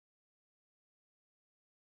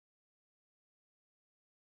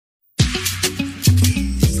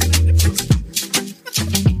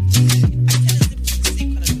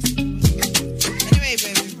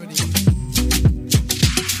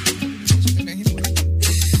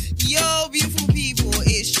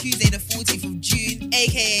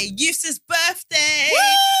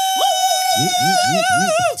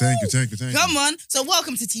Thank you. Come on. So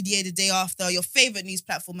welcome to TDA the day after, your favourite news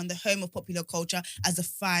platform and the home of popular culture as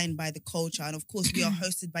defined by the culture. And of course, we are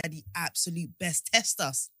hosted by the absolute best. Test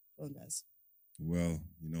us. Go on, guys. Well,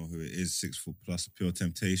 you know who it is, 6 foot plus, pure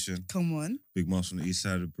temptation. Come on. Big Mouse from the east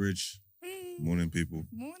side of the bridge. Morning, people.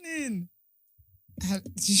 Morning.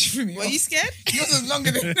 Were you scared? Yours was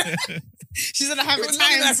longer than She said I have it it was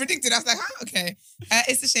longer than I times. predicted. I was like, okay.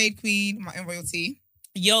 It's the Shade Queen, Martin Royalty.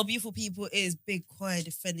 Yo, beautiful people, it is Big Koi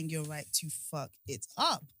defending your right to fuck it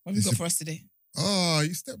up. What have we got for us today? Oh,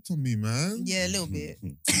 you stepped on me, man. Yeah, a little bit.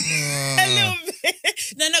 A Ah. little bit.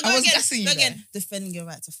 No, I go was again. guessing you Go there. again. Defending your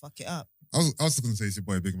right to fuck it up. I was going to say it's your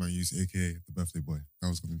boy Big Man Use, aka the birthday boy. That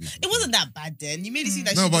was going to be. It wasn't that bad then. You made it seem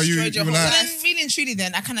like No, she but you destroyed your were whole like- But life. then, really and truly,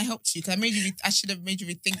 then I kind of helped you because I should have made you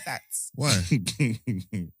rethink that. Why?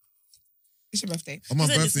 It's your birthday. On my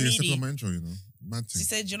She said birthday, you it's stepped needy. on my intro, you know. Mad She thing.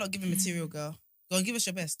 said you're not giving material, girl. Go on, give us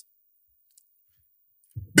your best.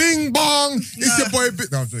 Bing bong! It's No. your boy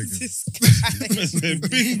Big. No, I'm joking. This guy.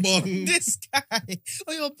 Bing bong. This guy.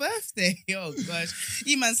 On your birthday. Oh, gosh.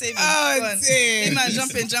 You man, save me. Oh, Go on. dear. You man,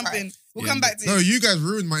 jump in. We'll come back to No, you. you guys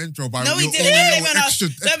ruined my intro by No, we your didn't. own Don't little blame it on us. extra,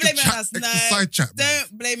 Don't blame it on chat, us. extra No. side chat. man.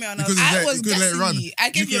 Don't blame it on You us. could have I let, was you could have let it guessing run. you. I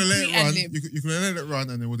gave could you a have let it run. pre-ad-lib. You could have let it run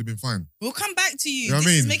and it would have been fine. We'll come back to you. You know what I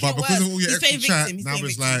This is mean? making But it because worse. of all your He's extra playing chat, victim. He's now playing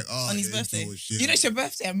it's victim like, oh, on his yeah, birthday. so shit. You know it's your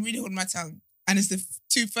birthday. I'm really holding my tongue. And it's the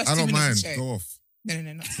first I 2 don't minutes mind. of the show. Go off. No,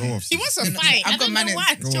 not. Go off. She wants to No, no, fight. I've I got don't know manners.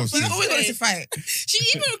 why. Go It's your on, sis. You always wanted birthday. to fight. She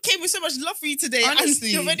even came with so much love for you today. Honestly.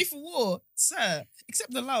 And you're ready for war. Sir,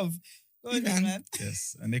 accept the love. Go on, Man. man.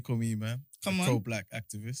 Yes, and they call me, man. Come on. Pro-black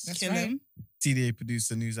activist. That's Kill right. him. TDA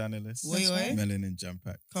producer, news analyst. Wait, wait. Melanin Jam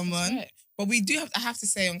Pack. Come That's on. right. But we do I have to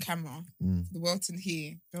say on camera, Mm. for the world to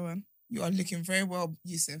hear, Go on. you are looking very well,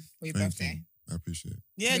 Yusuf, for your Thank birthday. I appreciate it.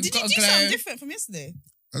 Yeah, You've did you got do a glow. something different from yesterday?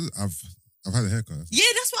 I've had a haircut. That's Yeah,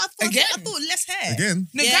 that's what I thought. Again? I thought less hair. Again?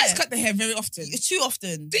 No, Yeah. guys cut their hair very often. Too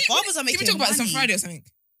often. Did- Barbers are Did making we talk about this on money. Friday or something?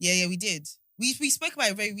 Yeah, we did. We spoke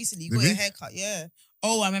about it very recently. You Did got we? your haircut, yeah.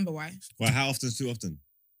 Oh, I remember why. Well, how often is too often?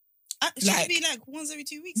 It should Like- be like once every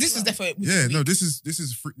 2 weeks. This as is well. definitely Yeah, no, this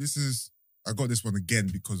is free. This is. I got this one again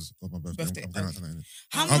because of my birthday. Birthday, I'm going out tonight. innit?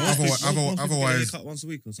 How Other- much? otherwise- Otherwise, cut once a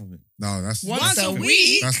week or something. No, that's Once that's, a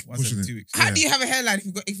week? That's Once pushing every it. 2 weeks. How Yeah. do you have a hairline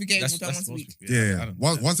if you get it all done once a most week? people, Yeah, I yeah.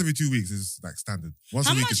 don't- Once every 2 weeks is like standard. Once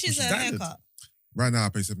How a week much is is a pushing it. Standard. haircut? Right now, I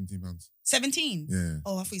pay £17. 17? Yeah,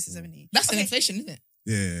 Oh, I thought you said 70. That's an Okay. inflation, isn't it?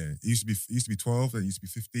 yeah. It used to be 12, then it used to be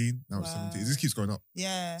 15. Now it's Wow. 17. It just keeps going up.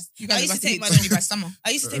 Yeah. You I guys used are to about to take hit my 20 by summer. I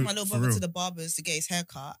used to take my little For brother real. to the barbers to get his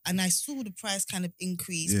haircut, and I saw the price kind of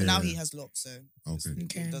increase, Yeah. but now he has locks, so Okay.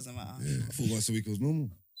 Okay. it doesn't matter. Yeah. I thought once a week was normal.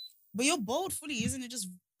 But you're bold fully, isn't it? Just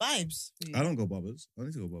vibes. for you? I don't go barbers. I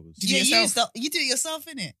need to go barbers. Do you Yeah, yourself? you do it yourself,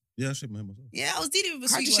 innit? Yeah, I shave my hair myself. Yeah, I was dealing with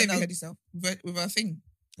a How do sweet you one. shave your now. head yourself? With a thing?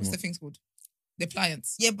 What's What? the thing's called? The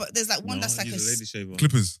appliance. Yeah, but there's like one No, that's I like a... use a lady shaver.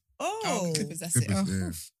 Clippers. Oh, Oh, clippers, that's Clippers, it. Oh. yeah.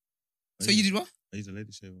 oof. So you did what? I use a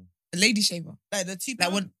lady shaver. A lady shaver. like the two Like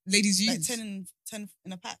pound, what ladies use. like 10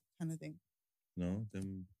 in a pack kind of thing. No,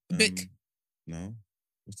 them. Bic. No.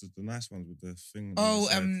 What's the nice ones with the thing? on Oh,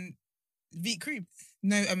 the side? Veet cream.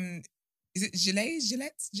 no, is it Gillette?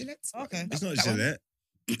 Okay. It's not that one? Gillette.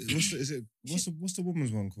 What's the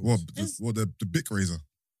woman's one called? What the Bic razor?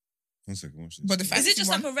 One second, watch this. But the Is fancy it just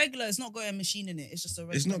one? like a regular? It's not got a machine in it. It's just a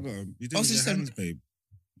regular. It's not got. You do it Oh, with so your just a- hands, babe.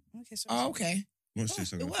 Okay, sorry. Oh, okay. Watch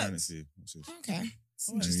this. I'm it gonna find it works. for you. Watch this. Okay. That's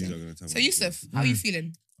Oh, And then interesting. you're gonna tell So me. Yusuf, how are you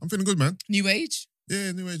feeling? I'm feeling good, man. New age?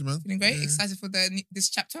 Yeah, new age, man. Feeling great? Yeah. Excited for this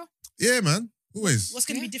chapter? Yeah, man. Always. What's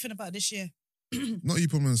going to Yeah. be different about this year? Not you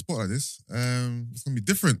put me on the spot like this. It's gonna be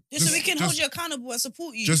different. Just so we can hold you accountable and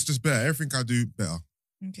support you. Just better. Everything I do, better.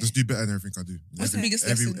 Okay. Just do better than everything I do. What's the biggest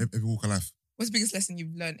every, lesson? every walk of life. What's the biggest lesson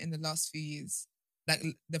you've learned in the last few years? Like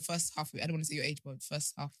the first half of it. I don't want to say your age, but the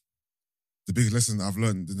first half. The biggest lesson I've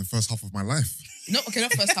learned in the first half of my life. No, okay,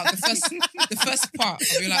 not first half. The first part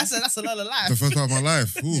of your life. that's a lot of life. The first part of my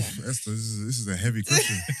life. Oof, Esther, this is a heavy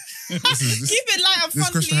question. this Keep it light and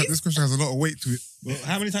fun, please. this question has a lot of weight to it. Well,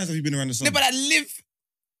 how many times have you been around the sun? No, but I live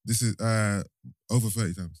This is over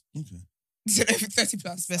 30 times. Okay. over 30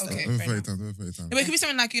 plus. Best Okay, Over fair 30 enough. times. Over 30 times. No, but it could be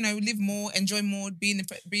something like, live more, enjoy more, be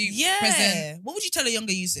Yeah. present. What would you tell a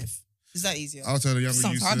younger Yusuf? Is that easier? I'll tell the younger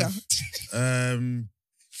Sounds harder. Yusuf.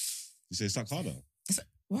 You say suck harder.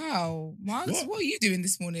 Wow, Marks, What? what are you doing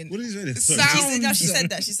this morning? What did you say? It This? sounds- She said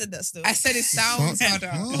that. She said that still. I said it sounds Fuck.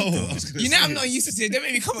 harder. Oh, I was gonna You know say. I'm not used to it. Don't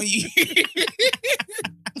make me come on you.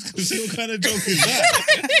 Say, what kind of joke is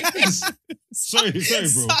that? sorry, bro.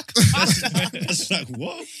 Suck That's like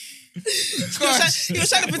what? he was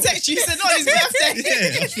trying to protect you. He said, not on his birthday.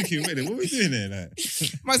 Yeah, I was thinking, wait, what are we doing here? Like,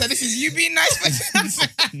 Marks, like, this is you being nice.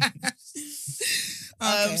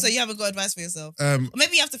 Okay. So you haven't got advice for yourself. Or Um,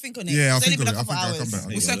 maybe you have to think on it. yeah, I'll It's only think been on a it. couple I think I'll hours. come back. There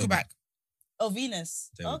We'll you go, circle love back. Oh, Venus.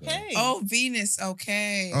 There we go. Okay. Oh, Venus.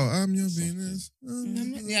 Okay. Oh, I'm your Venus. Yeah,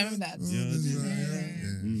 I remember that.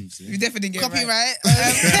 See? You definitely didn't get it right.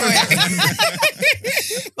 Copyright.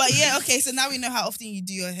 But yeah, okay. So now we know how often you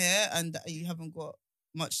do your hair, and that you haven't got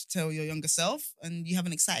much to tell your younger self, and you have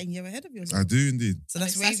an exciting year ahead of yourself. I do indeed. So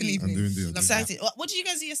that's Exciting wavy. I do indeed. I do. Love Excited. What did you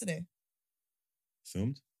guys do yesterday?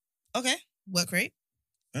 Filmed. Okay. Work rate.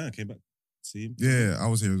 I came back. See him. Yeah, I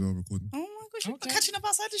was here as well recording. Oh my gosh, you're Okay. catching up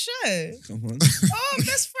outside the show. Come on. Oh,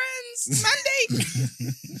 best friends. Monday.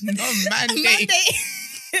 Oh, Monday. Monday.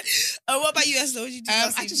 Oh, what about you, Esther? What did you do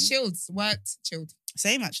last I just evening? chilled, worked, chilled.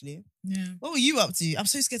 Same, actually. Yeah. What were you up to? I'm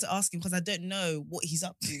so scared to ask him because I don't know what he's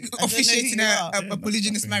up to. I don't know who Officiating you a are.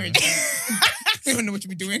 polygynous nothing, marriage. I don't know what you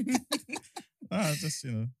be doing. Just,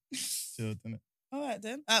 chilled, innit? All right,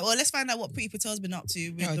 then. All right, well, let's find out what Pretty Patel's been up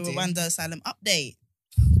to with Oh, the dear. Rwanda Asylum update.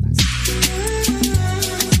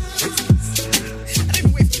 I don't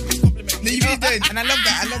even wait for you to compliment No, me. you really don't. And I love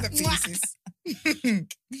that. I love that for you, sis.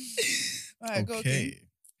 All right, go, King. Okay.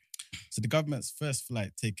 So the government's first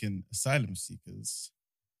flight taking asylum seekers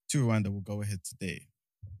to Rwanda will go ahead today.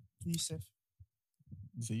 Yusuf.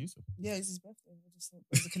 Is it Yusuf? Yeah, it's his birthday. I just thought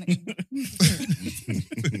there was a connection.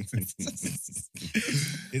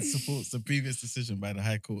 It supports the previous decision by the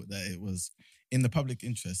High Court that it was in the public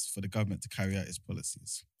interest for the government to carry out its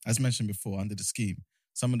policies. As mentioned before, under the scheme,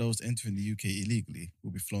 some of those entering the UK illegally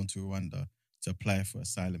will be flown to Rwanda to apply for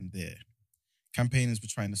asylum there. Campaigners were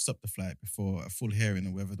trying to stop the flight before a full hearing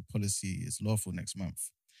on whether the policy is lawful next month.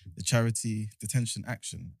 The charity Detention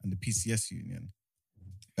Action and the PCS Union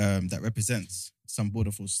that represents some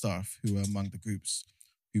Border Force staff who were among the groups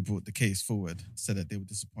who brought the case forward said that they were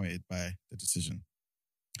disappointed by the decision.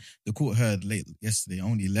 The court heard late yesterday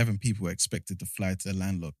only 11 people were expected to fly to the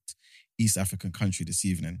landlocked East African country this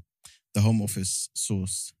evening. The Home Office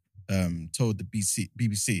source told the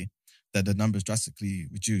BBC that the numbers drastically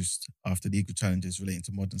reduced after legal challenges relating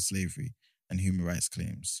to modern slavery and human rights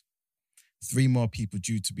claims. 3 more people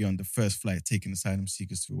due to be on the first flight taking asylum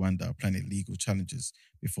seekers to Rwanda are planning legal challenges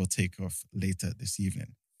before takeoff later this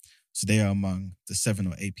evening. So they are among the 7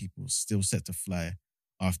 or 8 people still set to fly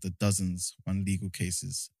after dozens won legal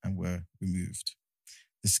cases and were removed.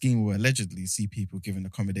 The scheme will allegedly see people given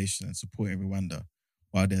accommodation and support in Rwanda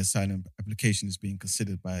while their asylum application is being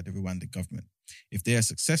considered by the Rwandan government. If they are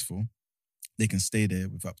successful, they can stay there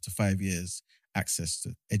with up to 5 years access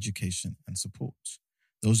to education and support.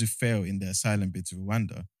 Those who fail in their asylum bid to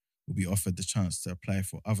Rwanda will be offered the chance to apply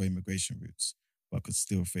for other immigration routes, but could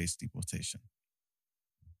still face deportation.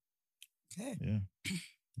 Okay. Yeah.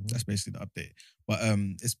 That's basically the update. But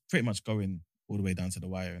it's pretty much going all the way down to the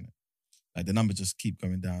wire, innit? Like the numbers just keep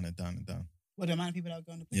going down and down and down. What the amount of people that are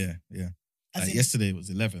going to play? Yeah. As Like in- yesterday it was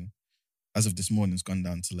 11. As of this morning, it's gone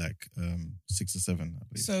down to like 6 or 7, I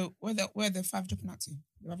believe. So where the 5 dropping out to?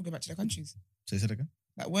 They rather go back to their countries. Say that again?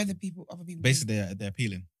 Like where the people, other people. Basically, they're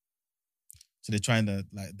appealing. So they're trying to,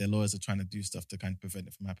 like, their lawyers are trying to do stuff to kind of prevent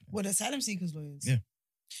it from happening. What, the asylum seekers lawyers? Yeah.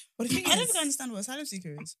 But the thing I don't is, think I understand what asylum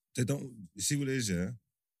seeker is. They don't. You see what it is, yeah?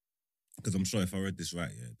 Because I'm sure if I read this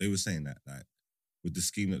right, yeah, they were saying that like with the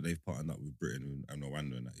scheme that they've partnered up with Britain and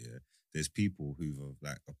Rwanda and that, yeah, there's people who've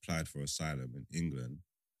like applied for asylum in England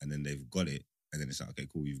and then they've got it and then it's like, okay,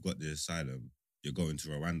 cool, you've got the asylum, you're going to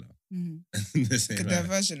Rwanda. Mm-hmm. And they're saying good like,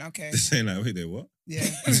 diversion. Okay. they're saying like, wait, they what? Yeah.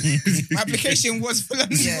 My application was full of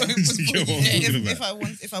Yeah. was full Yeah, of- what I'm Yeah. talking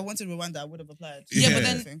about. If I wanted Rwanda, I would have applied. Yeah, but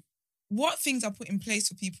then- Everything. What things are put in place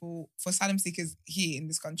for people, for asylum seekers here in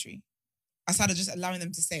this country, aside of just allowing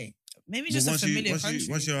them to stay? Maybe But just a once familiar once country.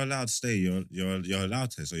 once you're allowed to stay, you're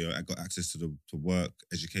allowed to. So you've got access to work,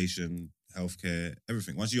 education, healthcare,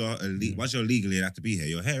 everything. Once you're legally allowed to be here,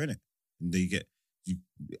 you're here, innit? And then you get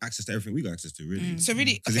access to everything we got access to, really. Mm. So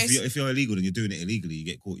really, Because okay. if you're illegal and you're doing it illegally, you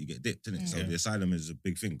get caught, you get dipped, innit? So Yeah. the asylum is a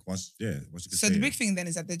big thing. Once you can So stay the big here. thing then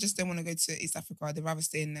is that they just don't want to go to East Africa. They'd rather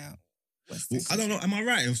stay in West. Well, I don't know. Am I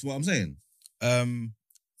right in what I'm saying?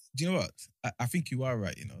 Do you know what? I think you are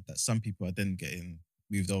right, that some people are then getting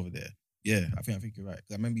moved over there. Yeah, I think you're right.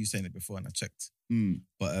 'Cause I remember you saying it before and I checked.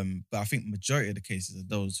 But I think majority of the cases are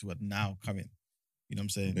those who are now coming. You know what I'm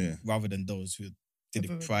saying? Yeah. Rather than those who did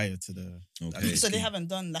it prior to the Okay. So they haven't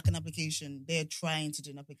done like an application. They're trying to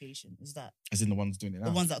do an application. Is that as in the ones doing it now.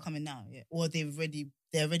 the ones that are coming now? Yeah. Or they're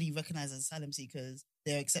already recognized as asylum seekers.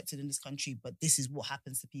 They're accepted in this country, but this is what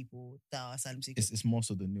happens to people that are asylum seekers. It's more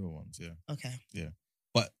so the newer ones, yeah. Okay.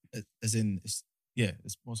 But as in, it's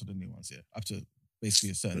more so the new ones, yeah. Up to basically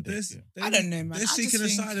a certain But date, there's, yeah. I don't know, man. They're I seeking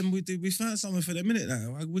just think- asylum. We found something for the minute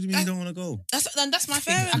now. Like, what do you mean you don't want to go? That's my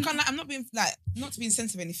thing. I'm not being not to be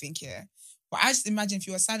insensitive or anything here, But I just imagine if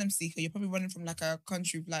you're an asylum seeker, you're probably running from like a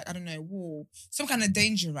country of like, I don't know, war, some kind of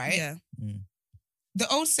danger, right? Yeah. The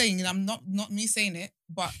old saying, and I'm not me saying it,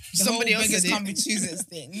 but the Somebody whole else beggars said it. can't be choosers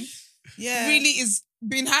thing Yeah. really is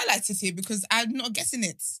being highlighted here because I'm not getting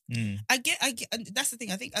it. I get, and that's the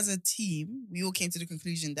thing. I think as a team, we all came to the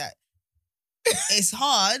conclusion that it's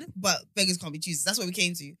hard, but beggars can't be choosers. That's what we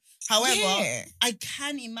came to. However, Yeah. I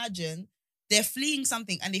can imagine they're fleeing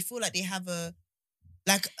something and they feel like they have a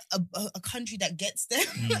country that gets them,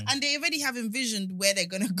 and they already have envisioned where they're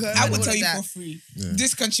gonna go. I and will all tell of you that. for free, Yeah.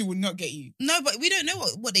 this country will not get you. No, but we don't know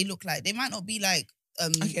what they look like. They might not be like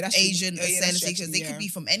Okay, that's true. Asian Oh, yeah, asylum that's true, seekers. actually, They yeah. could be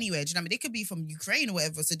from anywhere. Do you know what I mean? They could be from Ukraine or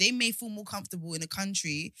whatever. So they may feel more comfortable in a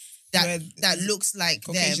country Where that looks like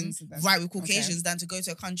Caucasians them, and that's- right, with okay. Caucasians, than to go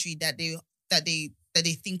to a country that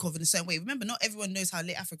they think of in a certain way. Remember, not everyone knows how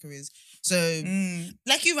lit Africa is. So,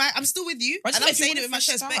 like you, right? I'm still with you, But and if I'm you saying want it a with my fresh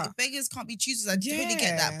chest. start. Beggars can't be choosers. I totally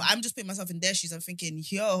get that, Yeah. but I'm just putting myself in their shoes. I'm thinking,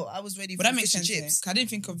 yo, I was ready But for that makes fish and sense. chips. I didn't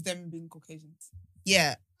think of them being Caucasians.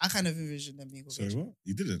 Yeah, I kind of envisioned them being Sorry, Caucasian. what?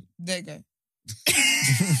 You didn't? There you go.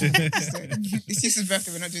 It's sister's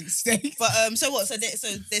birthday. We're not doing this today. But so what? So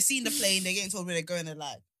they're seeing the plane. They're getting told where they're going. They're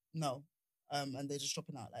like, no, and they're just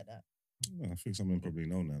dropping out like that. No, I think some of them probably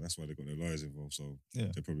know now. That's why they got their lawyers involved. So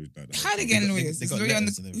Yeah. they're probably like that. How they getting They lawyers? got Is lawyer on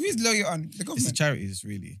letters and the, everything. who's lawyer on? The It's the government. charities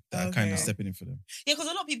really that are kind of Okay. stepping in for them. Yeah, because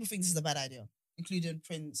a lot of people think this is a bad idea, including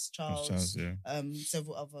Prince Charles, Charles, yeah.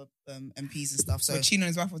 several other MPs and stuff. So So Chino and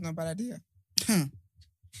his wife was not a bad idea.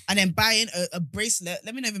 and then buying a bracelet.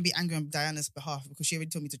 Let me not even be angry on Diana's behalf because she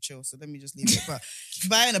already told me to chill. So let me just leave it. But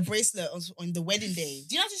buying a bracelet on the wedding day.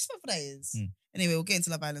 Do you know how disrespectful that is? Anyway, we'll get into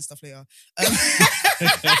Love Island stuff later.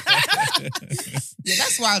 Yeah,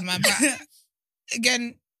 that's wild, man. But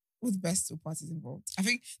again, all the best two parties involved. I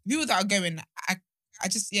think the people that are going, I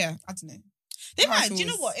just, yeah, I don't know. They How I might. feel Do you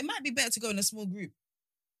know is- what? It might be better to go in a small group.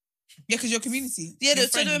 Yeah, because your community. Yeah, your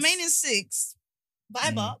so the friends. remaining 6, but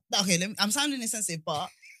okay, I'm sounding insensitive, but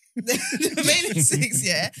the remaining 6,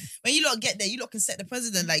 yeah. When you lot get there, you lot can set the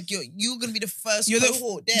president. Like you're gonna be the first You're the-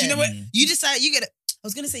 cohort there. Do you know what? You decide. You get. I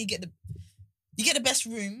was gonna say you get the best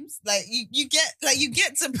rooms. Like you get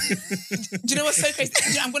to. Do you know what's so crazy?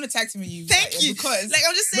 I'm going to tag team with you. Thank like, you. Because Like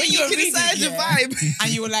I'm just saying, when you you're can reading decide it, the yeah. vibe. and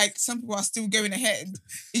you were like, some people are still going ahead.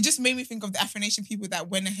 It just made me think of the Afro Nation people that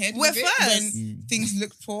went ahead We're with it first. when things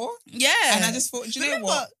looked poor. Yeah, And I just thought, do you know Remember-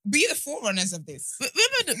 what? Be the forerunners of this.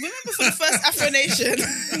 Remember for the first Afro Nation.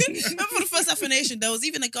 Remember for the first Afro Nation, there was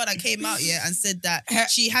even a girl that came out and said that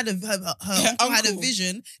she had her uncle had a uncle.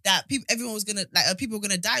 vision that everyone was gonna people were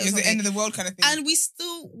gonna die or It was the something. end of the world kind of thing. And we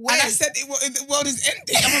still went. And I said, the world is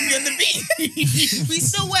ending. I'm going to be on the beach. We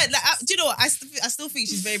still went. Like, do you know what? I still think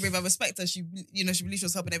she's very brave. I respect her. She believed she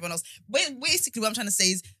was helping everyone else. Basically, what I'm trying to say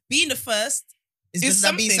is being the first is It's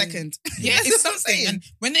better than being something. second. Yeah, That's it's what I'm something. saying. And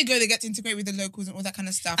when they go, they get to integrate with the locals and all that kind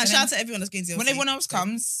of stuff. And then shout out to everyone that's going to when everyone else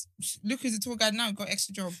comes, look who's the tour guide now, got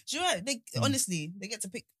extra job. Do you know what? Honestly, they get to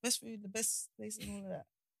pick best food, the best place, and all of that.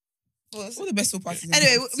 All the best tour parties.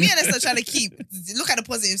 Anyway, involved. me and Esther trying to look at the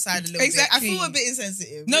positive side a little Exactly. bit. I feel a bit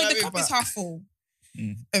insensitive. No, you know the what I cup mean? is half full.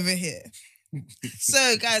 Over here.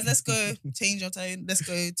 So, guys, let's go change our tone. Let's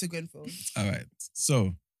go to Grenfell. All right.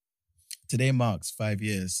 So today marks 5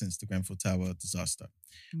 years since the Grenfell Tower disaster,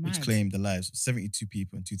 which Mad. claimed the lives of 72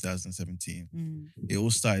 people in 2017. It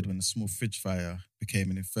all started when a small fridge fire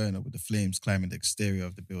became an inferno with the flames climbing the exterior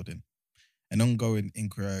of the building. An ongoing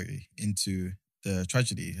inquiry into the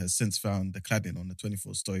tragedy has since found the cladding on the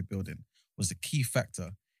 24-story building was the key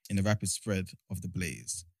factor in the rapid spread of the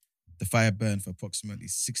blaze. The fire burned for approximately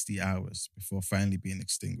 60 hours before finally being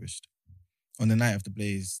extinguished. On the night of the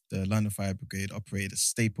blaze, the London Fire Brigade operated a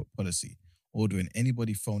stay-put policy, ordering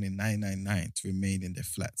anybody phoning 999 to remain in their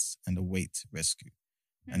flats and await rescue.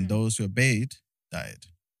 And those who obeyed died.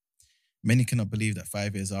 Many cannot believe that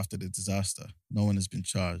 5 years after the disaster, no one has been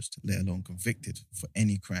charged, let alone convicted for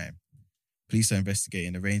any crime. Police are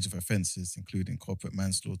investigating a range of offences, including corporate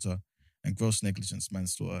manslaughter and gross negligence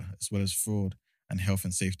manslaughter, as well as fraud and health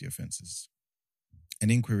and safety offences.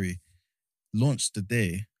 An inquiry launched the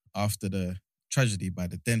day after the tragedy by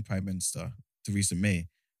the then Prime Minister, Theresa May,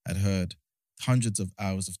 had heard hundreds of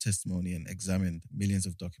hours of testimony and examined millions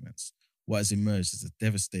of documents. What has emerged is a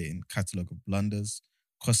devastating catalogue of blunders,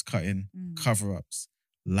 cost-cutting, cover-ups,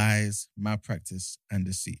 lies, malpractice, and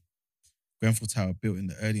deceit. Grenfell Tower, built in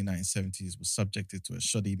the early 1970s, was subjected to a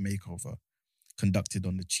shoddy makeover conducted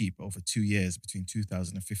on the cheap over 2 years between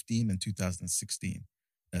 2015 and 2016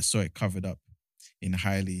 that saw it covered up in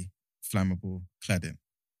highly flammable cladding,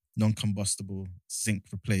 non-combustible zinc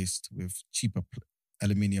replaced with cheaper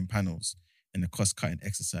aluminium panels in a cost-cutting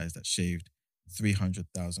exercise that shaved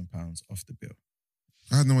 £300,000 off the bill.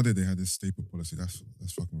 I had no idea they had this staple policy. That's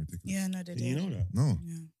fucking ridiculous. Yeah, no, they Did you did. know that? No.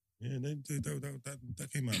 Yeah. Yeah, that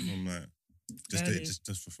came out from like Early.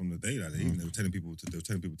 just from the day that they were telling people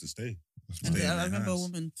to stay. And Stay in I their remember a house.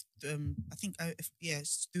 woman, I think,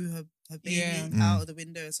 threw her baby Yeah. out of the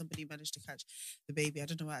window and somebody managed to catch the baby. I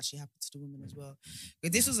don't know what actually happened to the woman as well.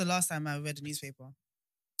 But this was the last time I read a newspaper.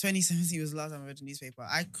 2017 was the last time I read a newspaper.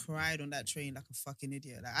 I cried on that train like a fucking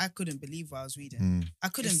idiot. Like I couldn't believe what I was reading. Mm. I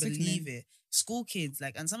couldn't It's believe sickening. it. School kids,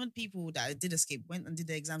 like, and some of the people that did escape went and did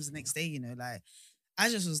their exams the next day, you know, like, I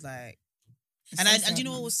just was like, and do you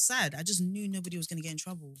know what was sad? I just knew nobody was going to get in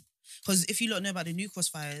trouble. Because if you lot know about the New Cross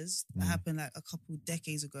fires that happened like a couple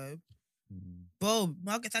decades ago, bro,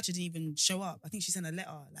 Margaret Thatcher didn't even show up. I think she sent a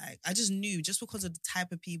letter. Like, I just knew, just because of the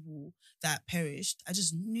type of people that perished, I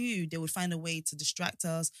just knew they would find a way to distract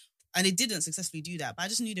us. And they didn't successfully do that. But I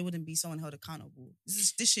just knew there wouldn't be someone held accountable.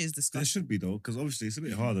 This shit is There disgusting. should be though, because obviously it's a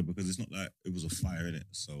bit harder because it's not like it was a fire in it,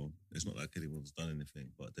 so it's not like anyone's done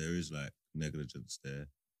anything. But there is like negligence there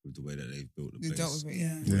with the way that they've built the They place, dealt with it,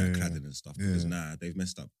 Yeah. with Yeah, that yeah. cladding and stuff. Because Yeah. they've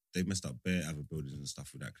messed up bare other buildings and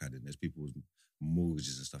stuff with that cladding. There's people with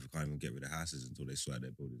mortgages and stuff who can't even get rid of houses until they sort out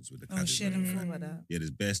their buildings with the cladding. Oh shit, I and never everything. thought about that. Yeah, there's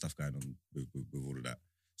bare stuff going on with all of that.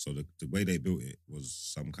 So the way they built it was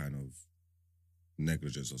some kind of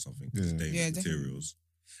negligence or something. 'Cause it's Yeah. dangerous Yeah, definitely. materials.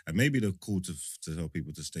 And maybe the call to tell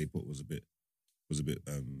people to stay put was a bit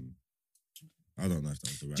I don't know if that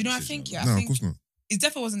was the right Do you know, I decision think, or yeah, not. No, I of think course not. it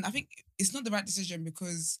definitely wasn't. I think it's not the right decision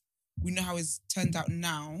because we know how it's turned out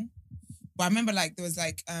now. But I remember like there was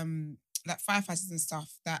like firefighters and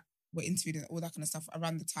stuff that were interviewed and all that kind of stuff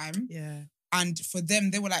around the time. Yeah. And for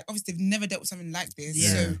them, they were like, obviously they've never dealt with something like this. Yeah.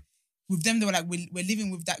 So with them, they were like, we're living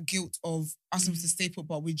with that guilt of us supposed to stay put,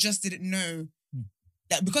 but we just didn't know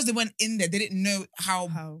that because they weren't in there, they didn't know how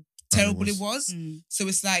How? terrible It it was. Mm. So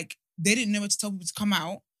it's like they didn't know what to tell people to come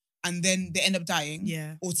out and then they end up dying.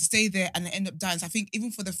 Yeah. Or to stay there and they end up dying. So I think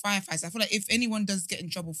even for the firefighters, I feel like if anyone does get in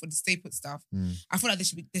trouble for the stay put stuff, I feel like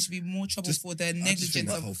there should be more trouble Just- for the I just think negligence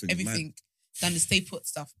that whole of thing is mad. everything than the stay put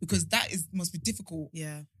stuff because that must be difficult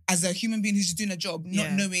Yeah. as a human being who's just doing a job, not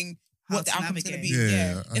Yeah. knowing How what the to outcome's going to be. navigate.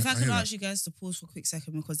 Yeah. If I could hear that. ask you guys to pause for a quick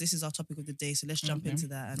second because this is our topic of the day, so let's jump Okay. into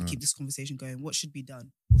that and Alright. keep this conversation going. What should be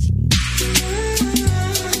done?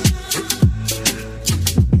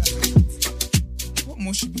 What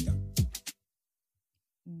more should be done?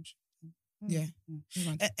 Yeah.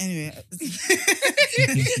 Anyway,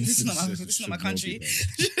 this is not my country.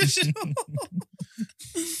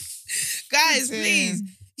 Guys, please.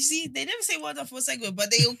 You see, they never say word for a segment, but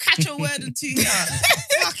they'll catch a word or two here.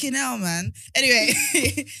 Fucking hell, man. Anyway,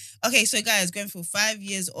 okay, so guys, going for 5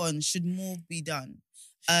 years on, should more be done?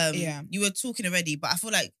 Yeah. You were talking already, but I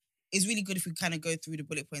feel like it's really good if we kind of go through the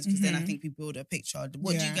bullet points because then I Mhm. think we build a picture.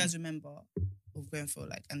 What do you Yeah. guys remember of going for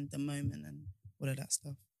like and the moment and all of that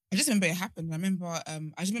stuff? I just remember it happened. I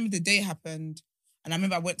just remember the day it happened. And I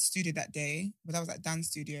remember I went to studio that day, but that was at Dan's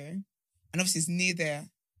studio. And obviously it's near there.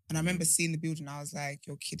 And I remember seeing the building. I was like,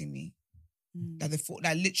 you're kidding me. Mm. Like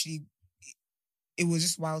that literally, it was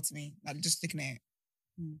just wild to me. Like just looking at it.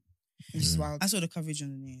 Mm. It was just Yeah. wild. I saw the coverage on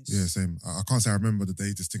the news. Yeah, same. I can't say I remember the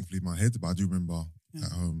day distinctly in my head, but I do remember Yeah.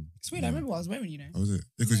 at home. It's weird. Yeah. I remember what I was wearing, you know. That was it.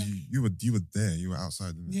 Because Yeah. you were there. You were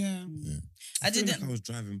outside. Didn't you? Yeah. Yeah. I feel didn't. like I was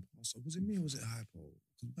driving past. Was it me or was it Hypo?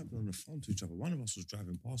 Because we might be on the phone to each other. One of us was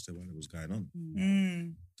driving past it while it was going on.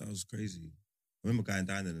 Mm. That was crazy. I remember going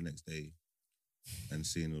down there the next day and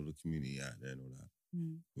seeing all the community out there and all that.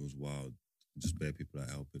 Mm. It was wild. Just bare people like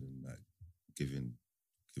helping and like giving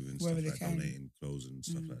Wherever stuff they like can. donating clothes and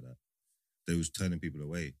stuff Mm. like that. They was turning people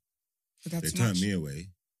away. But that's They too turned much. me away.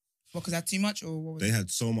 What, because that's too much or what was They it? had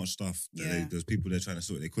so much stuff that Yeah. there's people there trying to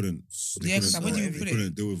sort it. They couldn't. Yeah, 'cause like, where do you they put it?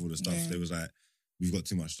 couldn't deal with all the stuff. Yeah. They was like, we've got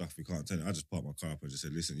too much stuff. We can't turn it. I just parked my car up and just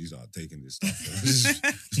said, listen, you are taking this stuff.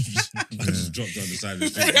 I just dropped down the side of the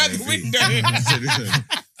street. Out on the their feet. window. I said, listen,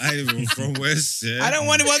 I ain't even from West. Yeah. I don't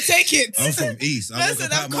want to take it. I'm from East. I woke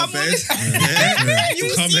Listen, up out I've my come all bed. this- Yeah. You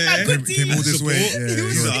will Come see my here. good Came all deeds. this way. Support. Yeah, You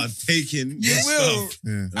yeah. are taking You your will. stuff.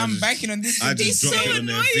 Yeah. I I'm just- banking on this. I just He's dropped so it on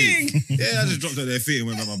their feet. annoying. Yeah, I just dropped it on their feet and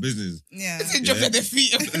went about my business. Yeah. They dropped Yeah. at their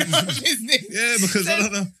feet of my business. Yeah, because I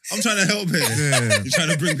don't know. I'm trying to help here. Yeah. You're trying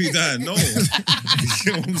to bring me down. No.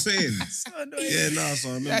 You know what I'm saying? So annoying. Yeah, no, so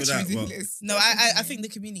I remember That's that. But ridiculous. No, I think the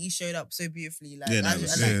community showed up so beautifully. Like, Yeah, no, I- it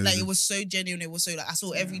was- like, yeah, like, it it was so genuine. It was so like I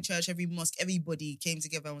saw every church, every mosque, everybody came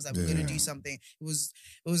together and was like, "We're Yeah. gonna do something." It was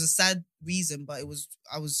a sad reason, but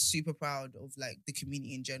I was super proud of like the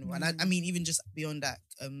community in general, and I mean even just beyond that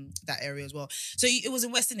that area as well. So it was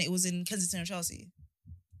in West, innit? It was in Kensington and Chelsea.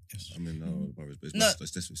 Yes. I mean, no, the boroughs, but it's, No.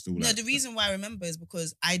 it's still No, like, the reason why I remember is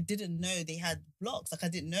because I didn't know they had blocks. Like I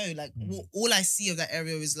didn't know. Like Mm. all I see of that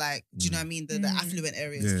area is like, do you know what I mean? The Mm. affluent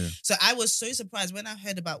areas. Yeah. So I was so surprised when I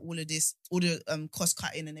heard about all of this, all the cost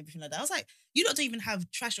cutting and everything like that. I was like, you lot don't even have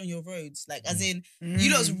trash on your roads. Like as in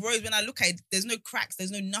you lot's roads. When I look at it, there's no cracks,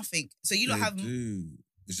 there's no nothing. So you lot they have do.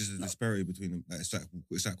 It's just a disparity between them. Like, it's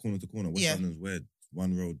like corner to corner. West Yeah. London's weird.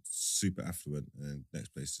 One road super affluent, and next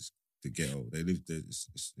place is the ghetto. They live there.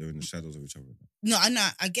 They're in the shadows of each other. No, I know,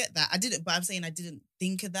 I get that. I didn't, but I'm saying I didn't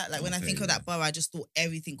think of that. Like when I Okay, think of yeah. that borough, I just thought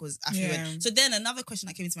everything was affluent. Yeah. So then another question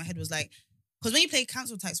that came into my head was like, because when you pay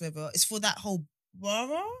council tax, whatever, it's for that whole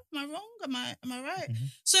borough. Am I wrong? Am I right? Mhm.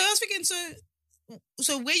 So I was thinking,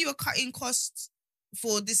 so where you were cutting costs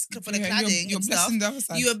for this for the Yeah, cladding you're and stuff, blessing the other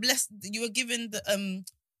side. you were blessed. You were given the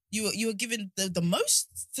you were given the most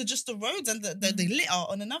to just the roads and the litter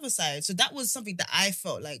on another side. So that was something that I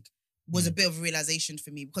felt like was a bit of a realization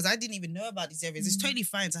for me because I didn't even know about these areas. It's totally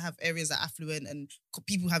fine to have areas that are affluent and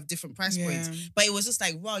people have different price points. But it was just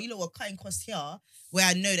like, wow, you know, we're cutting costs here where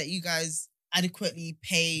I know that you guys adequately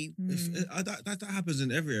pay. That happens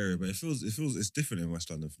in every area, but it feels it's different in West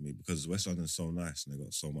London for me because West London's so nice and they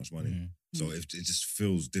got so much money. Mm. So it just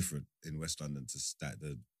feels different in West London to stack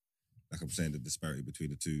like I'm saying, the disparity between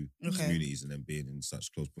the two Okay. communities and then being in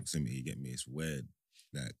such close proximity. You get me? It's weird.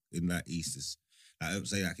 Like in that east, it's like, I would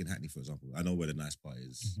say like in Hackney, for example. I know where the nice part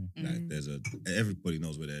is. Mhm. Like everybody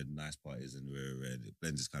knows where the nice part is and where it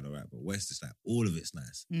blends is kind of right. But West is like all of it's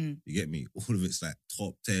nice. Mm. You get me? All of it's like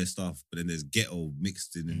top tier stuff, but then there's ghetto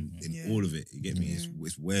mixed in Yeah. all of it. You get me?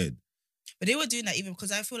 It's weird. But they were doing that even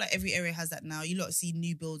because I feel like every area has that now. You lot see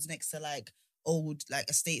new builds next to like old like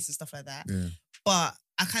estates and stuff like that. Yeah. But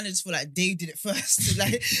I kind of just feel like they did it first.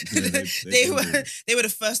 Like Yeah, they did were it. they were the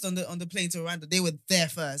first on the plane to Rwanda. They were there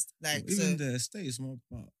first. Like Even so. the estates,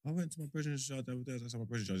 I went to my brethren's yard the other day. I said my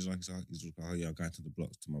brethren's yard. He's like, oh yeah, I'm going to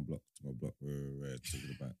my block. We're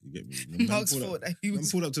talking about. You get me? Mark's thought that he I'm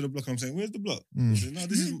was. pulled up to the block. I'm saying, where's the block? Mm. I said, no,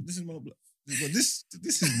 this is my block. Well, this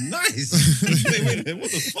is nice. wait, what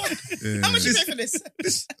the fuck? Yeah. How much you pay for this?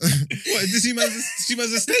 What? She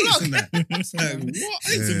man's estates and that. It's like, what? I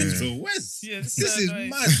need to move to the West. Yeah, This so is annoying.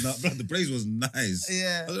 mad. No, bro, the blaze was nice.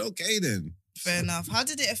 Yeah, I was like, okay then. fair enough. How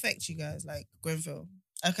did it affect you guys? Like Grenfell?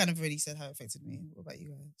 I kind of already said how it affected me. What about you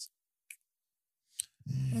guys?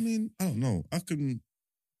 I mean, I don't know. I could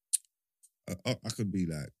be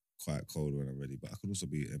like quite cold when I'm ready, but I could also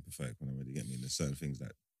be empathetic when I'm ready. Get me? And there's certain things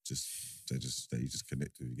that you just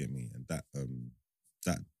connect with. You get me? And that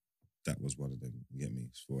was one of them. You get me?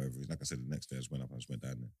 For every, like I said, the next day I just went up. I just went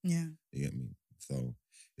down there. Yeah, You get me? So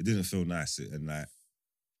it didn't feel nice, and like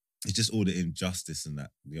it's just all the injustice and that.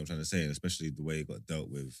 You know what I'm trying to say, and especially the way it got dealt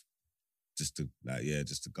with. Just the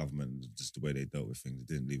government, just the way they dealt with things. It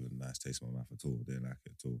didn't leave a nice taste in my mouth at all. Didn't like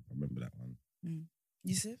it at all. I remember that one.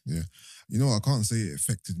 you see? You know, I can't say it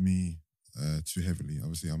affected me too heavily.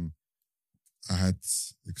 Obviously, I had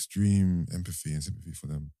extreme empathy and sympathy for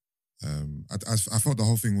them. I felt the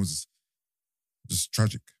whole thing was just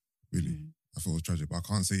tragic, really. I thought it was tragic, but I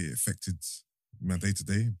can't say it affected my day to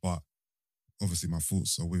day. But obviously, my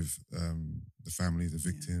thoughts are with the family, the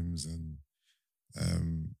victims, and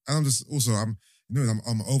I'm just also I'm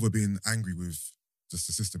over being angry with just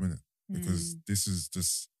the system, innit? Because this is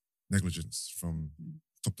just negligence from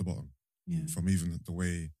top to bottom. Yeah. From even the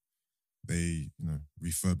way they,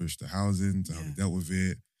 refurbished the housing to how they dealt with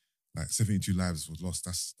it. Like 72 lives was lost.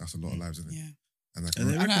 That's a lot of lives, isn't it? Yeah. And like, And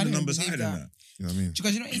they I reckon the didn't numbers believe higher than that. that. you know what I mean?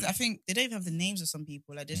 Because you know what it is? I think They don't even have the names of some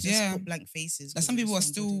people. Like they just Yeah. put blank faces. like some because people are of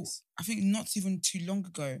some still. bodies. I think not even too long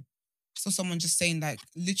ago, I saw someone just saying like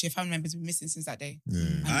literally a family member's been missing since that day. Yeah.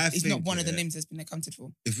 And I it's not think, one of the yeah. names that's been accounted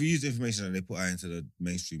for. If we use the information that they put out into the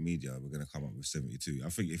mainstream media, we're going to come up with 72. I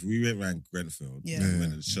think if we went around Grenfell Yeah. and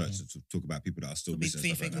went to the church to talk about people that are still It'll be missing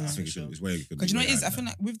and stuff like that, I three think figures, it's way we could Because you know what it is? I way feel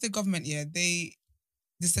like with the government, yeah, the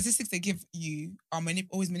statistics they give you are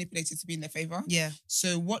always manipulated to be in their favor. Yeah.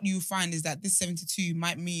 So what you find is that this 72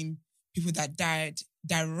 might mean people that died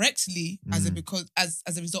directly as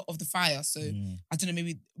a result of the fire. So I don't know,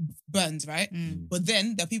 maybe burns, right? But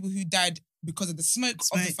then there are people who died because of the smoke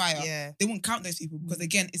of the fire. Yeah. They won't count those people because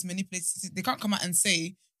again, it's manipulated. They can't come out and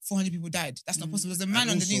say 400 people died. That's not possible. There's a man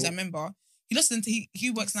And on the news, also- I remember.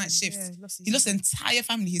 He works night shifts. Yeah, He lost the entire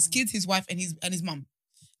family, his kids, his wife, and his mum.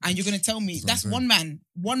 And you're gonna tell me That's what that's I'm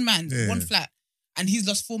one man, Yeah. one flat, and he's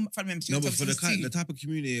lost 4 family members. No, You're but for telling me the type of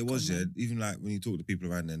community it was, Come yeah, on. even like when you talk to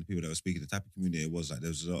people around there and the people that were speaking, the type of community it was, like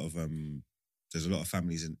there's a lot of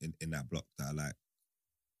families in that block that are like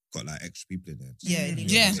got like extra people in there. Yeah. Mhm. it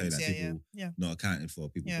needs Yeah. to Say be- that yeah. people Yeah. not accounted for,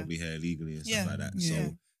 people Yeah. probably here illegally and stuff Yeah. like that. Yeah.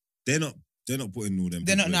 So they're not they're not putting all them.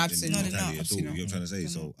 They're not, people no, in absolutely not. mortality No, at all. You know what I'm trying to say? They're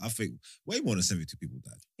So I think way more than 72 people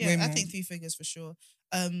died. Yeah, Way I more. think 3 figures for sure.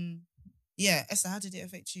 Yeah, Esther, how did it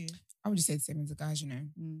affect you? I would just say the same as the guys,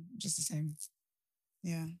 Mm. just the same.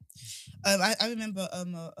 Yeah. I remember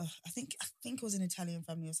I think it was an Italian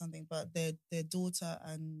family or something, but their daughter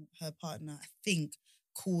and her partner, I think,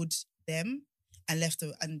 called them and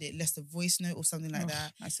they left a voice note or something like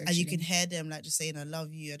that. And you can hear them like just saying, "I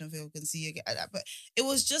love you. I don't think I can see you again." But it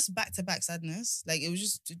was just back to back sadness. Like it was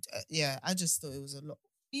just I just thought it was a lot.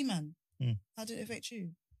 You man, how did it affect you?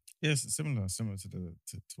 Yes, similar to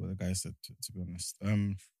what the guy said. To be honest,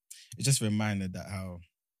 it just reminded that how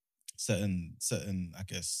certain I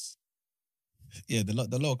guess,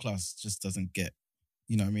 the lower class just doesn't get,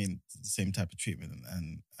 you know what I mean, the same type of treatment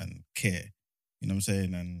and care. You know what I'm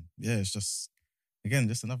saying? And yeah, it's just again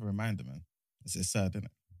just another reminder, man. It's sad, isn't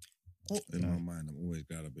it? In my mind, I'm always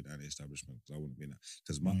glad I've been at the establishment because I wouldn't be in that.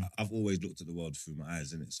 Because Mm. I've always looked at the world through my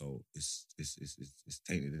eyes, innit? So it's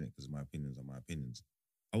tainted, innit? Because my opinions are my opinions.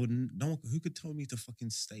 I wouldn't. No one. Who could tell me to fucking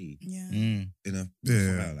stay Yeah. in a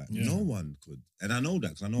Yeah. fire? Like Yeah. no one could, and I know that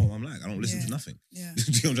because I know what I'm like. I don't listen Yeah. to nothing. Yeah.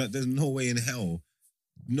 You know what I'm saying? There's no way in hell.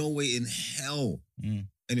 No way in hell. Mm.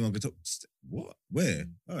 Anyone could talk. What? Where?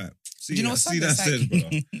 All right. See, Do you know I what's see sad? that It's like- said,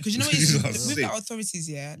 brother. Because you know what These it are is with sick. our authorities,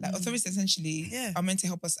 like Mm. authorities essentially Yeah. are meant to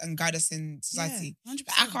help us and guide us in society. Yeah, 100%.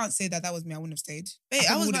 But I can't say that was me. I wouldn't have stayed. Wait, I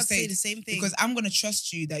probably was would about have to say stayed the same thing. because I'm gonna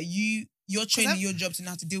trust you that you're training I'm- your job to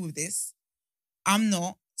know how to deal with this. I'm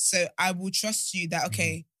not, so I will trust you that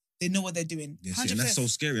okay, they know what they're doing. Yeah, see, and that's 100%. so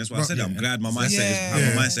scary. That's why I But- said that. I'm glad my mindset Yeah. is how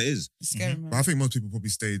Yeah. my mindset is. It's scary, Mhm. But I man. think most people probably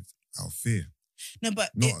stayed out of fear. No, but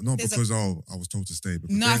Not there's because I was told to stay.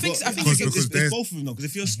 Because No, I they- think But it's- because it's there's- both of them though. Because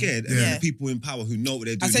if you're scared, and Yeah. the people in power who know what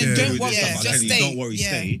they're doing, I said, Yeah. don't do worry, this stuff, I'm just telling you, stay. don't worry, Yeah.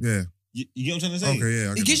 stay. Yeah. You know what I'm trying to say? Okay. Yeah.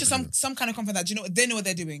 I It get gives you that, I get some kind of comfort that they know what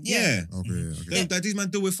they're doing. Yeah. that. Okay. Yeah. I get that. These man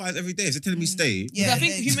deal with fires every day. If they're telling me stay, Yeah. Because I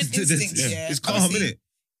think yeah. human instincts, it's calm, obviously, innit?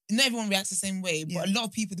 not everyone reacts the same way, but a lot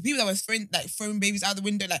of people, the people that were throwing babies out the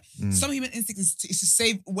window, like Mm. some human instinct is to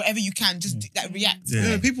save whatever you can, just react. Yeah.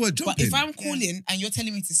 Yeah, people are But jumping. if I'm calling and you're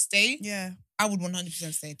telling me to stay, Yeah. I would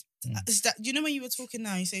 100% stay. Is that, do you know when you were talking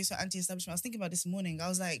now, you say so anti-establishment? I was thinking about this morning. I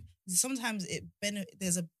was like, sometimes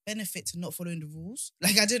there's a benefit to not following the rules.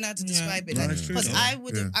 Like I don't know how to Yeah. describe it. No, Like, it's true, because though.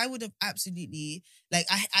 I would have absolutely like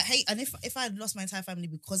I hate, and if I had lost my entire family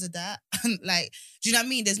because of that, like, do you know what I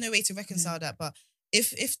mean? There's no way to reconcile that. But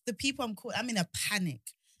if the people I'm calling, I'm in a panic.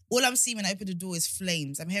 All I'm seeing when I open the door is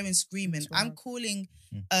flames. I'm hearing screaming. That's I'm wild. calling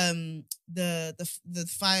the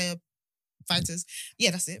firefighters.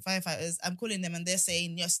 Yeah, that's it. Firefighters. I'm calling them and they're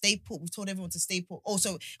saying, yeah, stay put. We've told everyone to stay put.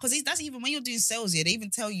 Also, because that's even when you're doing sales here, they even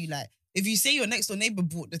tell you like, if you say your next door neighbor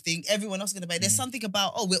bought the thing, everyone else is gonna buy it. There's something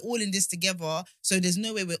about, we're all in this together, so there's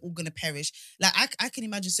no way we're all gonna perish. Like I can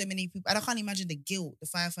imagine so many people, and I can't imagine the guilt the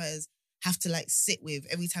firefighters have to like sit with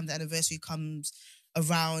every time the anniversary comes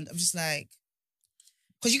around. I'm just like,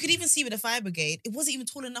 because you could even see with the fire brigade, it wasn't even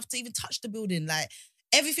tall enough to even touch the building. Like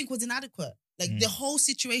everything was inadequate. Like the whole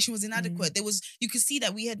situation was inadequate. You could see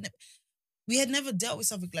that we had never dealt with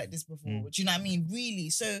something like this before. Do you know what I mean? Really.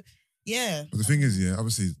 So yeah. But the thing is, yeah,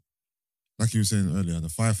 obviously, like you were saying earlier, the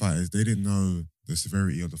firefighters, they didn't know the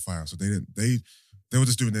severity of the fire, so they were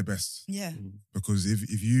just doing their best. Yeah. Because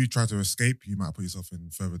if you try to escape, you might put yourself in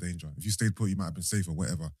further danger. If you stayed put, you might have been safe or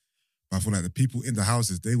whatever. But I feel like the people in the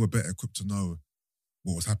houses, they were better equipped to know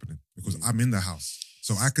what was happening because I'm in the house,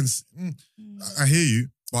 so I can. I hear you,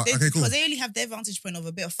 but okay, cool. Because they only have their vantage point of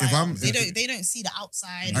a bit of If fire. I'm- They don't see the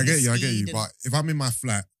outside. I and get the you. speed and- But if I'm in my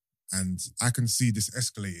flat and I can see this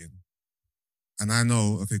escalating, and I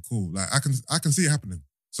know, okay, cool, like I can see it happening.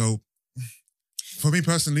 So for me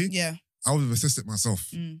personally, yeah. I would have assessed it myself.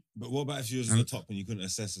 But what about if you was on the top and you couldn't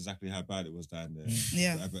assess exactly how bad it was down there?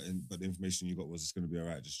 Yeah. But the information you got was it's going to be all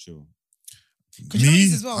right, just chill. Because you know Me,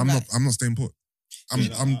 this as well, I'm like- not staying put. I'm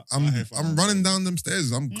Yeah, I hear from I'm you. running down them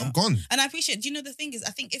stairs. I'm gone. And I appreciate, do you know the thing is,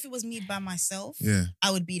 I think if it was me by myself, Yeah.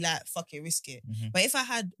 I would be like, fuck it, risk it. But if I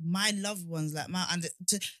had my loved ones, like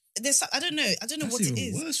I don't know That's what it even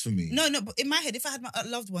is. worse for me. No, but in my head, if I had my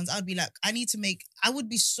loved ones, I'd be like, I would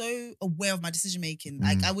be so aware of my decision making.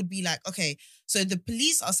 Like, I would be like, okay, so the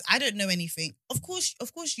police are, I don't know anything. Of course,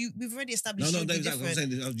 we've already established. No, you'll be exactly. I'm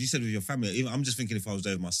different. saying, you said with your family. Even, I'm just thinking if I was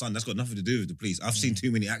there with my son, that's got nothing to do with the police. I've seen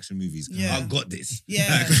too many action movies. Yeah. I've got this.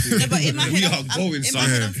 Yeah. No, but in my head, we are I'm going, in my son.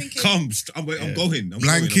 head, I'm thinking, Come, I'm going. Blanket, I'm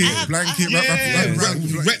going. blanket, Yeah,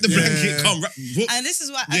 wrap the blanket. Yeah. Come, whoop. and this is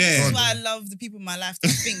why I love the people in my life that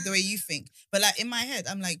think the way you think. But like in my head,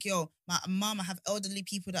 I'm like, yo, my mom, I have elderly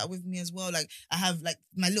people that are with me as well. Like I have like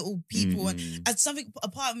my little people, and something a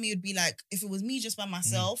part of me would be like, if it was me just by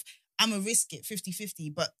myself, I'm gonna risk it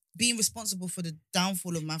 50-50, but being responsible for the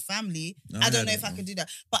downfall of my family, No, I don't know yeah, if I could do that.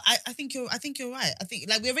 But I think you're right. I think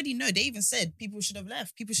like we already know. They even said people should have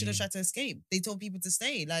left. People should have tried to escape. They told people to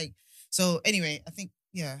stay. Like so. Anyway, I think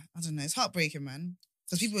I don't know. It's heartbreaking, man.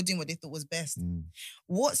 Because people were doing what they thought was best.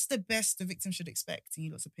 What's the best the victim should expect in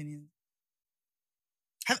your lot's opinion?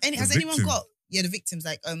 Has anyone victim? got the victims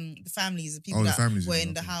like the families, the people The that families, were yeah,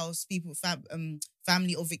 in the okay. house, people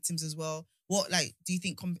family of victims as well? What like do you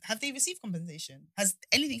think have they received compensation? Has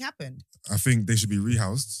anything happened? I think they should be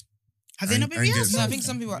rehoused. Have they And- not been and get rehoused? No, I some- think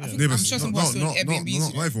some people. I Yeah. think, Yeah, I'm but sure some people are still in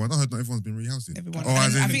Airbnbs. not everyone. I heard not everyone's been rehoused. Everyone. Oh,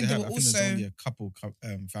 as And I in- think there were there's also. only a couple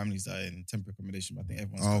families that are in temporary accommodation, but I think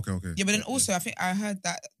everyone's. Oh, got- okay. Yeah, but then also I think I heard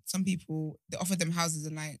that some people they offered them houses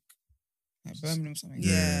in like Birmingham or something.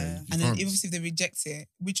 Yeah. you And then can't. obviously if they reject it,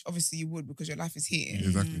 which obviously you would because your life is here, Yeah,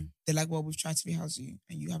 exactly. they're like, well, we've tried to rehouse you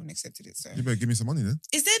and you haven't accepted it. So You better give me some money then.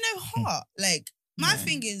 Is there no heart? Like my No.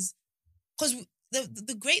 thing is because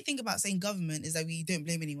the great thing about saying government is that we don't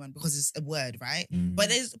blame anyone because it's a word, right? But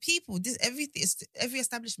there's people. Every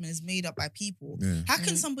establishment is made up by people. Yeah. How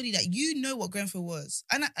can somebody that you know what Grenfell was,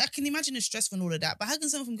 and I can imagine the stressful and all of that, but how can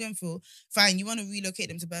someone from Grenfell, fine, you want to relocate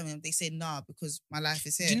them to Birmingham? They say nah because my life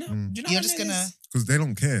is here. do you know? Do you know? You're how I just know gonna- this? Because they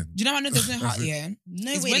don't care. Do you know? I know there's no heart. That's it. Yeah.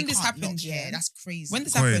 No It's way. when they this can't not happened, care. yeah. That's crazy. When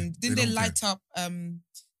this Go ahead. happened, didn't They they don't light up? Didn't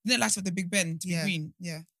they light up the Big Ben to be green?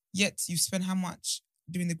 Yeah. Yet you spent how much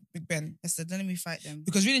doing the Big Ben? I said, let me fight them.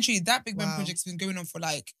 Because really and truly, that Big Ben Wow. project's been going on for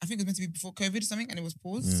like, I think it was meant to be before COVID or something, and it was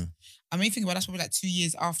paused. Yeah. I mean, think about that's probably like 2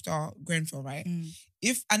 years after Grenfell, right? Mm.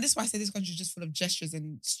 And this is why I say this country is just full of gestures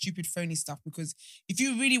and stupid phony stuff. Because if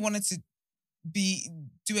you really wanted to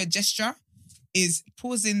do a gesture, is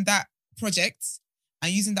pausing that project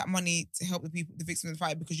and using that money to help the victims of the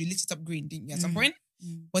fire because you lit it up green, didn't you, at some Mm. point?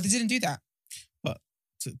 Mm. But they didn't do that.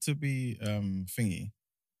 To be thingy,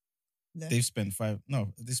 Left. they spent 5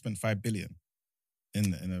 billion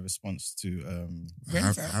in a response to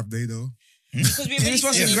Grenfell. Have they though? Because we In already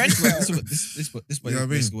response said to it. Grenfell. this You know what I mean?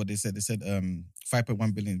 basically what they said. They said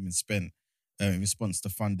 5.1 billion been spent in response to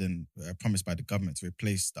funding promised by the government to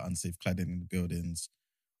replace the unsafe cladding in the buildings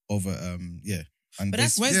over And But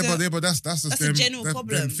that's- Where's Yeah, the- but that's That's just a them, general them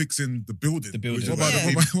problem. fixing the building. The building. What about,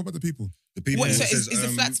 Yeah. what about the people? The people What, who so says, is the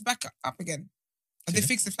flats back up again? Have they Yeah.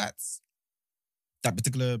 fixed the flats? that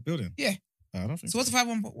particular building. Yeah. I don't think So what's the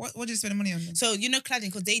 5.1? What did you spend the money on then? So cladding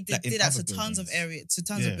because they Like in did that to other tons of buildings. area, to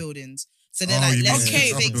tons Yeah. of buildings. So they're Oh, like, you let's mean it's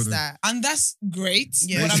fix other building. that. And that's great.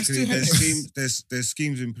 Yeah. But I'm Basically, still hopeless. there's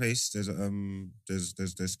schemes in place. There's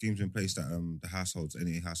schemes in place that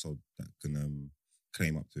any household that can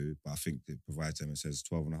claim up to. But I think it provides them. It says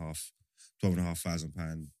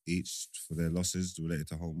 £12,500 each for their losses related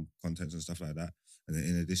to home contents and stuff like that. And then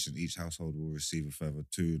in addition, each household will receive a further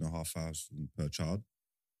 £2,500 per child,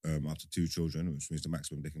 up to 2 children, which means the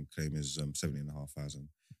maximum they can claim is £70,500.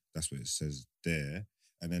 That's what it says there.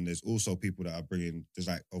 And then there's also people that are bringing. There's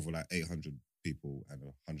like over like 800 people and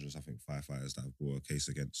 100 and something firefighters that have brought a case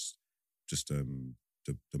against just the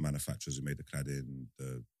manufacturers who made the cladding,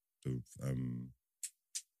 the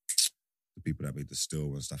people that made the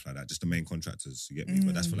steel and stuff like that. Just the main contractors, you get me?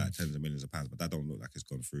 But that's for like tens of millions of pounds. But that don't look like it's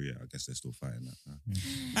gone through yet. I guess they're still fighting that.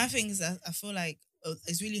 My thing is that I feel like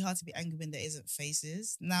it's really hard to be angry when there isn't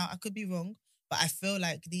faces. Now, I could be wrong, but I feel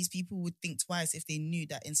like these people would think twice if they knew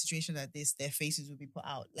that in situations like this, their faces would be put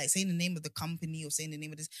out. Like saying the name of the company or saying the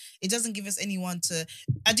name of this, it doesn't give us anyone to.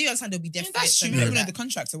 I do understand there'll be death That's threats true. and We all don't know that. who the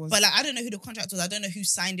contractor was. But like, I don't know who the contractor was. I don't know who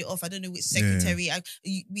signed it off. I don't know which secretary.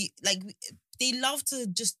 They love to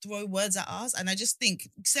just throw words at us, and I just think,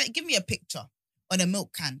 give me a picture on a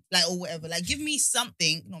milk can, like or whatever. Like, give me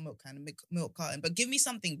something, not milk can, milk carton, but give me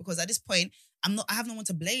something because at this point, I have no one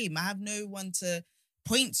to blame. I have no one to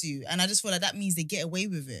point to, and I just feel like that means they get away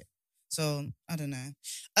with it. So I don't know.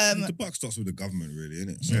 The buck stops with the government, really,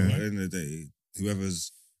 innit? So Yeah. at the end of the day,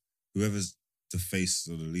 whoever's the face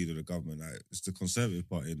or the leader of the government, like it's the Conservative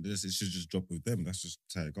Party, and this it should just drop with them. That's just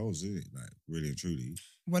how it goes, isn't it? Like really and truly.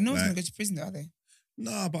 well, no one's like- going to go to prison, are they?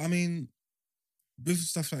 No, but I mean, with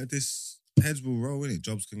stuff like this, heads will roll, innit?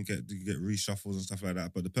 Jobs can get reshuffles and stuff like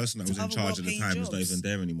that. But the person that To was in other charge at the well-paying time is not jobs. even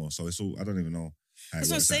there anymore. So it's all, I don't even know. That's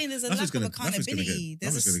what I'm saying. There's a lack of accountability.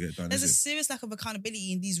 Nothing's going to get done. There's a is it? serious lack of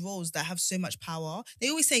accountability in these roles that have so much power. They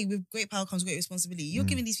always say with great power comes great responsibility. You're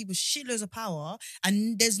giving these people shitloads of power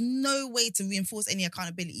and there's no way to reinforce any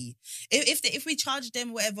accountability. If we charge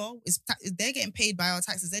them whatever, they're getting paid by our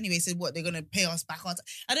taxes anyway, so what, they're going to pay us back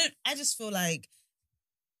I just feel like,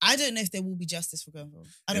 I don't know if there will be justice for Grenfell.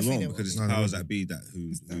 I don't It think won't there will because it's be. the No, powers no. that be that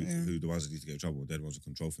Yeah. who the ones that need to get in trouble. They're the ones who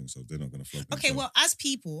control things, so they're not going to flog them. Okay, So- well, as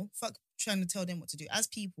people, fuck trying to tell them what to do. As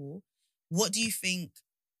people, what do you think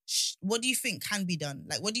what do you think can be done?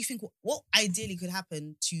 Like, what do you think? What ideally could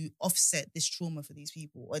happen to offset this trauma for these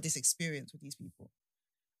people or this experience with these people,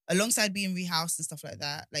 alongside being rehoused and stuff like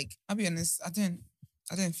that? Like, I'll be honest, I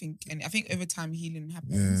don't think any. I think over time healing Yeah,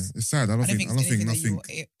 happens. it's sad. I don't think anything that nothing.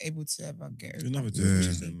 you're able to ever get over. There's nothing to Yeah.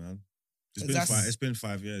 it, then, man. It's been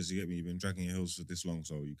 5 years. You get me. You've been dragging your heels for this long,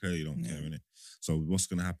 so you clearly don't care, innit? So what's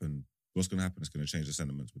gonna happen? What's gonna happen is gonna change the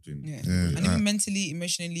sentiments between. Yeah. Yeah, And even mentally,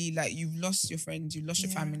 emotionally, like you've lost your friends, you've lost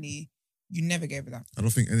your Yeah. family, you never get over that. I don't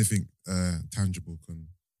think anything tangible can.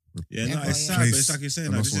 Yeah, no, Ever, it's yeah. sad, but it's like you're saying,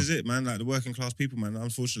 The like, lost this is it, man. Like the working class people, man.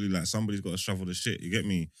 Unfortunately, like somebody's got to shovel the shit. You get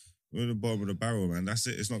me? We're at the bottom of the barrel, man. That's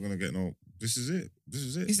it. It's not gonna get no. This is it. This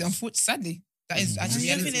is it. It's unfortunate, sadly. That is do actually you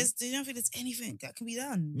don't think reality. there's anything that can be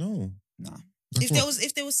done? No. Nah. That's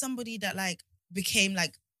If there was somebody that like became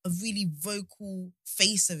like a really vocal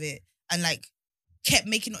face of it and like kept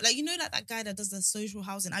making, like, you know, like that guy that does the social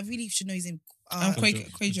housing. I really should know his name.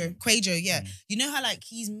 Quajo. Quajo, yeah. You know how like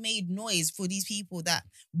he's made noise for these people that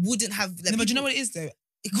wouldn't have. Like, No, but you know people- what it is though?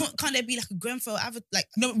 It can't there be like a Grenfell like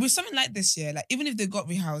No, with something like this, yeah, like even if they got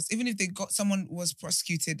rehoused, even if they got someone was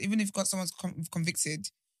prosecuted, even if got someone's convicted,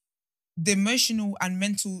 the emotional and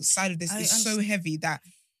mental side of this is so heavy that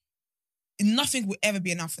nothing will ever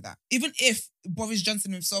be enough for that. Even if Boris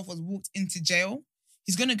Johnson himself was walked into jail,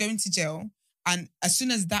 he's going to go into jail, and as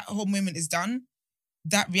soon as that whole moment is done,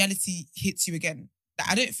 that reality hits you again. That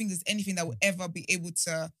I don't think there's anything that will ever be able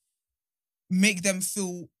to make them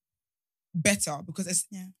feel better, because it's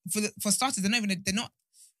for starters, they're not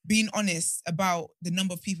being honest about the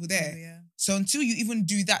number of people there. yeah. So until you even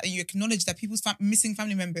do that and you acknowledge that people's missing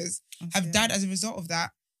family members have died as a result of that,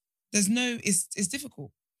 it's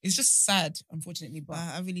difficult. It's just sad, unfortunately. But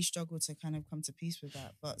I really struggle to kind of come to peace with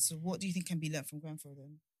that. But so what do you think can be learned from Grenfell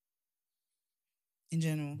then? In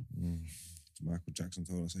general. Michael Jackson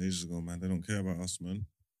told us ages ago, man. They don't care about us, man.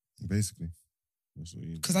 Basically. That's what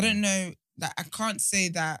you. because I don't know, that I can't say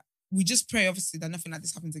that. We just pray, obviously, that nothing like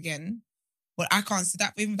this happens again. But I can't say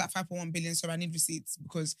that, even that 5.1 billion, sorry, I need receipts,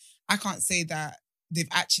 because I can't say that they've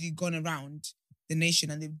actually gone around the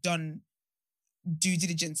nation and they've done due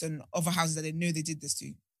diligence on other houses that they know they did this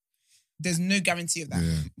to. There's no guarantee of that.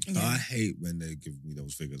 Yeah. I hate when they give me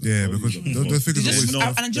those figures. Yeah, because those figures They are just-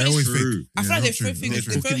 always, and they're always true. fake. I feel like not they throw true. figures, Not they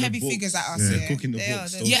true. throw Cooking the heavy books. figures at us. Yeah. Yeah. Cooking the They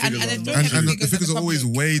books. are, Those yeah, and figures they are throw mad. heavy And the figures figures at are the always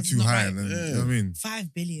public, way because too it's not high. right. And, Yeah. you know what I mean?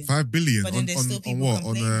 5 billion. 5 billion But then there's still on people what?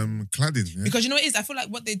 complaining. On cladding. Yeah? Because you know what it is? I feel like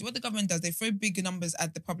what the government does, they throw big numbers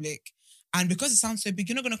at the public, and because it sounds so big,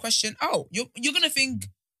 you're not going to question. Oh, you're going to think,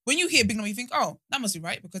 when you hear a big number, you think, oh, that must be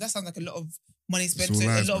right, because that sounds like a lot of money spent, It's all so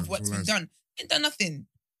lies, a lot man. of work's It's all been lies. done. Ain't done nothing.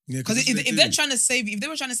 Yeah, Because if they they're do. trying to save, if they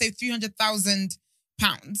were trying to save £300,000,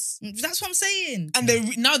 That's what I'm saying.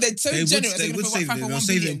 and now they're so They generous, would they're going to save put it. They'll 5.1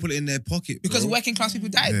 save it billion and put it in their pocket. because bro. working class people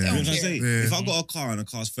died. Yeah. They You know don't what I'm care. saying? Yeah. If I got a car and a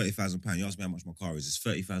car's £30,000, you ask me how much my car is, it's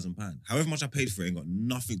 £30,000. However much I paid for it ain't got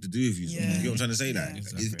nothing to do with you. Yeah. You get what I'm trying to say? Yeah. That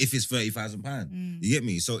Exactly. if it's £30,000, you get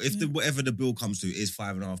me. So if whatever the bill comes to is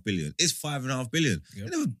 $5.5 billion, it's $5.5 billion. Yep.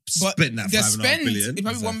 They never But spent that they $5.5 spend billion.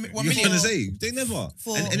 probably Exactly. one You know what I'm million. trying to say? They never.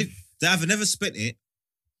 For- And if they either never spent it,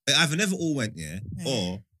 it either never all went,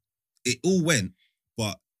 or it all went,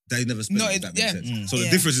 but they never spent No, it. If it- that makes yeah. sense. So the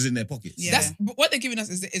Yeah. difference is in their pockets. Yeah. That's but what they're giving us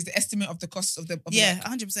is the estimate of the cost of the Yeah, work.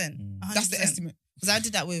 100%. That's the estimate. Because I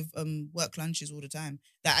did that with work lunches all the time.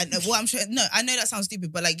 That I know what I'm trying. No, I know that sounds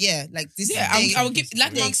stupid, but like, yeah, like this. Yeah, I would give.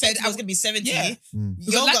 Like They Mark said, expected I was gonna be 70. Yeah. Mm. You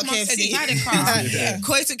Because like got Mark said, KFC. if I had a car, yeah.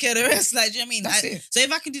 Koi took care of the rest. Like, do you know what I mean? That's it. So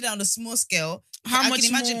if I can do that on a small scale, How I much can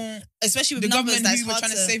imagine, more especially with the numbers government that's who were hard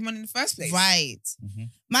trying to save money in the first place? Right. Mhm.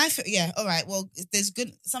 Yeah. All right. Well, there's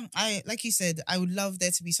good. I like you said. I would love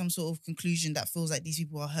there to be some sort of conclusion that feels like these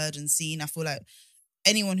people are heard and seen. I feel like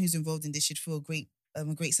anyone who's involved in this should feel a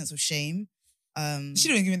great sense of shame. You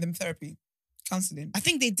should have been giving them therapy, counselling. I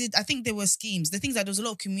think they did. I think there were schemes. The things that there was a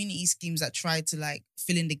lot of community schemes that tried to like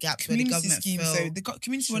fill in the gaps where the Community government schemes. fell. So the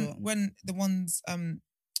community Sure. when the ones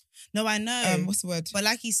No, I know. what's the word? But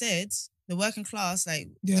like he said, the working class, like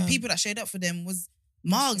Yeah. the people that showed up for them was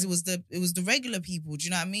Margs. It was the regular people. Do you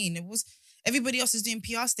know what I mean? It was everybody else is doing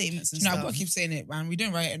PR statements and You know, I've stuff. got to keep saying it, man. We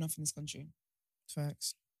don't write enough in this country.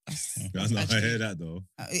 Facts. I know, I hear that though.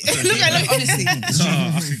 Look, honestly, I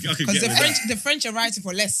could Because get with the French are writing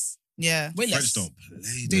for less. yeah. Way that. less. French don't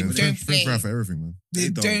play. They though. don't French play. right for everything, man. They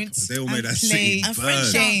don't. They all made that play. city And burn.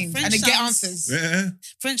 French Shame. French And they get sounds- answers. Yeah.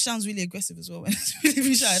 French sounds really aggressive as well. When it's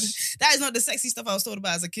really shy. That is not the sexy stuff I was told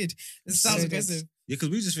about as a kid. It sounds So aggressive. Yeah, because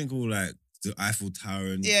we just think all like the Eiffel Tower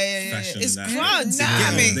and Yeah. fashion. It's and grand.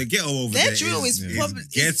 that. The ghetto over Their there. drill is probably-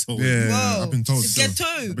 ghetto. Yeah, Whoa. I've been told. It's so. ghetto.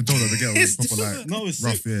 I've been told that the ghetto is It's proper like No, it's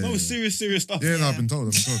rough. Yeah, it's serious stuff. Yeah, no, Yeah. I've been told.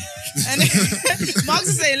 And Mark's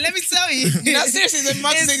is saying, let me tell you. No, seriously, the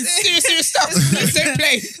Mark's saying It's- serious stuff. Let's don't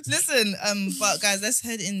play. Listen, but guys, let's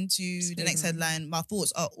head into the next headline. My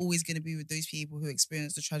thoughts are always going to be with those people who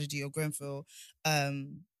experienced the tragedy of Grenfell.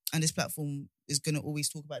 And this platform is going to always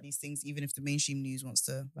talk about these things, even if the mainstream news wants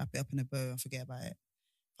to wrap it up in a bow and forget about it.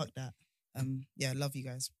 Fuck that. Yeah, love you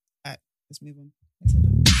guys. All right, let's move on.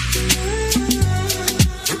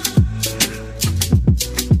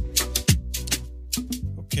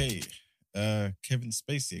 Okay, Kevin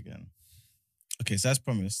Spacey again. Okay, so as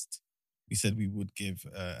promised, we said we would give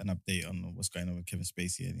an update on what's going on with Kevin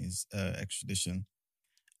Spacey and his extradition.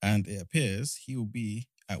 And it appears he will be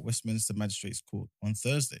at Westminster Magistrates Court on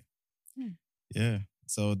Thursday. Yeah.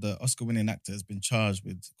 So the Oscar-winning actor has been charged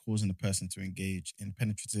with causing a person to engage in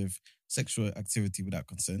penetrative sexual activity without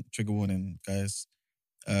consent. Trigger warning, guys.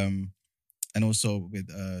 And also with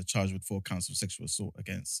charged with 4 counts of sexual assault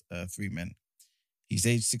against 3 men. He's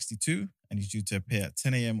age 62 and he's due to appear at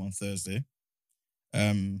 10 a.m. on Thursday.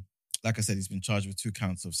 Like I said, he's been charged with 2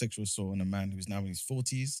 counts of sexual assault on a man who's now in his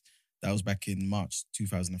 40s. That was back in March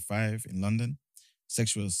 2005 in London.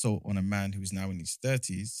 Sexual assault on a man who is now in his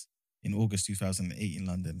 30s in August 2008 in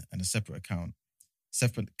London, and a separate count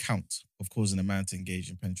of causing a man to engage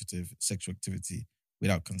in penetrative sexual activity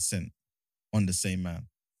without consent on the same man.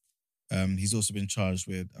 He's also been charged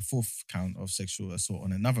with a 4th count of sexual assault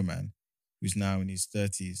on another man who's now in his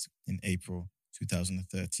 30s in April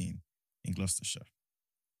 2013 in Gloucestershire.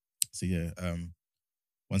 So yeah,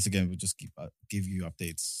 once again, we'll just give you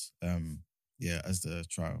updates as the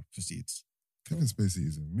trial proceeds. Kevin Spacey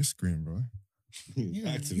is a miscreant, bro.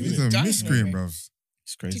 Active, He's innit? a Done, miscreant, maybe. bro.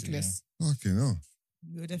 It's crazy. Ridiculous. Fucking hell.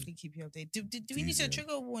 We'll definitely keep you updated. Do we need Yeah. a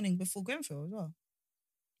trigger warning before Grenfell as well?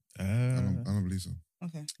 Yeah. I don't believe so.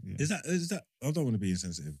 Okay. Is that? I don't want to be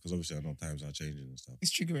insensitive because obviously I know times are changing and stuff.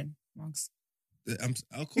 It's triggering, Marks.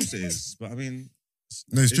 Of course it is, but I mean,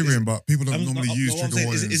 No, it's triggering, but people don't I'm- normally no, use what I'm trigger saying,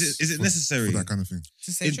 warnings. is it for- necessary? for that kind of thing?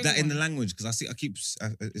 To say in trigger the warning. language? Because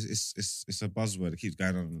it's a buzzword that keeps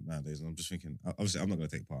going on nowadays, and I'm just thinking. Obviously, I'm not going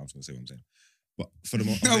to take part. I'm just going to say what I'm saying. But for the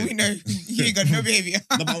moment, No, we know. You ain't got no behavior.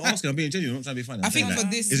 No, but I'm asking. I'm being genuine. I'm not trying to be funny. I I'm think saying for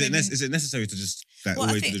that. this, Is it necessary to just Well, I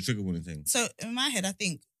always think- do the trigger warning thing? So in my head, I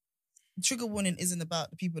think trigger warning isn't about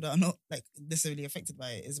the people that are not like necessarily affected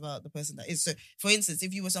by it. It's about the person that is. So, for instance,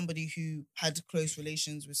 if you were somebody who had close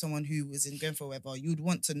relations with someone who was in Grenfell, or whatever, you'd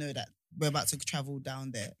want to know that we're about to travel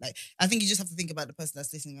down there. Like, I think you just have to think about the person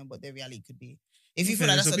that's listening and what their reality could be. If you feel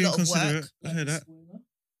like that's a lot of work, I heard that.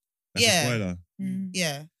 That's Yeah. a spoiler.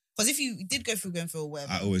 yeah. Because if you did go through Grenfell, or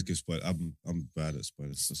whatever, I always give spoilers. I'm bad at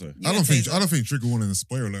spoilers. So sorry. You I don't don't think say I don't think trigger warning and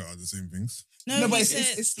spoiler alert are the same things. No, but he it's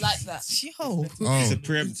said- it's like that. Yo. Oh, It's a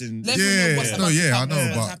preempting. Let me know what's yeah, about no, to yeah, I happen, know,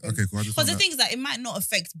 what's but happened. okay, cool. I just Because found the that. thing is that it might not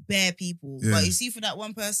affect bare people, Yeah. but you see for that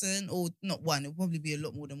one person, or not one, it'll probably be a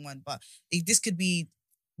lot more than one. But this could be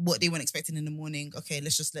what they weren't expecting in the morning. Okay,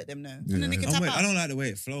 let's just let them know, and then they Yeah. can tap I out. don't like the way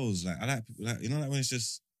it flows. Like I like people like like when it's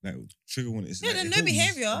just like trigger warning. It's Yeah, like, then it no holds,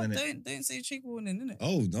 behavior. and then it- Don't say trigger warning, innit?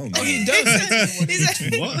 Oh no! Oh, you man. don't say trigger warning. He's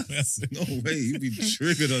like- What? No way! You'd be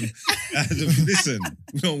triggered on. Listen,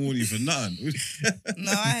 we don't warn you for nothing.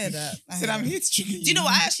 No, I hear that. I Said hear I'm that. here to trigger you. Do you know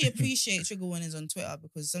what? I actually appreciate trigger warnings on Twitter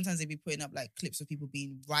because sometimes they be putting up like clips of people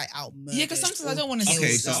being right out murdered. Yeah, because sometimes I or don't want to see killed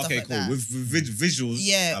Okay, and so stuff okay, like cool. that. With visuals,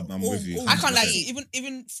 Yeah, I'm all- with you. all- I can't like 100%.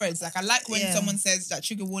 even threads. Like I like when Yeah. someone says that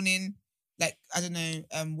trigger warning, like I don't know,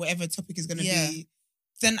 whatever topic is gonna Yeah. be.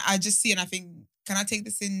 Then I just see and I think, can I take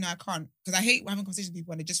this in? No, I can't because I hate having conversations with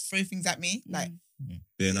people and they just throw things at me. Like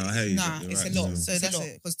Yeah, no, I hear you. Nah, You're it's right, a lot. yeah. So It's a that's lot.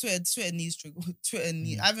 it. Because Twitter needs trigger.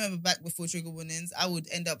 I remember back before trigger warnings, I would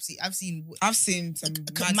end up I've seen I've seen some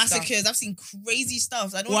mad massacres. stuff. I've seen crazy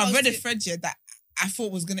stuff. I don't. Well, know I've read a if thread here that I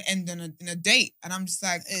thought was gonna end in a date, and I'm just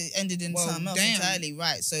like, it ended in Well, something else damn. entirely.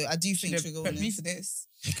 Right. So I do should think have trigger prepped me warnings. for this.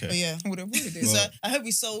 But Okay. yeah. I would have avoided this. So Well- I hope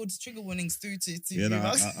we sold trigger warnings through to Yeah, you, no,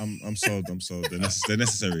 Max. I'm sold. I'm sold. They're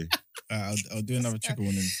necessary. I'll do another trigger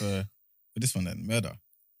warning for this one then. Murder.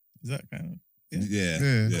 Is that kind of? Yeah.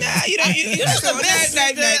 Yeah. Nah, you don't. You're not the best.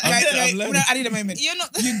 I'm learning. No, I need a moment. You're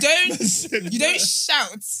not. You don't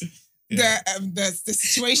shout the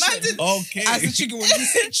situation Man did- Okay. as the trigger warning. You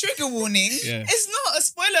say trigger warning. Yeah. It's not a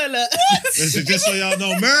spoiler alert. Listen, just so y'all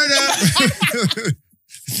know, murder.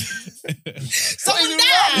 Someone What is wrong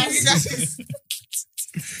dies. with you guys?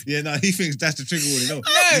 Yeah, no, he thinks that's the trigger warning. No,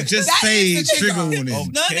 No, you just that say is the trigger. trigger warning. Oh,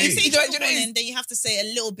 No, Okay. you say You know- trigger you know- warning, then you have to say a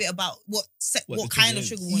little bit about what What the kind trigger of is.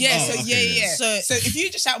 trigger warning. Yeah, is. so okay. yeah. So- So if you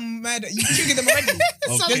just shout murder, you trigger them already. Some Okay.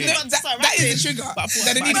 people There's no- have to start that is rapping. the trigger But I thought-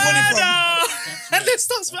 that they but need I warning thought- from. And then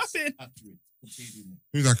starts rapping.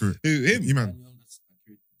 Who's accurate? Who, him? E-Man.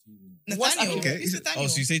 What's Nathaniel. okay? Who's Nathaniel? Oh,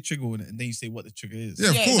 so you say trigger warning and then you say what the trigger is. Yeah,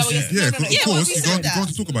 of Yeah, is course. that what Yeah, you're- of no, no, no. Yeah, course. we You said go on that.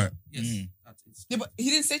 to talk about it. Mm. Yeah, but he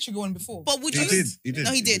didn't say trigger warning before. But would He you? did. He did.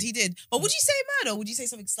 No, he did. But would you say murder? Or would you say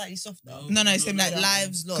something slightly softer? No, it's him Like like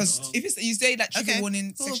lives Because lost. if it's you say like trigger Okay,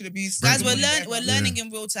 warning, cool. sexual abuse, Guys, trigger we're warning, we're whatever. learning in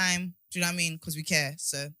real time. Do you know what I mean? Because we care.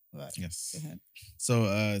 So, right. Yes. Go ahead.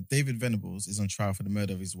 So David Venables is on trial for the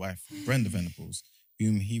murder of his wife, Brenda Venables,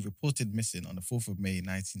 whom he reported missing on the 4th of May,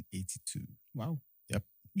 1982. Wow. Yep.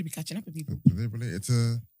 You'll be catching up with people. Are they related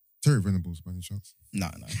to Terry Venables by any chance? No.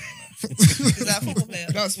 Is that a football player?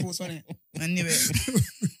 That was sports, wasn't it? I knew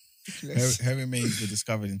it. Her remains were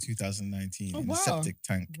discovered in 2019 Oh, in wow. a septic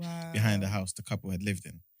tank Wow. behind the house the couple had lived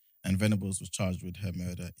in. And Venables was charged with her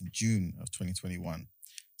murder in June of 2021.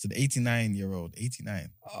 So the 89-year-old,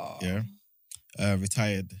 Oh. yeah,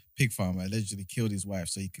 retired pig farmer allegedly killed his wife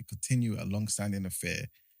so he could continue a long-standing affair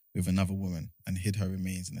with another woman and hid her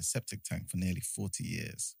remains in a septic tank for nearly 40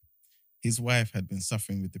 years. His wife had been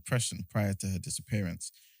suffering with depression prior to her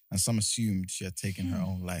disappearance, and some assumed she had taken her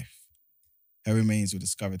own life. Her remains were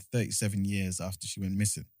discovered 37 years after she went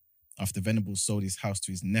missing, after Venables sold his house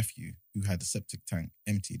to his nephew, who had the septic tank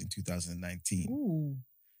emptied in 2019. Ooh.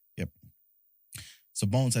 So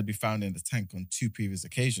bones had been found in the tank on 2 previous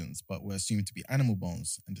occasions, but were assumed to be animal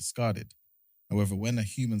bones and discarded. However, when a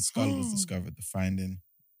human skull was discovered,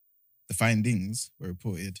 the findings were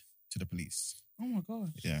reported to the police. Oh my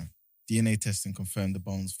god. Yeah. DNA testing confirmed the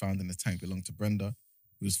bones found in the tank belonged to Brenda,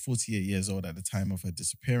 who was 48 years old at the time of her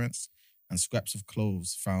disappearance, and scraps of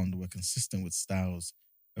clothes found were consistent with styles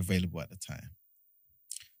available at the time.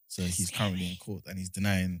 So he's currently in court and he's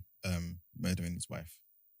denying murdering his wife.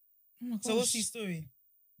 Oh my So what's his story?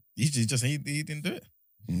 He didn't do it.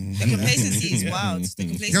 The complacency is wild. The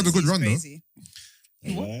complacency had a good is run, though. crazy.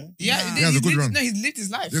 Yeah, Nah. He has a good run. No, he's lived his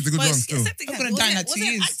life. Yeah, it's a good But one it's still. septic I'm tank. gonna die in Wasn't- like 2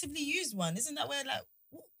 wasn't years. actively used one. Isn't that where like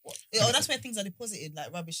what? Oh, that's where things are deposited,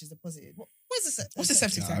 like rubbish is deposited. What's the What's the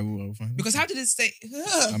septic I tank? will find Because how did it stay?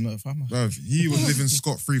 I'm not a farmer. Bruv, he was living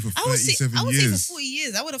scot-free for I would say 37 for years. 40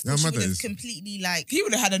 years. I would have Yeah, thought she mad would that have is. completely like He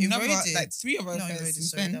would have had another Eroded. like 3 of us. no, eroded,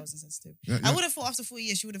 sorry, that was insensitive. Yeah, I yeah. would have thought after 40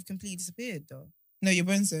 years she would have completely disappeared though. No, your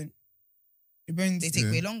bones don't. Your bones. They take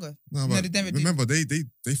Yeah. way longer. No, No, but they never do. remember, they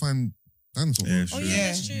find dinosaur Yeah, bones. sure. Oh yeah, Yeah.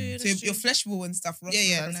 that's true. So That's your true. flesh will and stuff. Yeah,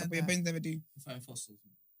 yeah, and I stuff, know but your that. bones never do.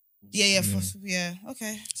 Yeah, Yeah. yeah.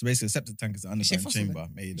 Okay. So basically, a septic tank is an Is she a underground fossil chamber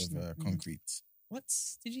made of Mm. concrete. What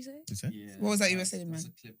did you say? Is that? What was that you were saying, man? It's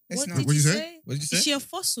What not. did What'd you you say? say? What did you Is say? she a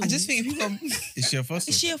fossil? I just think if people, Is she a fossil?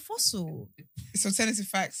 Is she a fossil? it's alternative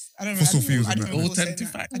facts. I don't know. Fossil I don't know- fuels I and don't that. know.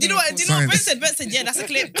 Alternative facts. Do you know what? Do you know what Ben Science. said? Ben said, "Yeah, that's a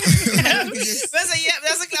clip." Ben said, "Yeah,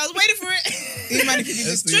 that's a clip." I was waiting for it. Even if you can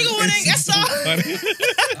just Trigger warning, yes, sir.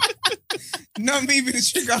 not me be the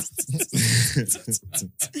trigger.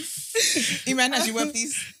 Iman, as you were,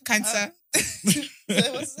 please. Cancer.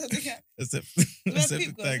 So what's the thing? A sep- Where a septic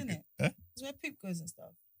poop goes, tank. isn't it? Huh? It's where poop goes and stuff.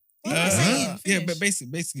 Uh, What was I saying? yeah, Finish. but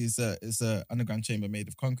basically, it's a underground chamber made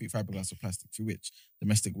of concrete, fiberglass, or plastic through which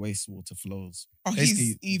domestic wastewater flows. Oh, Basically,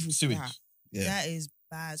 he's evil. sewage. Sewage. Yeah, That is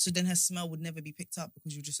bad. So then her smell would never be picked up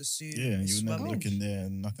because you just assume. yeah, it's you would never rubbish. look in there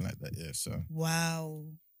and nothing like that. Yeah, so Wow.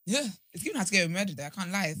 Yeah. It's given how to get murdered there. I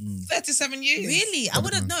can't lie. Mm. 37 years. Really? I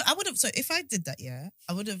would have man. no. I would have. So if I did that, yeah,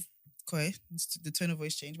 I would have. Koi, the tone of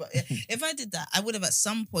voice changed. But if I did that, I would have at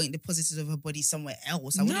some point deposited of her body somewhere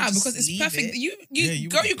else. I wouldn't Nah, just because it's leave perfect. it. You Yeah, you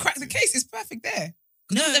go, would you have crack to. the case. It's perfect there.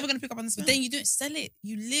 No No, one's ever going to pick up on the smell. But then you don't sell it.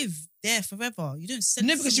 You live there forever. You don't sell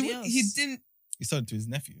no, it. to because you somebody would, he else. didn't he sold it to his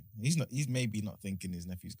nephew. He's maybe not thinking his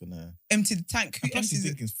nephew's gonna. empty the tank. Who And plus, he's empties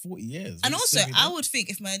it? thinking 40 years. And What's also, saving I that? would think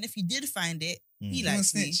if my nephew did find it, he Mm. He won't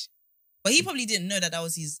likes me. snitch. But he probably didn't know that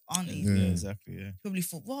was his auntie. Yeah. Yeah, exactly. Yeah, He probably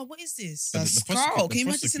thought, "Wow, what is this?" But A the skull. prosecutor- Can you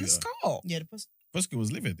imagine seeing a prosecutor- skull? Yeah, prosecutor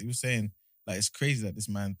was livid. He was saying like it's crazy that this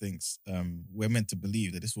man thinks we're meant to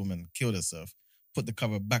believe that this woman killed herself, put the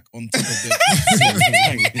cover back on top of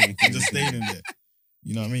the and just stayed in there.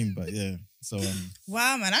 You know what I mean? But yeah, so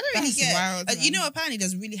wow, man, I don't really That's get. wild, You man. know, apparently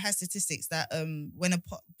there's really high statistics that when a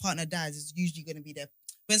partner dies, it's usually going to be their.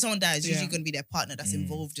 When someone dies, it's usually Yeah. going to be their partner that's Mm.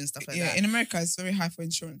 involved and stuff like Yeah, that. in America, it's very high for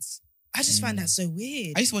insurance. I just find that so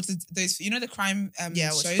weird. I used to watch those, you know, the crime Yeah,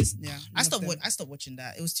 I watched- shows. Yeah, I Love stopped. them. I stopped watching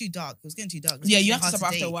that. It was too dark. It was getting too dark. It was Yeah, getting you have to hard stop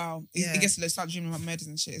after date. a while. Yeah. It gets to start dreaming about murders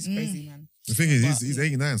and shit. It's crazy, man. The thing is, But- he's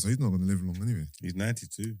 89, so he's not going to live long anyway. He's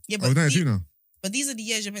 92. Yeah, Oh, but, 92 now. but these are the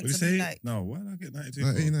years you're meant What did to you be say? like. No, why did I get 92?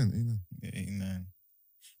 No, for? 89, 89. 89.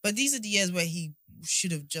 But these are the years where he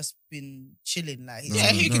should have just been chilling. Like,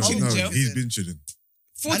 Yeah, he could chill in jail. He's been chilling.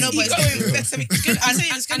 40, I know, but he got away with it's- and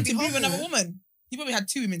it's gonna be to be with horrible. another woman. He probably had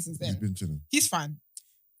 2 women since He's then. been chilling. He's fine.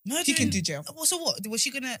 Murdering, He can do jail. Well, so what? Was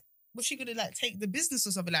she gonna like take the business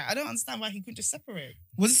or something? Like, I don't understand why he couldn't just separate.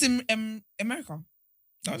 Was this in America?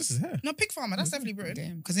 No, this is her. No, Pig Farmer. That's definitely Britain.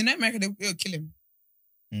 Damn. Because in America, they'll kill him.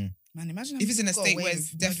 Man, imagine If it's in a got state away where with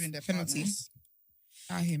it's death murdering their penalty. partners.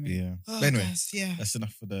 I hear me. Yeah. Oh, But anyway, guys, yeah. that's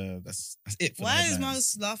enough for that's it. For Why the is headlines.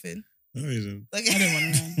 Miles laughing? No reason. Like, I don't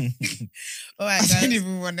want to know. All I right, don't guys.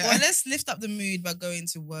 even want to. Well, let's lift up the mood by going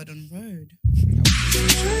to Word on Road.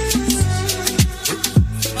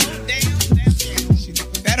 Oh, damn.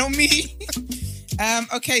 That on me.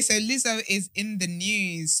 Okay, so Lizzo is in the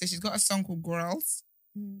news. So she's got a song called Girls.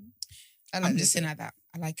 I like I'm this. just saying like that.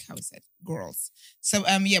 I like how it said Girls. So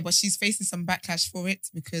yeah, but she's facing some backlash for it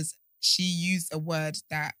because she used a word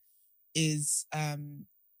that is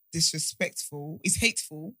disrespectful, is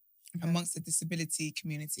hateful amongst the disability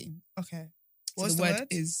community. Okay. So What's the the word word?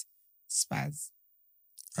 is spaz.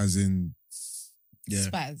 As in Yeah.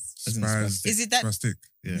 Spaz. As in spaz, spastic. Is it that? spastic.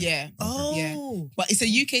 Yeah. Yeah. Oh. But it's a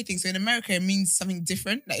UK thing. So in America, it means something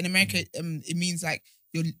different. Like in America, it means like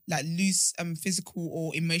you're like lose physical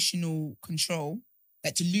or emotional control.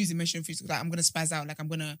 Like to lose emotional physical. Like I'm gonna spaz out. Like I'm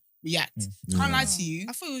gonna react. Can't lie to you.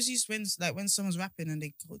 I thought it was used when someone's rapping and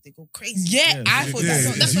they go crazy. Yeah, Yeah, I it's thought Yeah, that's it's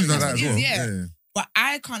what that's used what like that as it well. is. Yeah. Yeah. But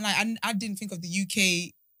I can't lie. I didn't think of the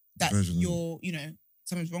UK that Version of you're, you know,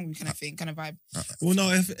 something's wrong with kind of thing, kind of vibe. Well,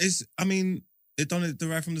 no, if it's, I mean, it don't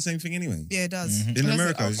derive from the same thing anyway. Yeah, it does. Mhm. In Does it?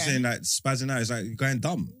 America, it's Okay. saying like spazzing out is like going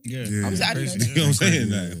dumb. Yeah. Yeah. Obviously, I didn't know Crazy. You know what I'm saying?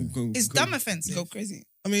 Yeah. Like, It's dumb offensive. Go crazy.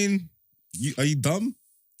 I mean, are you dumb?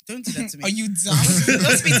 Don't do that to me. Are you dumb?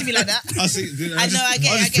 Don't speak to me like that. I see. I know, I get it,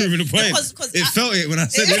 I I just get it. proving the point. Because It felt it when I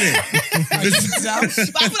said it. Are you dumb?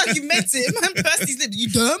 but I feel like you meant him and pursed his lip. You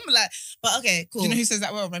dumb? Like, but okay, cool. Do you know who says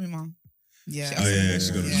that well? Remy Ma. Yeah. Oh yeah,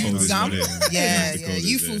 she got Yeah. the coldest Dumb? one. Yeah, The yeah. coldest,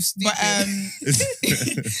 You yeah. feel stupid. But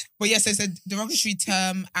but yeah, so it's a derogatory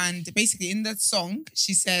term, and basically in that song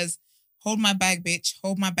she says, "Hold my bag, bitch.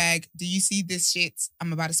 Hold my bag. Do you see this shit?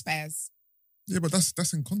 I'm about to spaz." Yeah, but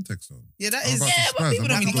that's in context though. yeah, that I'm is. about to yeah, but spaz. people I'm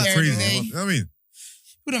don't about to really go care, crazy. do they? You know what I mean?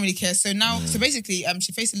 People don't really care. So now, Yeah. so basically,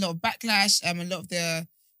 she faced a lot of backlash. A lot of the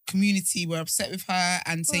community were upset with her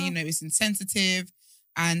and saying, you know, it's insensitive.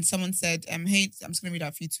 And someone said, hey, I'm just gonna read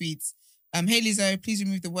out a few tweets. Hey Lizzo, please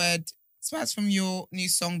remove the word spaz from your new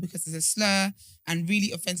song because it's a slur and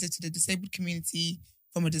really offensive to the disabled community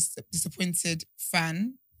from a disappointed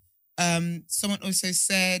fan. Someone also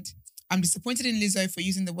said, I'm disappointed in Lizzo for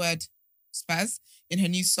using the word spaz in her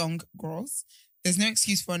new song, Girls. There's no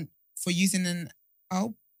excuse for using an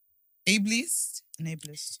ableist.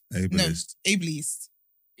 Enablers. Ableist. Ableist.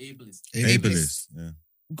 Ableist. Yeah.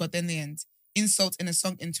 Got there in the end. Insult in a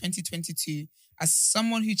song in 2022. As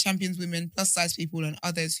someone who champions women, plus size people, and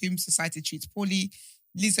others whom society treats poorly,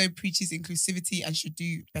 Lizzo preaches inclusivity and should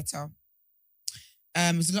do better.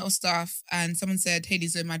 There's a lot of stuff. And someone said, hey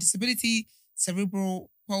Lizzo, my disability, cerebral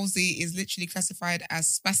palsy, is literally classified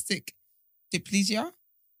as spastic diplegia,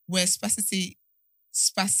 where spasticity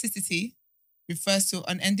refers to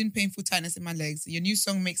unending painful tightness in my legs. Your new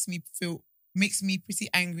song makes me pretty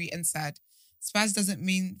angry and sad. Spaz doesn't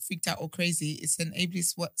mean freaked out or crazy. It's an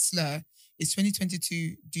ableist slur. It's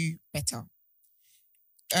 2022. Do better.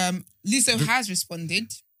 Lizzo has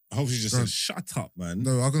responded. I hope she just Bro. said, shut up, man.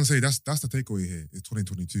 No, I was gonna say that's the takeaway here. It's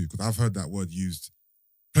 2022 because I've heard that word used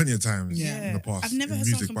plenty of times Yeah. in the past. I've never in heard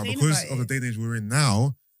music, someone but complain because about of the day and age we're in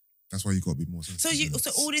now, that's why you got to be more sensitive.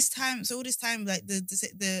 So all this time, like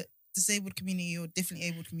the disabled community or differently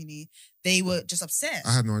abled community, they were just upset.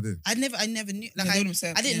 I had no idea. I never knew. Like Yeah, they I were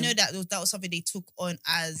upset, didn't yeah. know that was something they took on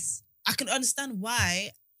as. I can understand why,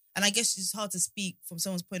 and I guess it's hard to speak from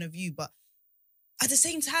someone's point of view, but at the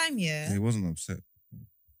same time, They wasn't upset.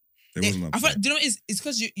 They wasn't I feel upset. like, do you know what it is? It's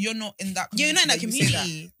because you're not in that community. you're not in that that you say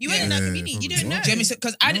community. You weren't Yeah. in that Yeah, community. You don't probably. know. Do you know what I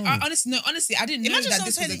mean? Because No. honestly, I didn't know Imagine that someone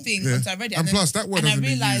this was a telling- thing Yeah. until I read it. And then- plus, that word and I hasn't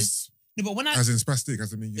been realised- used no, but when I as in spastic.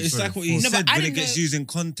 Hasn't been used. It's sorry, like what you for- No, but said I when it didn't gets know- used in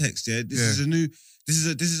context. Yeah, this is a new. This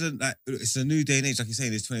is a like. It's a new day and age. Like you're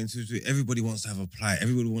saying, it's 2022. Everybody wants to have a plight.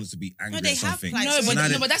 Everybody wants to be angry they at have something. plights. no, but Now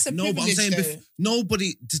no, but that's a no, but I'm privilege. saying though.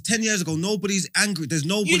 nobody. 10 years ago, nobody's angry. There's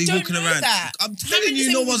nobody don't walking know around. that. I'm How telling many you,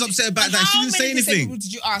 no disabled- one's upset about and that. She how didn't say many anything. disabled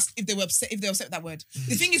did you ask if they were upset? If they were upset with that word?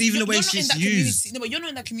 The thing is, Even the way you're not in she's that used. community. No, but you're not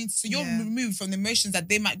in that community, so you're Yeah. removed from the emotions that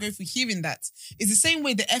they might go through hearing that. It's the same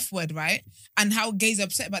way the F word, right? And how gays are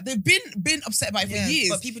upset about. They've been upset about it for Yeah, years.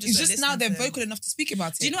 but people just it's don't just now listen they're to them. vocal enough to speak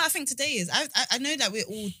about it. Do you know what I think today is? I know that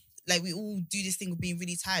we all do this thing of being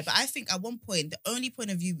really tired, but I think at one point the only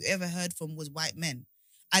point of view we ever heard from was white men.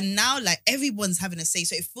 And now, like, everyone's having a say.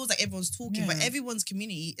 So it feels like everyone's talking, but Yeah. everyone's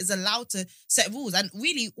community is allowed to set rules. And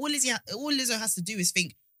really, all Lizzo has to do is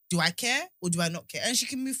think, do I care or do I not care? And she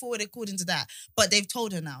can move forward according to that. But they've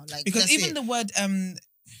told her now. Like, Because that's even it.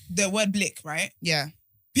 the word blick, right? Yeah.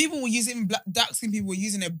 People were using dark skin people were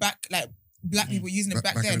using it back, like black people were using it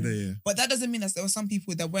back in then. the day, yeah. But that doesn't mean that there were some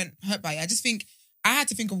people that weren't hurt by it. I just think I had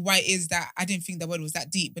to think of why it is that I didn't think the word was that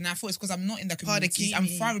deep. But I thought it's because I'm not in the Part of community. I'm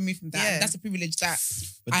community. far removed from that. Yeah. And that's a privilege that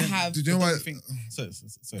But I then- have. Do you know but why? don't think-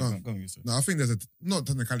 Sorry, Go on. go on, you, sir. No, I think there's a not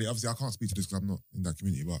technicality. Obviously, I can't speak to this because I'm not in that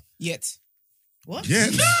community. But Yet. What? yeah,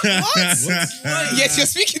 What? Yet you're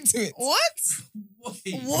speaking to it. What? I'm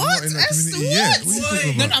What? not in that Esther, community yet. what? What are you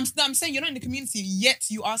talking No, about? I'm saying you're not in the community, yet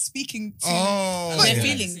you are speaking to Oh, their yeah.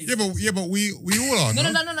 feelings. Yeah, but we all are. No,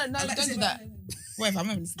 No, don't do that. Whatever, I'm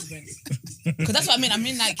not even listening to it. Because that's what I mean. I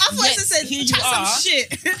mean, like, I thought yet Esther said, here you chat are. some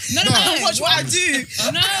shit. No, Watch what I do.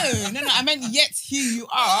 No, I meant yet here you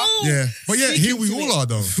are. Yeah, but yeah, here we Speaking to all are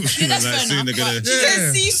though. Yeah, that's Like, fair soon enough. they're gonna- but- She Yeah.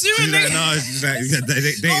 said, see you soon, She's like, nigga. no, it's like,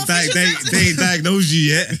 official they ain't diagnosed you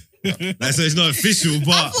yet. Like, so it's not official, I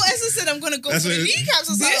but thought Esther said I'm gonna go That's for the what-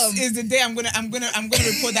 kneecaps or This something. is the day I'm gonna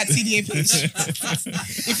report that TDA page.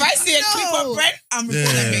 If I see a clip No. of Brent, I'm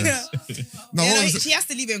reporting Yeah. that page. No, Yeah, what no, was it? she has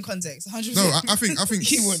to leave it in context. 100%. No, I think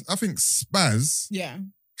He would. spaz Yeah.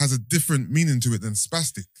 has a different meaning to it than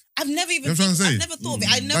spastic. I've never even. You know what I'm trying to I've say? never thought of it.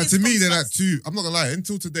 I never. Like, to me, spun they're like spaz. two. I'm not gonna lie.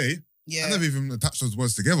 Until today, Yeah. I never even attached those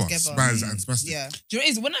words together. Together. Spaz and spastic. Yeah. Do you know what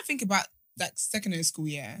it is? When I think about like secondary school,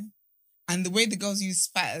 yeah, and the way the girls use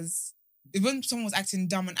spaz, when someone was acting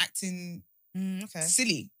dumb and acting Okay.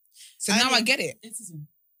 silly. So I now I mean- get it. No,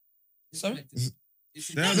 Sorry?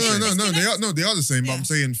 No, they are the same. But Yeah. I'm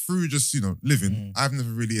saying through just living, Mm. I've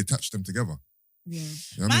never really attached them together. Yeah. You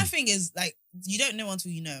know what I My mean? thing is like you don't know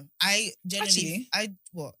until you know. I generally, Actually-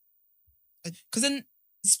 what? Because then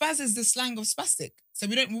spaz is the slang of spastic. So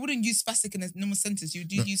we wouldn't use spastic in a normal sentence. You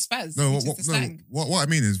do No, use spaz. No, which is the slang. what I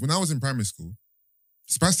mean is when I was in primary school,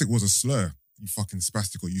 spastic was a slur. You fucking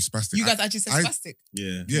spastic or you spastic. You guys actually said I- spastic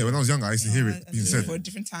Yeah, when I was younger, I used to hear it being said. for a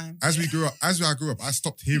different time. As I grew up, I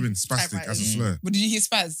stopped hearing spastic Right, as a mm. slur. But did you hear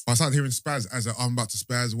spaz? I started hearing spaz as a I'm about to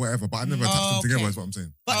spaz, whatever. But I never attached them okay. together. Is what I'm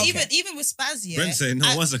saying. But Okay. even with spaz, yeah. Brent saying, no,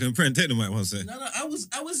 I- one second. Brent, take the mic one second. No, I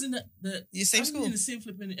was in the Your same I was school? in the same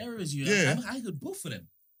flipping area as you. Yeah. I heard both of them.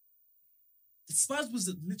 Spaz was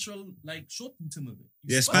the literal like shortened term of it.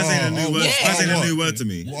 Yeah, spaz ain't a new Oh, word. yeah. Spaz ain't a What? new word to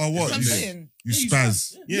me. What? That's what I'm You, saying. you Yeah, you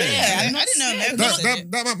spaz. Yeah. Yeah, I didn't know. Yeah, America.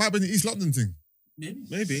 That might have been the East London thing. Maybe.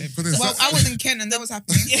 Maybe. But Well, I was in Kent and that was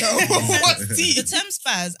happening. So what's The tea? term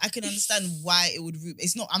spaz, I can understand why it would rude.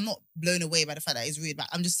 It's not. I'm not blown away by the fact that it's rude, but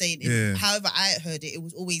I'm just saying. Yeah. However, I heard it. It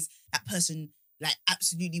was always that person like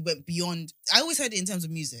absolutely went beyond. I always heard it in terms of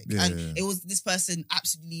music, Yeah, and yeah. it was this person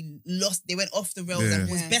absolutely lost. They went off the rails Yeah. and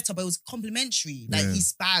was Yeah. better, but it was complimentary. Like Yeah. he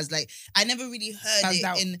spazzed. Like I never really heard Spazzed it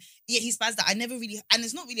out. in. Yeah, he spazzed out. I never really, and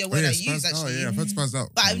it's not really a Oh, word yeah, I use spazzed out. actually. Yeah, I've heard spazzed out.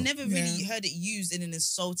 But I've never really Yeah. heard it used in an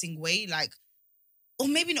insulting way, like, or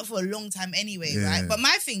maybe not for a long time anyway, Yeah. right? But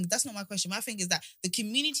my thing, that's not my question. My thing is that the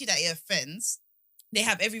community that it offends, they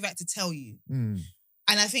have every right to tell you. Mm.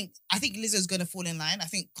 And I think Lizzo's gonna fall in line. I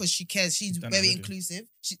think because she cares, she's Done very already. inclusive.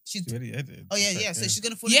 She's It's already edited. oh yeah. So she's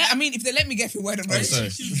gonna fall. Yeah, I in line. mean, if they let me get your word on Oh, right, sorry.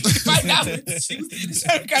 find out.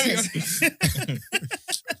 Sorry, carry on.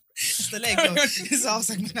 It's the leg. Bro. It's our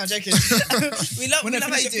segment. No, I'm joking. we love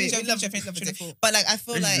how you do it. We love it. But like, I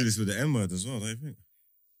feel They should like do this with the N word as well, don't you think?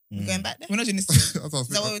 we're going back there. We're not doing this. That's what I was Is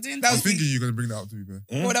that what thinking. we're doing? That I was was thinking you're gonna bring that up to me, bro.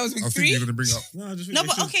 Oh, that was I week was thinking 3. you're gonna bring it up. No, I just think No, they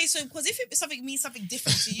but should. okay. So because if something means something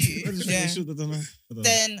different to I you, just think Yeah. they should. I don't know.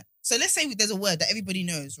 then so let's say there's a word that everybody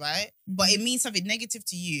knows, right? But it means something negative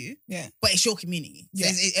to you. Yeah. But it's your community. So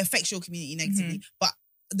Yeah. it affects your community negatively. But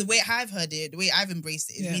the way I've heard it, the way I've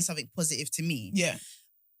embraced it, it Yeah. means something positive to me. Yeah.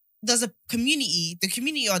 There's a community. The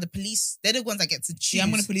community are the police. They're the ones that get to choose Yeah,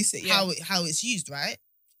 I'm going to police it. Yeah. how it's used, right?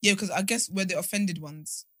 Yeah, because I guess we're the offended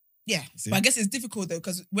ones. Yeah. But I guess it's difficult though,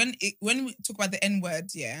 because when we talk about the N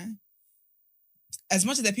word, yeah, as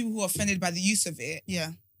much as there are people who are offended by the use of it,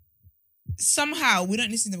 Yeah. somehow we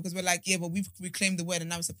don't listen to them because we're like, yeah, but we've reclaimed the word and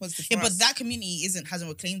now it's a positive for Yeah, but us. that community hasn't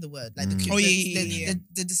reclaimed the word. Like Mm. the, Oh, the, yeah, the, yeah.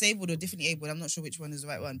 the disabled or differently able. I'm not sure which one is the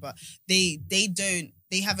right one, but they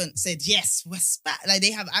haven't said yes, we're spat. Like I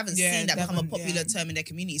haven't Yeah, seen that they become a haven't, popular yeah. term in their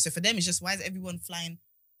community. So for them, it's just why is everyone flying?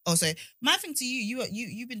 Oh, sorry. My thing to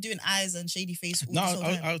you've been doing eyes and shady face all No, this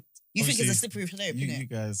whole time. You think it's a obviously, slippery slope, you innit?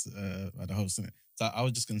 guys are the host, innit? So I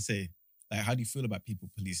was just gonna say, like, how do you feel about people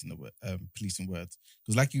policing the word, policing words?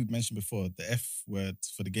 Because, like you mentioned before, the F word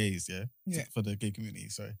for the gays, Yeah. for the gay community.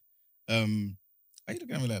 Sorry. Why are you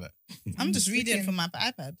looking at me like that? I'm just reading looking- from my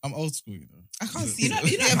iPad. I'm old school, you know. I can't see. You know,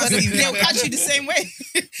 Yeah, but they'll catch you the same way.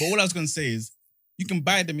 But all I was gonna say is, You can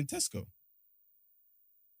buy them in Tesco.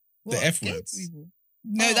 What, The F gay words. people?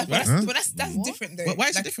 No, Oh, that's, Huh? but that's What? different though. Why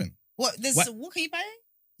is it Like, different? What? What? What can you buy?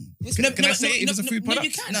 Can I say it if it's a food No, you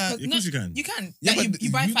product? can. No. 'cause- Of course you can. You can. Yeah, Like, but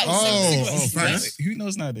you buy you- five. Oh, cigarettes, facts. right? Who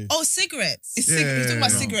knows nowadays? Oh, cigarettes. It's Yeah, talking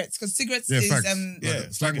about no. cigarettes because cigarettes Yeah, is facts. Yeah,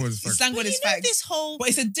 Slang word is facts. slang But word you is know facts. this whole. But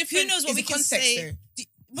it's a different. Who knows what it's we a can context say? though.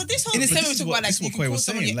 But this whole. In the But same way this we is talk what- about like this is you what can Koi call was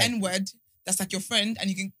someone saying, your like- N-word. That's like your friend, and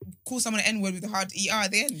you can call someone an N-word with a hard ER at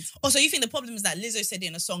the end. Oh, so you think the problem is that Lizzo said it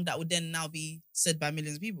in a song that would then now be said by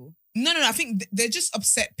millions of people? No. I think they're just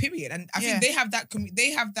upset. Period. And I Yeah. think they have that. They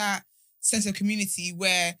have that sense of community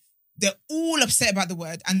where they're all upset about the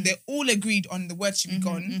word and they're all agreed on the word should be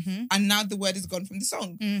gone. Mm-hmm. And now the word is gone from the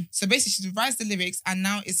song. Mm. So basically, she's revised the lyrics and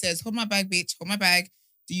now it says, "Hold my bag, bitch. Hold my bag.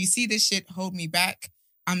 Do you see this shit? Hold me back.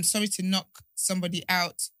 I'm sorry to knock somebody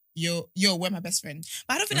out. Yo, we're my best friend."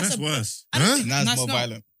 But I don't think Well, that's that's a. worse. I don't Huh? think. Now it's That's more not-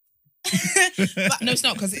 violent. But No, it's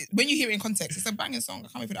not because when you hear it in context, it's a banging song. I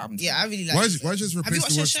can't wait for the album. yeah, I really like. Why it. just you replace watched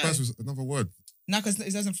the her word show? spice with another word? No, because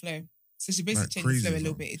it doesn't flow. So she basically Like changed crazy, the flow a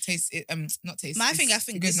little bro. bit. It tastes not taste. I it's-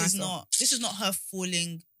 think it goes this is nicer. not her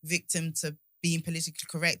falling victim to being politically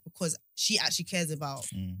correct because she actually cares about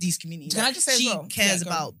Mm. these communities. Can I just say as she well? cares Yeah, go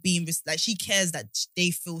on. about being like she cares that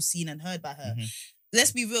they feel seen and heard by her. Mhm.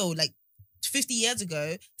 Let's be real. Like 50 years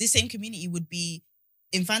ago, this same community would be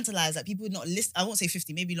infantilized. Like people would not list. I won't say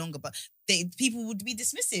 50, maybe longer, but people would be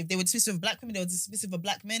dismissive. They were dismissive of black women. They were dismissive of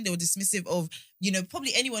black men. They were dismissive of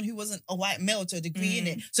probably anyone who wasn't a white male to a degree in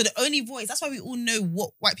it. So the only voice. That's why we all know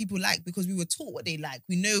what white people like because we were taught what they like.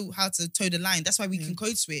 We know how to toe the line. That's why we can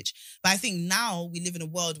code switch. But I think now we live in a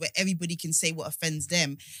world where everybody can say what offends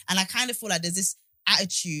them, and I kind of feel like there's this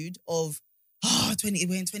attitude of. We're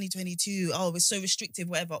in 2022. Oh, we're so restrictive,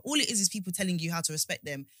 whatever. All it is people telling you how to respect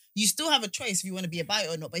them. You still have a choice if you want to be about it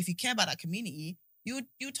or not. But if you care about that community, you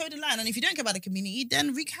toe the line. And if you don't care about the community,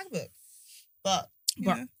 then wreak havoc. But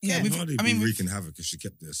But yeah, It's we've, hardly I mean, be we've- wreaking havoc because she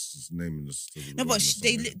kept this name in the no, but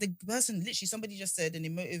they the person literally somebody just said an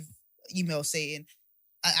emotive email saying,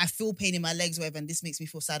 I feel pain in my legs, whatever, and this makes me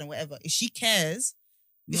feel sad and whatever. If she cares,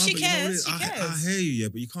 she cares. She I cares. hear you, yeah,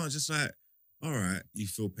 but you can't just like, all right, you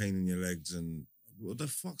feel pain in your legs and what the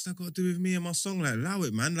fuck's that got to do with me and my song? Like, allow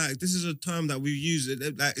it, man. Like, this is a term that we use.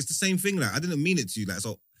 Like, it's the same thing. Like, I didn't mean it to you. Like,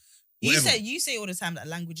 so whatever. You say all the time that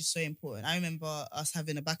language is so important. I remember us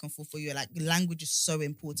having a back and forth where you were like, language is so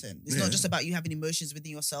important. It's Yeah. not just about you having emotions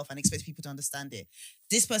within yourself and expect people to understand it.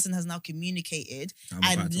 This person has now communicated, I'm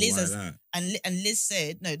and about to Liz wire has- that. and Liz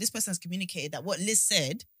said, no, this person has communicated that what Liz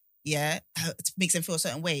said, makes them feel a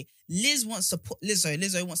certain way. Lizzo wants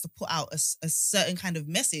to put out a certain kind of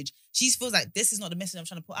message. She feels like this is not the message I'm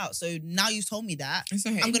trying to put out. So now you've told me that. it's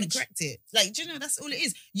not her I'm going to image. correct it. Like, do you know, that's all it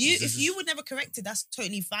is. If you would never correct it, that's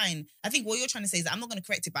totally fine. I think what you're trying to say is that I'm not going to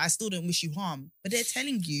correct it, but I still don't wish you harm. But they're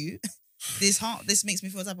telling you this makes me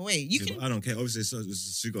feel a type of way. You Yeah, can. but I don't care. Obviously,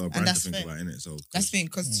 she got a And brand to that's think fair. about, innit? So That's the thing,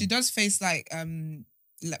 because she does face like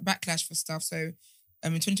backlash for stuff. So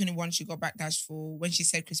in 2021, she got backlash for when she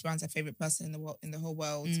said Chris Brown's her favorite person in the world, in the whole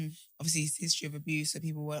world. Mm. Obviously, his history of abuse, so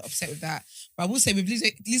people were upset with that. But I will say, with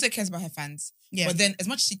Lizzo cares about her fans. Yeah. But then, as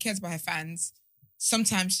much as she cares about her fans,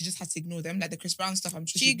 sometimes she just has to ignore them. Like the Chris Brown stuff, I'm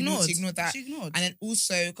sure She ignored. She ignored that. She ignored. And then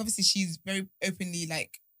also, obviously, she's very openly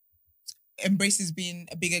like embraces being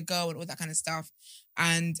a bigger girl and all that kind of stuff.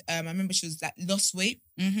 And I remember she was like lost weight,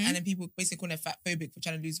 Mm-hmm. and then people basically call her fat phobic for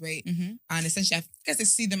trying to lose weight. Mm-hmm. And essentially, I guess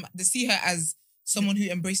they see her as someone who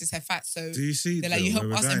embraces her fat. So do you see? They're like, you help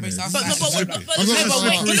us embrace our But- fat. but- I'm but- not no, gonna but lie,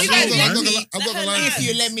 wait, I'm can you not guys gonna let lie, me- I'm not let gonna her lie. land? if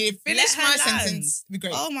you let me finish Let her my land. sentence, it'd be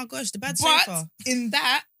great. Oh my gosh, the bad But sofa. in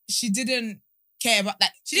that, she didn't care about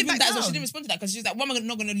that. She didn't Even back that as well, down. she didn't respond to that because she was like, "Why am I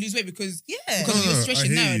not going to lose weight because Yeah. because of your No, I situation?"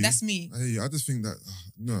 hear No, you. that's me. I hear you. I just think that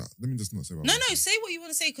no. Let me just not say what. No, I'm no, saying. say what you want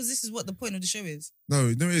to say because this is what the point of the show is. No,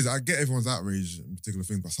 it is. I get everyone's outrage in particular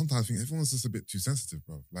things, but sometimes I think everyone's just a bit too sensitive,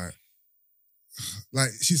 bro.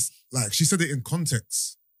 Like she said it in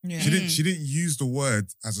context. Yeah. She didn't use the word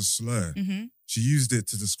as a slur. Mm-hmm. She used it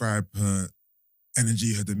to describe her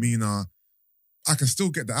energy, her demeanor. I can still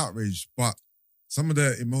get the outrage, but some of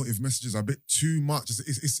the emotive messages are a bit too much.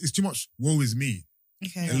 It's too much. Woe is me.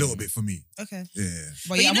 Okay. A little bit for me. Okay. Yeah.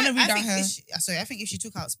 But yeah, I want to read out think her. I think if she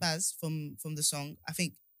took out Spaz from the song, I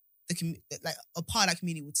think like a part of that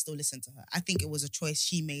community would still listen to her. I think it was a choice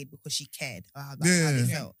she made because she cared about how Yeah, they yeah,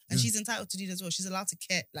 felt, and yeah. she's entitled to do that as well. She's allowed to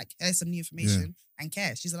care, like hear some new information and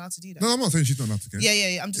care. She's allowed to do that. No, I'm not saying she's not allowed to care.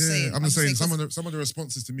 Yeah. I'm just saying. I'm just saying 'cause- some of the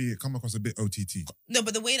responses to me come across a bit OTT. No,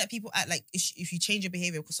 but the way that people act, like if you change your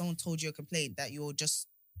behavior because someone told you a complaint that you're just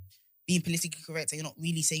being politically correct and you're not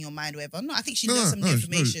really saying your mind or whatever. No, I think she learned some new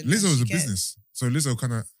information. Lizzo and is she a cared. business, so Lizzo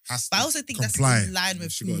kind of has to But I also think comply. that's in line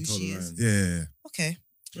with She who got a she tolerance. is. Yeah. Okay.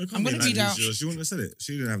 I'm gonna read out. She wouldn't have said it.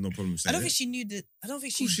 She didn't have no problem I saying don't it. think she knew that. I don't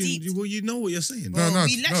think Of she course deep. well, you know what you're saying. Well, no,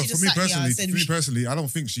 we literally for just me sat here and personally, said for me personally, I don't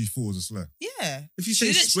think she thought it was a slur. Yeah. If you She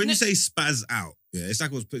say didn't- when you say spaz out, yeah, it's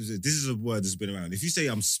like this is a word that's been around. If you say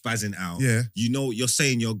I'm spazzing out, Yeah, you know you're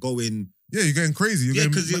saying you're going. yeah, you're getting crazy. You're Yeah,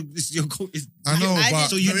 getting, because you're going. I know, I but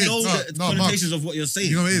So you didn't- know the connotations of what you're saying.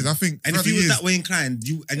 You know what it is. I think, and if throughout you the was years- that way inclined,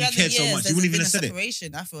 you Throughout the cared so years, much, you there's wouldn't even been have a said it.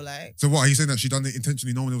 separation, I feel like. So what? Are you saying that she done it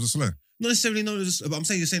intentionally, knowing it was a slur? Not necessarily know this, but I'm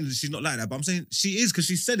saying you're saying that she's not like that. But I'm saying she is because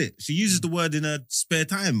she said it. She uses the word in her spare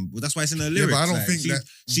time. That's why it's in her Yeah, lyrics. but I don't Like, think she, that.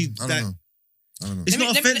 She I that- don't know. I don't know. It's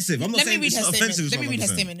not offensive. I'm not saying it's not offensive. Let me read her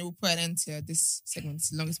saying. statement. It will put an end to this segment. It's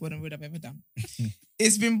the longest word on road I've ever done.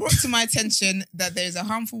 It's been brought to my attention that there is a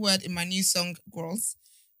harmful word in my new song, Girls.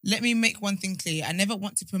 Let me make one thing clear. I never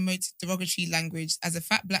want to promote derogatory language. As a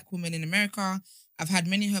fat black woman in America, I've had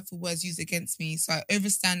many hurtful words used against me, so I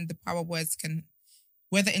understand the power words can,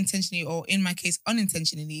 whether intentionally or in my case,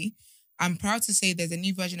 unintentionally. I'm proud to say there's a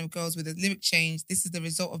new version of Girls with a lyric change. This is the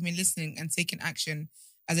result of me listening and taking action.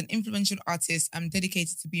 As an influential artist, I'm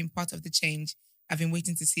dedicated to being part of the change I've been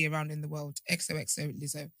waiting to see around in the world. XOXO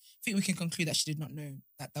Lizzo. I think we can conclude that she did not know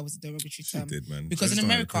that that was a derogatory She term. did, man. Because in That's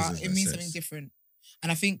not America, the president it that means says. something different.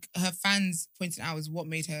 And I think her fans pointing out is what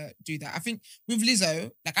made her do that. I think with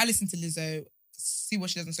Lizzo, like I listen to Lizzo, see what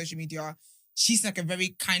she does on social media. She's like a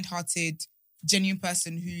very kind-hearted, genuine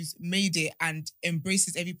person who's made it and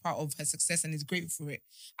embraces every part of her success and is grateful for it.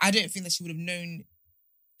 I don't think that she would have known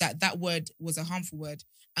that that word was a harmful word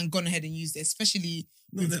and gone ahead and used it, especially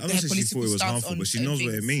No, with I'm her not saying she political thought it was stance harmful, on but she certain knows what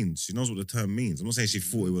it things. means. She knows what the term means. I'm not saying she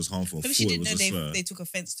thought it was harmful. Maybe Thought she it didn't was know a slur. they took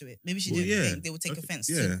offense to it. Maybe she Well, didn't yeah. think they would take Okay, offense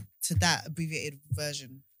yeah. to that abbreviated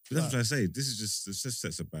version. But that's what I say. This just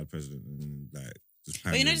sets a bad precedent and like. Just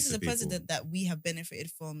But you know, pandering this is to a people. president that we have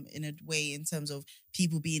benefited from in a way in terms of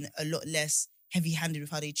people being a lot less heavy-handed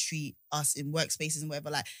with how they treat us in workspaces and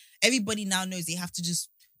whatever. Like everybody now knows they have to just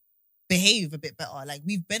behave a bit better. Like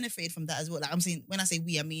we've benefited from that as well. Like I'm saying, when I say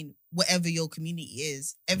we, I mean whatever your community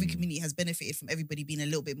is. Every community has benefited from everybody being a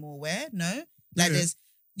little bit more aware. No, like Yeah. there's.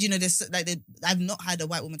 You know, I've not had a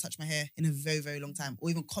white woman touch my hair in a very, very long time, or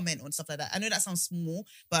even comment on stuff like that. I know that sounds small,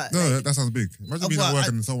 but No, like, that sounds big. Imagine Oh, being at well, work I-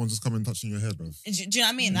 and someone just coming and touching your hair, bro. do you know what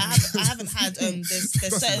I mean? I haven't had there's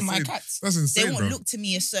That's certain My insane. cat. That's they insane, won't bro. look to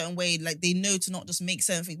me a certain way. Like they know to not just make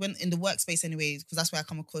certain things. When in the workspace, anyways, because that's where I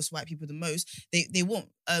come across white people the most. They won't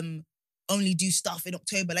only do stuff in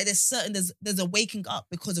October. Like there's a waking up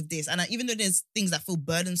because of this. And even though there's things that feel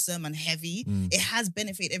burdensome and heavy, it has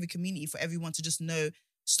benefited every community for everyone to just know.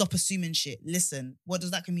 Stop assuming shit. Listen, what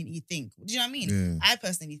does that community think? Do you know what I mean? Yeah. I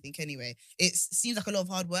personally think anyway. It seems like a lot of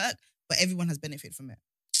hard work, but everyone has benefited from it.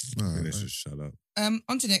 No, I think they should shut up.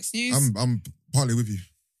 On to next news. I'm partly with you.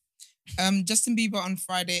 Justin Bieber on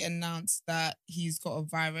Friday announced that he's got a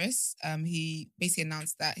virus. He basically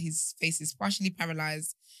announced that his face is partially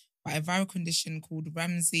paralyzed by a viral condition called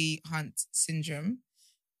Ramsay Hunt syndrome.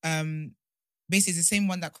 Basically, it's the same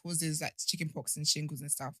one that causes like chickenpox and shingles and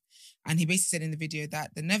stuff. And he basically said in the video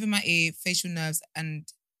that the nerve in my ear, facial nerves,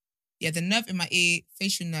 the nerve in my ear,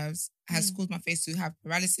 facial nerves has caused my face to have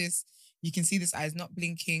paralysis. You can see this eye is not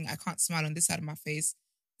blinking. I can't smile on this side of my face.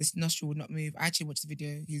 This nostril would not move. I actually watched the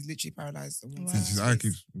video. He's literally paralyzed. On one Wow. side of His his eye face.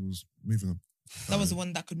 keeps it was moving him. That was the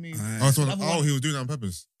one that could move. Oh, he was doing that on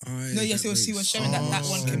purpose. No, yes, he was showing that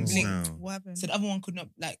one can blink. What happened? So the other one could not,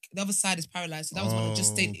 like, the other side is paralyzed. So that was one that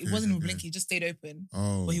just stayed, it Okay, wasn't even okay. blinking, it just stayed open.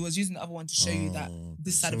 Oh, But he was using the other one to show you that Oh,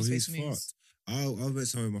 this side So of his he's face moves. fucked. I went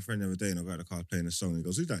somewhere with my friend the other day and I got in the car playing a song. And he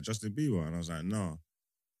goes, "Who's that? Justin Bieber?" And I was like, "No."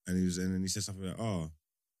 And then he said something like, "Oh,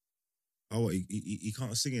 what? He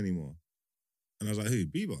can't sing anymore." And I was like, "Who?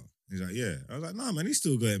 Bieber?" He's like, "Yeah." I was like, "Nah, man, he's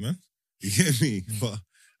still going, man." You get me? But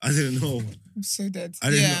I didn't know. I'm so dead.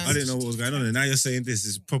 I didn't know what was going on. And now you're saying this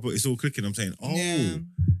is proper. It's all clicking. I'm saying, "Oh, Yeah.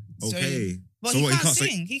 So- okay." But So he what, he can't can't sing.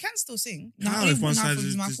 sing? He can still sing. No, How only if one one half side of his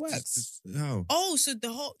is mouth works. how? Oh, so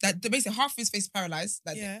the whole That basically half of his face paralyzed.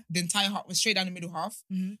 Like Yeah. the entire half was straight down the middle half,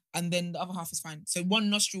 Mhm. and then the other half is fine. So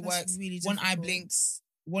one nostril That's works, really one eye difficult. blinks,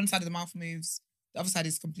 one side of the mouth moves, the other side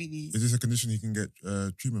is completely. is this a condition he can get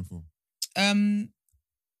treatment for?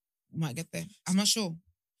 We might get there. I'm not sure.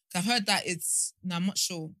 I've heard that it's. No, I'm not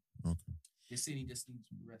sure. Okay. They're saying he just needs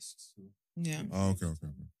rest. So. Yeah, Oh, okay.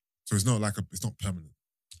 So it's not it's not permanent.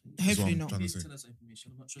 That's what hopefully I'm not. trying He to didn't say. tell us that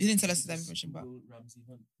information. I'm not sure. He didn't if tell us it's that just information, but- Google Ramsey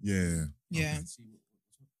Hunt. Yeah. Yeah. And see what-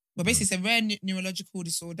 But basically, it's a rare neurological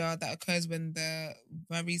disorder that occurs when the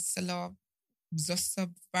varicella zoster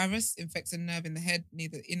virus infects a nerve in the head near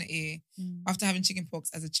the inner ear. After having chickenpox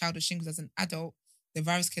as a child or shingles as an adult, the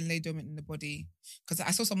virus can lay dormant in the body. Because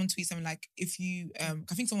I saw someone tweet something like, if you, I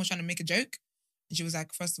think someone was trying to make a joke, and she was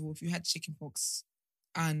like, first of all, if you had chickenpox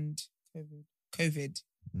and COVID,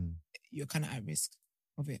 Mm. you're kind of at risk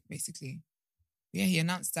of it, basically. Yeah, he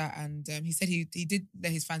announced that, and he said he did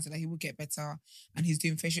let his fans know that he will get better, and he's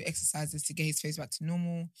doing facial exercises to get his face back to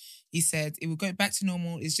normal. He said it will go back to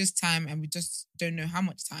normal. It's just time, and we just don't know how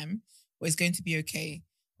much time, but it's going to be okay.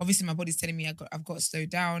 Obviously, my body's telling me I've got to slow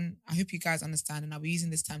down. I hope you guys understand, and I'll be using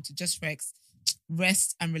this time to just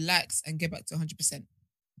rest and relax and get back to 100%.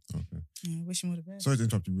 Okay. Yeah, wish him all the best. Sorry to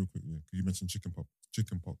interrupt you real quick, yeah, because you mentioned chickenpox.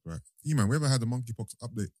 Chickenpox, right? Man, we ever had a monkeypox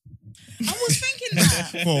update? I was thinking that.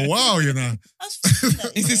 For a while, you know. I was thinking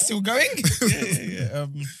that. Is this still going?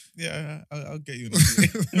 Yeah. I'll get you.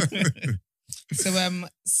 In So,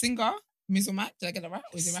 singer Mizzle Mac, did I get that right?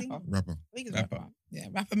 Or is it Singer. rapper? Rapper. I think it's Rapper. Yeah,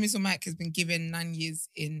 rapper Mizzle Mac has been given 9 years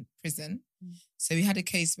in prison. Mm. So he had a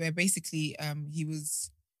case where basically he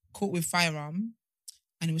was caught with firearm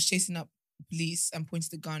and he was chasing up police and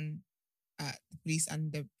pointed the gun at the police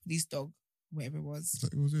and the police dog, whatever it was. Is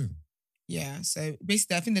that what it was in? Yeah. So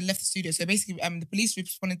basically, I think they left the studio. So basically, the police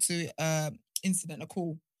responded to incident,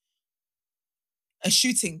 a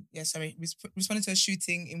shooting. Yeah, sorry, responded to a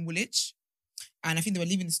shooting in Woolwich, and I think they were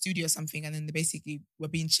leaving the studio or something, and then they basically were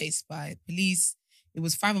being chased by police. It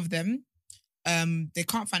was 5 of them. They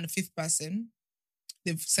can't find a 5th person.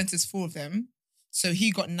 They've sentenced 4 of them. So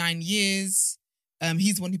he got 9 years.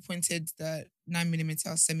 He's the one who pointed the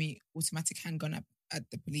 9mm semi-automatic handgun at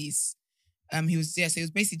the police. So he was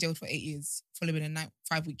basically jailed for 8 years, following a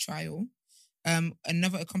 5-week trial.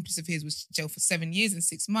 Another accomplice of his was jailed for 7 years and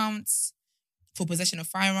 6 months for possession of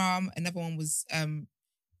firearm. Another one was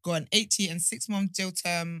got an 8-year and 6-month jail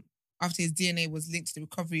term after his DNA was linked to the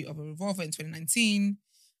recovery of a revolver in 2019.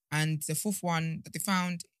 And the 4th one that they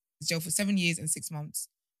found is jailed for 7 years and 6 months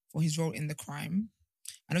for his role in the crime.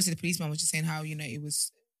 And obviously the policeman was just saying how, it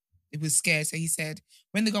was scared. So he said,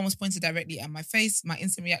 when the gun was pointed directly at my face, my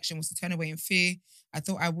instant reaction was to turn away in fear. I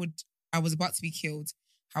thought I was about to be killed.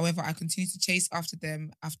 However, I continued to chase after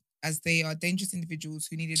them as they are dangerous individuals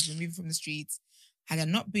who needed removed from the streets. Had I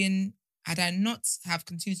not have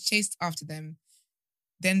continued to chase after them,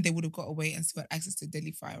 then they would have got away and still had access to a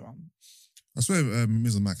deadly firearm. I swear,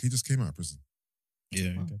 Mizzle Mac, he just came out of prison.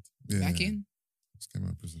 Yeah. Oh. Okay. Yeah, Back yeah. in. Just came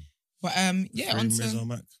out of prison. But yeah, Free on Miz to... on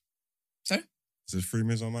Mac. Sorry? Is it free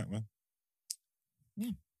Miz on Mac, man?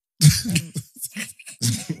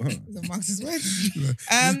 The Marx's word.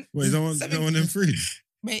 Wait, you don't want them free?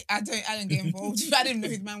 Mate, I don't get involved. I didn't know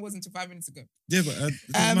who the man was until 5 minutes ago. Yeah, but it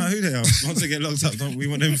doesn't matter who they are. Once they get locked up, don't we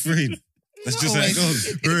want them free? That's just how it goes.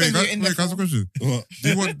 It depends who you're in there Can I ask a for. question? What?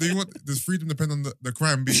 Do you want, does freedom depend on the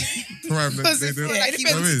crime being crime? Because if they- you're they- like, he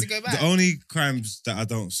I mean, wants to go back. The only crimes that I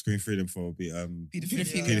don't screen freedom for would be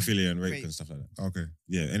Pedophilia. paedophilia and rape Rape. and stuff like that. Okay.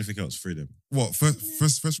 Yeah, anything else, freedom. What?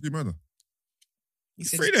 First degree murder? He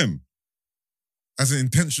said, Freedom. As an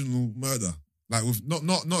intentional murder. Like with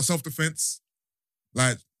not self-defense.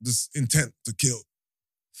 Like just intent to kill.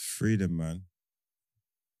 Freedom, man.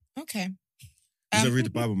 okay. You don't read the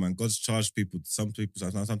Bible, man. God's charged people. Sometimes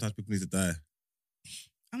people need to die.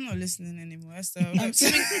 I'm not listening anymore. That's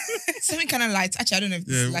Something kind of light. Actually, I don't know if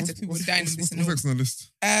this is light if people dying in this and what's all. next on the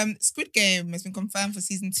list? Squid Game has been confirmed for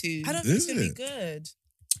season 2. I don't think it's Is gonna be it? good.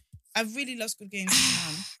 I really love Squid Game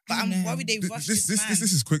season 1, but I I'm know. worried they rushed this man.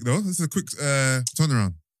 This is quick though. This is a quick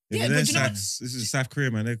turnaround. Yeah, but but you know what? This is South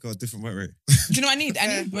Korea, man. They've got a different work rate. Do you know what I need? I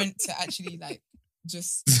need Brent to actually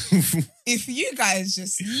just... If you guys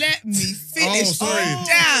just let me finish sorry. the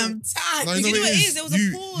damn time. No, you know what it is? There was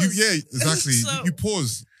a pause. yeah, exactly. So- you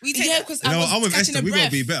pause. We take Yeah, because You I know, was I'm with catching Esther. a We gotta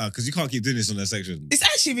breath. be better because you can't keep doing this on their section. It's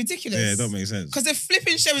actually ridiculous. Yeah, it don't make sense. Because the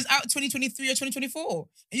flipping show is out 2023 or 2024.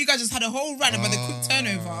 And you guys just had a whole rant about the quick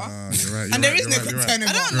turnover. You're right. And there is no quick turnover.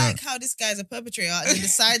 I don't Right. like how this guy's a perpetrator and then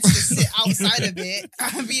decides to sit outside of it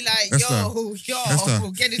and be like, yo, Esther,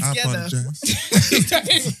 get it I together. apologize.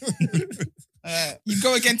 You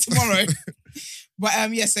go again tomorrow.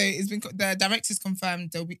 But yeah, so it's been the director's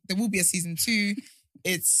confirmed there will be a season 2.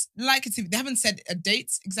 It's likely to. They haven't said a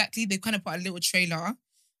date exactly. They kind of put a little trailer,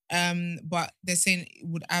 but they're saying it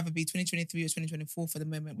would either be 2023 or 2024 for the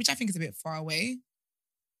moment, which I think is a bit far away.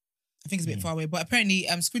 But apparently,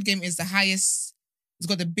 Squid Game is the highest. It's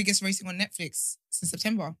got the biggest rating on Netflix since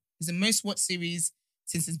September. It's the most watched series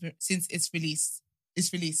since its release.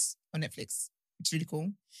 Its release on Netflix, which is really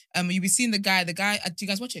cool. You'll be seeing the guy. Do you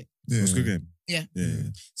guys watch it? Yeah. What's good game? Yeah. Yeah.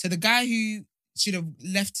 So the guy who should have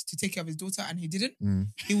left to take care of his daughter and he didn't, Mm.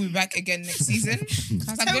 he will be back again next season.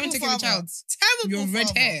 I was like, go and take care of the child. Terrible Your red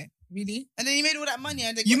father. hair, really? And then he made all that money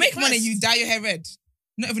and they You got make money, depressed. you dye your hair red.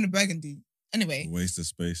 Not even a burgundy. Anyway, Waste of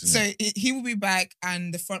space. so innit? he will be back,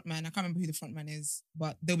 and the front man, I can't remember who the front man is,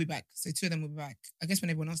 but they'll be back. So 2 of them will be back. I guess when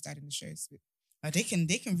everyone else died in the show, it's a bit They can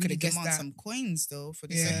Could've really guessed demand that. some coins though for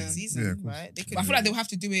the Yeah. second season, Yeah, of course. right? They could. But I feel like they'll have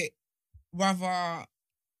to do it rather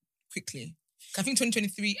quickly. I think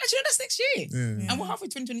 2023. Actually, no, that's next year. Yeah. And we're halfway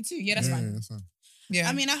 2022. Yeah, that's yeah, fine. that's fine. Yeah.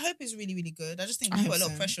 I mean, I hope it's really, really good. I just think I we put hope a lot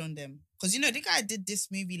of so. pressure on them because the guy did this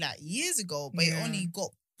movie like years ago, but Yeah. it only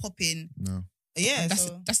got popping. No. Yeah, that's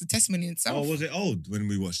so, that's the testimony in itself. Oh, was it old when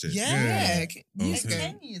we watched it? yeah. Yeah, years Okay. ago.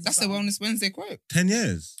 10 years That's or the something. Wellness Wednesday quote. 10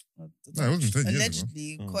 years. No, it wasn't 10 years ago.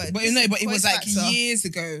 Allegedly, Oh. quite. But no, but it was quite like factor. years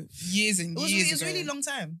ago, years and It was, years it was ago. really long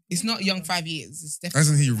time. It's not young 5 years. It's definitely. As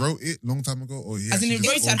in he wrote it long time ago, or he As in he actually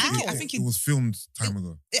wrote just- it, or I think it he- was filmed time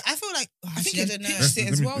ago. I feel like I think actually, he I don't know. pitched it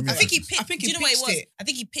Let as me- well. let me- though. I think he I pitched. think Do he you know what it pitched was? it. I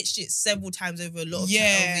think he pitched it several times over a lot of Yeah.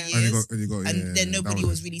 over And years. you got, And yeah, then that nobody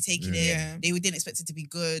was really taking it. Yeah. They didn't expect it to be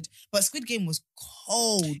good. But Squid Game was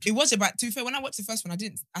cold. It was about. To be fair, when I watched the first one,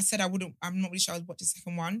 I said I wouldn't. I'm not really sure I would watch the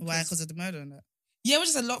second one. Why? Because of the murder and that. Yeah, it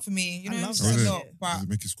was just a lot for me. You I know, love it's that. just Oh, a is it? lot. But Does it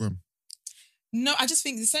make you squirm? no, I just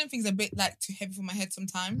think the certain things are a bit like too heavy for my head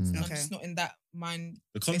sometimes. Mm. And I'm Okay. just not in that mind.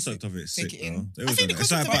 The concept of it's Take sick, it in. though. It was think the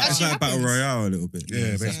it's like, concept of it it's like actually Battle happens. Royale a little bit.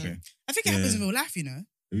 Yeah, So- basically. I think it happens Yeah. in real life, you know.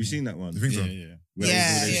 Have you seen that one? You think so? Yeah. Where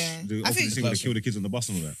Yeah, they, yeah. They, I I think- think they kill the kids on the bus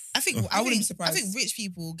and all that. I think Oh. I wouldn't be I surprised. think rich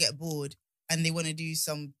people get bored and they want to do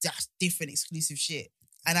some different exclusive shit.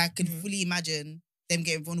 And I can Mhm. fully imagine them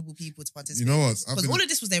getting vulnerable people to participate. You know what? Because all of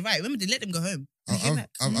this was their right. Remember, they let them go home. I've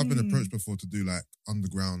been Mm. approached before to do like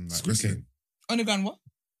underground like Squid wrestling. Game. Underground what?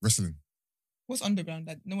 Wrestling. What's underground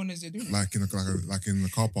that no one knows they're doing? Like in the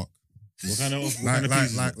car park. What kind of Like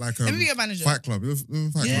Let me be your manager. Fight Club. It was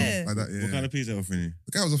Fight Yeah. Club like that, yeah. What kind of piece they offering you?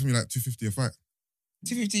 The guy was offering me like $250 a fight.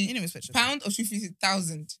 250 You know, Spectrum. pound or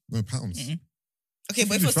 250,000? No, pounds. Mhm. Okay,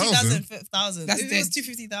 but if it was 50,000? 2,000, That's if it was dead.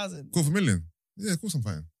 250,000. $250,000. Yeah, of course I'm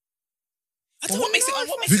fighting. Well, what makes it? What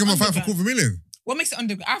You makes think it I'm gonna fight for underground? $250,000? What makes it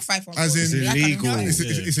underground? I'll fight for. As in- It's that kind of illegal. guy.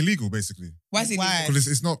 It's illegal, basically. Why is it Why? illegal? Because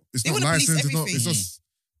it's not They wanna police licensed. It's everything. just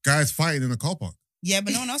guys fighting in a car park. Yeah,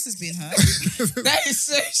 but no one else is being hurt. That is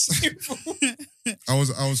so simple. I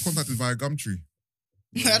was contacted by Gumtree.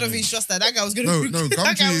 I don't think trust that. That guy was gonna. No,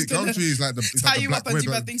 that guy was Gumtree. gonna- Gumtree is like it's tie like the you black up and web. do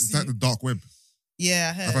bad things It's to like you. the dark web.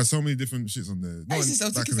 Yeah, I I've heard. had so many different shits on there. I used to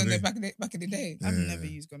Not sell back in tickets the on there day. back in the day. I've Yeah. never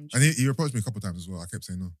used Gumtree. And he approached me a couple of times as well. I kept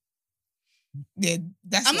saying no. Yeah,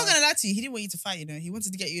 that's. I'm not why. gonna lie to you. He didn't want you to fight. He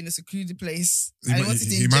wanted to get you in a secluded place. He and might- wanted to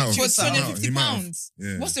he inject might have. you For with something. He 250 might have. pounds.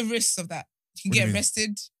 Yeah. What's the risks of that? You can What do get you mean?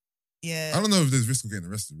 arrested. Yeah. I don't know if there's risk of getting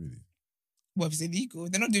arrested, really. Well, if it's illegal,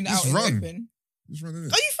 they're not doing it Just out in the run. open. Just run in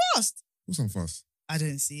it. Are you fast? Of course I'm fast. I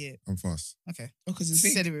don't see it. I'm fast. Okay. Because it's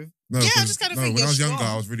big. Said it with. No, Yeah, I 'cause- just kinda no, think when I you're was younger,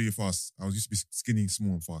 strong. I was really fast. I was used to be skinny,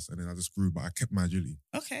 small, and fast, and then I just grew, but I kept my agility.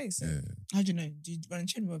 Okay. So. Yeah. How do you know? Do you run a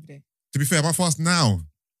treadmill every day? To be fair, am I fast now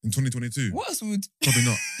in 2022? What else would Probably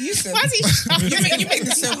not. you say? Why is he shouting? you make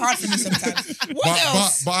this so hard for me sometimes. What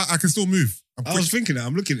else? But I can still move. I'm I quick. was thinking that.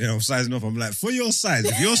 I'm looking at it, I'm sizing off. I'm like, for your size,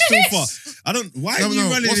 if you're still fast, I don't. Why are you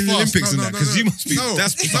running what's in the fast? Olympics and that? Because you must be.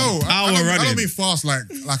 That's power I running. don't mean fast like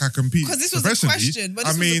I compete. Because this was a professionally. question. But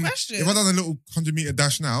this I was a mean, question. if I done a little 100-meter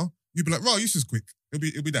dash now, you'd be like, "Bro, you just quick."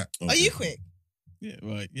 It'll be that. Are you quick? Yeah,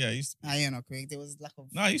 right. Yeah, I used to. Nah, you're not quick. There was lack of.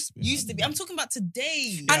 No, I used to be. Used to be. I'm talking about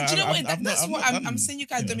today. Yeah, And do you know I've- what? I've That's not- what I've I'm not- saying. You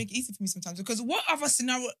guys yeah. don't make it easy for me sometimes because what other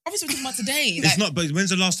scenario? Obviously, we're talking about today. It's Like, not. But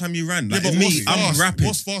when's the last time you ran? Like Yeah, but me, what's I'm fast? rapid.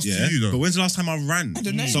 What's fast to yeah? you, though? But when's the last time I ran? I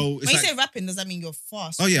don't know. So When it's you like, say rapping, does that mean you're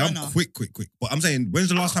fast? oh yeah, Runner? I'm quick. But I'm saying, when's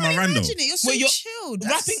the last time I ran though? Imagine it. You're so Well, you're chilled.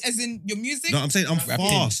 rapping as in your music. No, I'm saying I'm Rapid.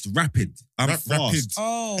 fast, rapid. I'm Rapid. fast.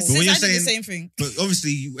 Oh, But when you're I did the saying- same thing. But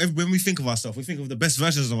obviously, when we think of ourselves, we think of the best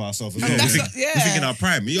versions of ourselves as And well. that's We what- think, yeah. we think in our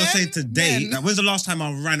prime. You're Men, saying today, men. like, when's the last time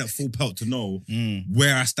I ran at full pelt to know Mm.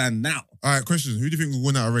 where I stand now? All right, question: who do you think will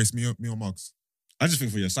win out a race, me or Mugs? I just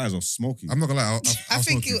think for your size of smoky. I'm not gonna lie. I I'll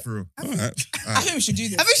think smoke you you- for real. All right. I think we should do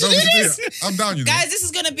this. I think we No, should we do should this. do it. I'm down, you know. Guys, this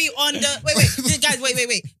is gonna be on the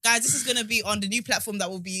wait. Guys, this is gonna be on the new platform that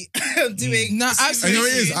we'll be doing. No, And you know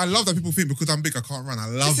what it is? absolutely. I love that people think because I'm big, I can't run. I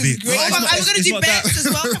love This is it. great. Oh, it's but not- are we gonna it's do not that- bets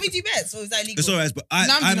as well? Can we do bets, or is that illegal? It's alright, but Now I'm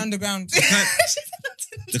doing I'm underground.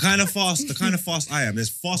 the kind of fast I am. There's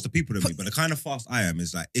faster people than me, but the kind of fast I am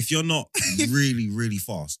is like if you're not really, really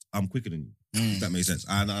fast, I'm quicker than you. If that makes sense.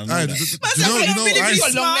 And I know Alright, that. do But you know, I'm you know, really, I really used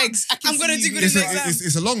got to- long smart. legs. I can I'm gonna see do you. good it's, in a, the exam.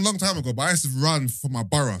 it's a long time ago, but I used to run for my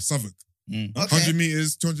borough, Southwark. Mm. Okay. 100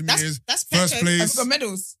 meters, 200 meters, That's first perfect. I've place. got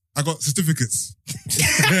medals. I got certificates.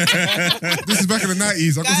 This is back in the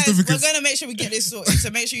 90s. I got Guys, we're certificates. gonna make sure we get this sorted. So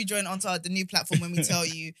make sure you join onto the new platform when we tell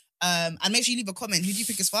you. And make sure you leave a comment. Who do you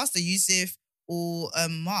think is faster, Yusuf or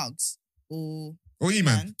Margs or Or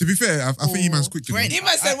E-Man. E-Man. To be fair, I think Or E-Man's quick to Brent. know. He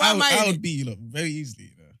might say, "Why am I I?" would beat you lot very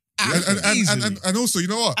easily. You know? And also, you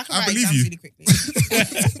know what? I can I write believe exams you. really quickly.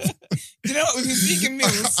 Do you know what? With his vegan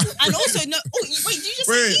meals. And also, no. Oh, wait, you just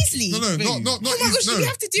Wait, easily. no, not Oh my gosh, easily. we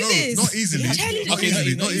have to do this. Not easily. Yeah, Not okay,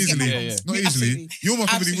 easily. no, Not you easily. get my Not point. easily. Absolutely. You're more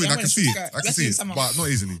confident Absolutely. win. I can see it. I'm I gonna can see it. summer. But not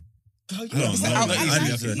easily. I don't It's know. not- I I-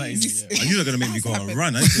 need to- Not easy, yeah. And you're not gonna make me go on a Happen.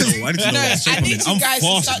 run. I need to know. I need to know No, what shape I I'm need in. you I'm guys to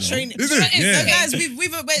fast, start you know. training. Is Do you know it? what Yeah. So Okay. guys, we're doing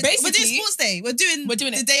Basically- sports day. We're doing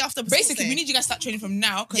it. the day after. Sports Basically, day. we need you guys to start training from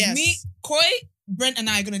now because Yes. me, Koi, Brent, and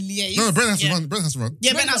I are gonna liaise. No, Brent has to Yeah. run. Brent has to run.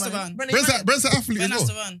 Yeah, Ben has to run. Brent's an athlete Ben as has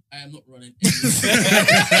to well. run. I am not running.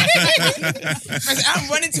 I'm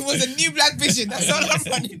running towards a new black vision. That's all I'm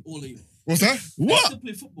running. All of you. What's that? I What? still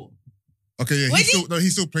play football. Okay, yeah, Wait, he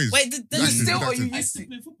still plays. Wait, You That's still it, or you that's I used still to?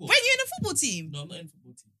 play football. when you in a football team? No, I'm not in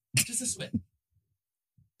football team. Just a sweat.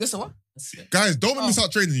 This a what? A sweat. Guys, don't let me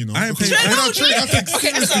start training, you know. I ain't Because playing- when I train, I take Okay,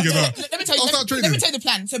 seriously, you know. let me tell you. I'll start Let training. me tell you the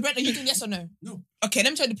plan. So, Brent, are you doing yes or no? No. Okay,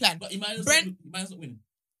 let me tell you the plan. But Emmanuel's Brent- not winning.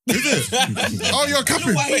 Is it? Oh, you're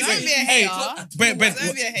capping. why he's- Don't be a Hey, hater. Brent, Don't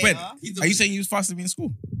be a Brent, hater. He's are you saying you was faster than me in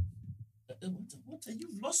school? What?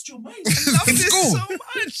 You've lost your mind. Love In this school. so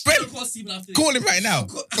much. Brent, Call Stephen after this. call him right now.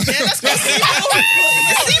 Yeah, let's go. Is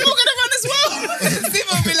Steve gonna run as well? Steve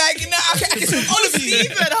will be like, no, okay, it's with all of you.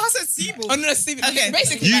 Steven, I said Steve. Oh, no, Steve. Okay.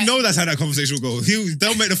 Basically, You like, know that's how that conversation will go.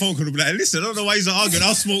 They'll make the phone call and be like, listen, I don't know why he's arguing.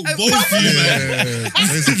 I'll smoke both of you, Yeah, man.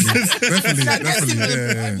 basically. Definitely.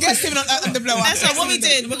 Yeah. get Stephen on the blower. That's what we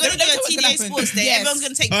did. We're gonna do a TDA sports day. Yes. Everyone's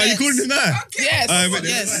gonna take Oh, you bets. calling him that? Yes.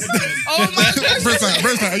 Yes. Oh my gosh. Brent's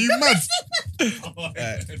like, are you mad?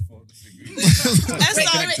 Esther,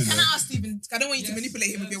 Wait, can I ask Stephen? I don't want you to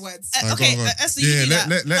manipulate him with your words. Alright, okay, go on. Esther, you Yeah, do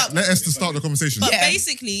that. let Esther start the conversation. But Yeah.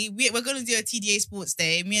 basically, we're going to do a TDA sports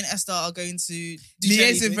day. Me and Esther are going to do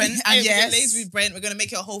Liaise with cheerleading. Brent, Yeah, and we're gonna yes. liaise with Brent. We're going to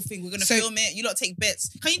make it a whole thing. We're going to So- film it. You lot take bets.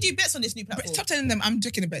 Can you do bets on this new platform? Stop telling them I'm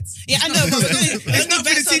joking a bit. Yeah, I know, but we're going to It's not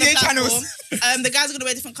for the TDA channels. The guys are going to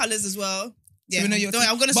wear different colours as well. Yeah, we know your don't worry,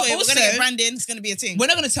 I'm going to But show you. We're going to also- get branding. It's going to be a thing. We're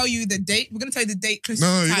not going to tell you the date. We're going to tell you the date close No,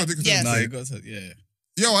 to you the got time. to Yes. No, you got to, yeah.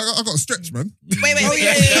 Yo, I got a stretch, man. Wait. Oh,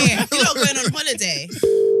 yeah. You're not going on holiday.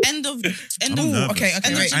 End of. nervous. Okay, End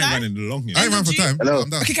of wait. I July. ain't running long here. I ain't ran for time. Hello. I'm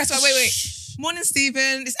down. Okay, guys, wait. Morning,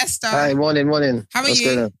 Stephen. It's Esther. Hi, morning. How are What's you?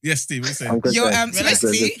 going on? Yes, Steve, what you saying? I'm good. You're thanks. so Relax.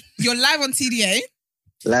 basically you're live on TDA,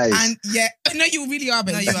 Live. and yeah, no, you really are,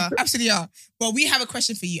 babe. No, you are. Absolutely are. But we have a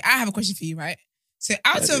question for you. I have a question for you, right? So,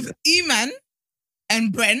 out of Eman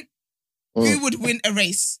and Brent, who Mm. would win a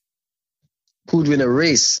race? Who'd win a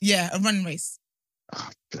race? Yeah, a running race. Oh,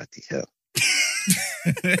 bloody hell.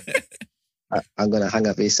 I'm going to hang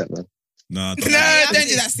up ASAP, man. Nah, No, don't. don't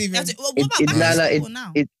do that, Stephen. What It- about it- back nah, to nah, school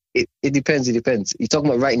now? It depends. You're talking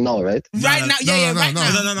about right now, right? Right now, yeah, right now.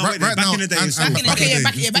 No, wait, Right back now, in the day, and- it's and school. back in Okay, the yeah, day,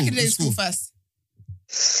 back in the day, in school first.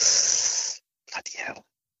 Bloody hell.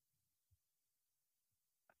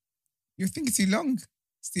 You're thinking too long,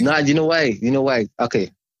 Stephen. Nah, you know why?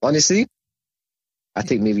 Okay, honestly, I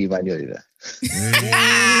think maybe Emmanuel did that. Said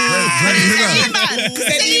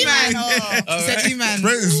Eman. Said Eman.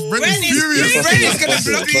 Brent is Brent is furious. Brent is gonna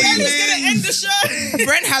block you. Brent is going to end the show.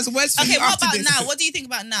 Brent has words for Okay, you what after about this. now? What do you think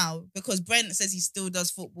about now? Because Brent says he still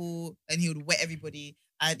does football and he would wet everybody,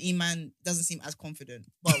 and Eman doesn't seem as confident.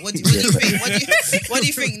 But what do you think? What do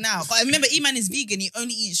you think now? But remember, Eman is vegan. He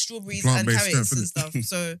only eats strawberries and Plant-based carrots and strength,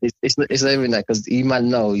 stuff. So It's not even that because Eman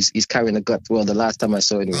now he's carrying a gut. Well, the last time I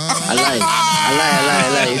saw it, Ah. I lie.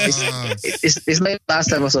 It's not the last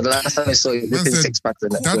time I saw. The last time I saw it, Man within said, 6 packs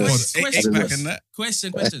and that. Dad So, bod. Eight pack and that.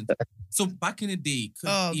 Question. So back in the day, could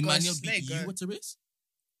Oh, Emmanuel gosh, beat let it you go. at a race?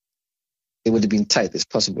 it would have been tight. It's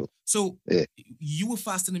possible. So Yeah. you were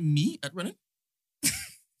faster than me at running?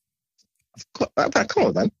 Come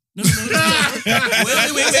on, man. No. Wait.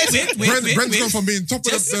 Brent's gone from being top of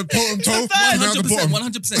Just- the bottom toe to now the 100%. bottom.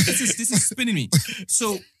 100%. This is spinning me.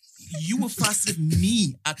 So you were faster than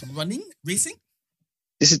me at running, racing?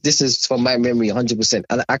 This is from my memory, 100%.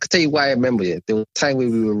 And I can tell you why I remember it. There was a time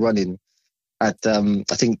when we were running at I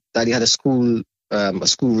think Daddy had a school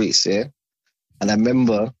race, yeah. And I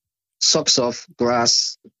remember socks off,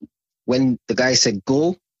 grass. When the guy said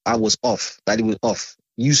go, I was off. Daddy was off.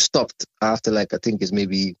 You stopped after I think it's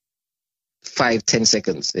maybe 5-10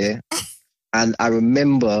 seconds, yeah. And I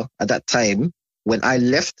remember at that time when I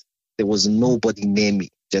left, there was nobody near me.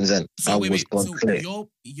 Do you understand? So I wait. was gone So clear.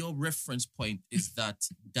 your reference point is that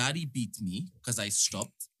Daddy beat me because I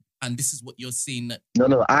stopped, and this is what you're saying that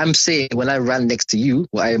No. I'm saying when I ran next to you,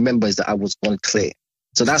 what I remember is that I was on clear.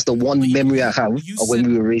 So that's the one But you- memory I have you of when said-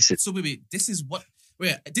 we were racing. So wait. This is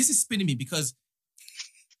spinning me because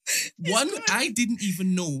one, I didn't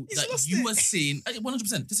even know He's that lost you it. were saying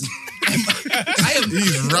 100%. This is He's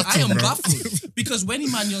I rattled, am bro. baffled because when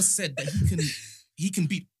Emmanuel said that he can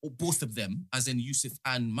beat both of them, as in Yusuf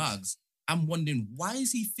and Mags, I'm wondering why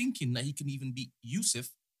is he thinking that he can even beat Yusuf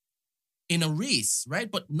in a race, right?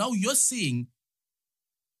 But now you're saying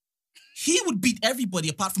he would beat everybody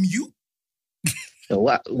apart from you. So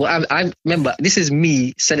I remember, this is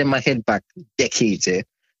me setting my head back decades, yeah?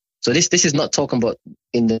 So this is not talking about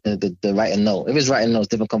in the right and now. If it's right and now, it's a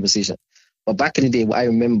different conversation. But back in the day, what I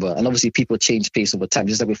remember, and obviously people change pace over time,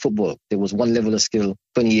 just like with football. There was one level of skill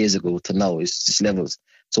 20 years ago to now. It's just levels.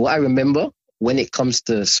 So what I remember when it comes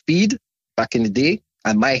to speed back in the day,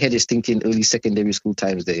 and my head is thinking early secondary school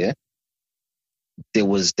times there, yeah? There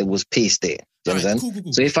was pace there. Do you All right, understand?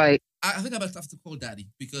 cool. So if I I think I'm about to have to call Daddy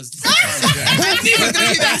because I knew he was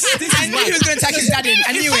going to do that. I knew he was going to attack his daddy.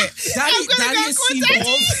 I knew it. Daddy has seen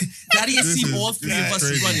all. Daddy has seen all three of us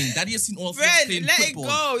crazy. running. Daddy has seen all three of us Brent, playing let it football.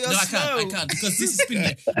 go. You're No, I slow. can't because this has been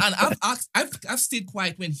and I've stayed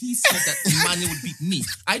quiet when he said that Emmanuel would beat me.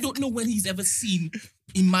 I don't know when he's ever seen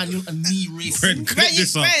Emmanuel and me racing. Brent, clip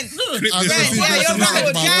this up. Brent, No, Clip I've this never up. seen yeah, Brent you're in right.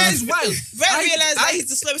 my That life. is wild. Brent realised that he's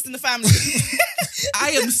the slowest in the family. I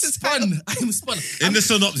am spun. In the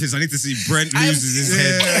synopsis, I need to see Brent I'm- loses his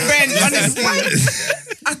head. Brent,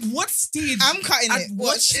 honestly. At what stage? I'm cutting At it. what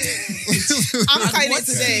Watch. stage? I'm At cutting what it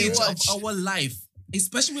today. stage Watch. of our life,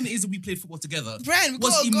 especially when it is that we played football together, Brent,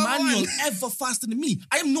 was go Emmanuel on. ever faster than me?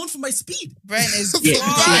 I am known for my speed. Brent is Yeah.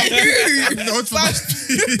 fine. No, it's fine.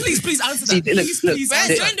 Please answer See, that. look, Please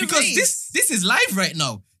Brent, answer join that. the Because race. this is live right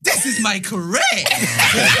now. This is my career.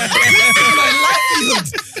 This is my livelihood.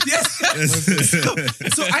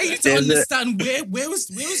 Yes. So I need to There's a- understand where was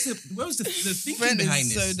the thinking Brent behind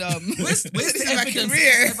is this? so dumb. Where's This the is my evidence that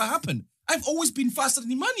career. this ever happened? I've always been faster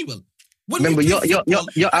than Emmanuel. When Remember, we play you're football,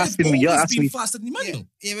 asking me- I've you're always asking been me- faster than Emmanuel.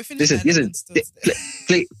 Yeah, we're finishing. listen,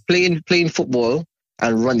 playing football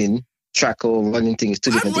and running track or running thing is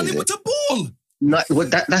two I'm different running things. with the ball. Not what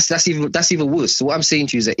that's even worse. So what I'm saying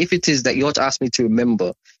to you is that if it is that you ought to ask me to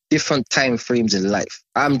remember different time frames in life,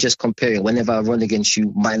 I'm just comparing whenever I run against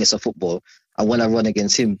you minus a football and when I run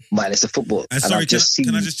against him minus a football. And sorry, I've just can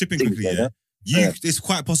I seen just chip in things quickly? like Yeah, that. you. Yeah. It's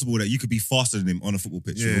quite possible that you could be faster than him on a football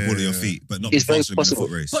pitch with a ball at your feet, but not It's be very faster than him in a possible.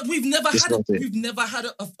 foot race. But we've never It's had not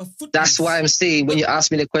it. a foot. That's race. why I'm saying when you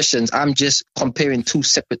ask me the questions, I'm just comparing two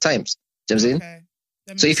separate times. Do you know what I'm saying? Okay.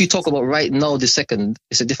 That So makes if you sense. talk about right now, the second,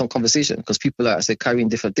 it's a different conversation because people are carrying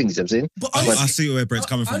different things. You know what I'm saying? But I honestly, see where Brent's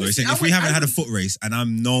coming from. Though. He's saying if we Honestly, haven't I had a would- foot race and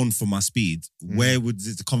I'm known for my speed, where would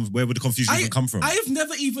the confusion even come from? I have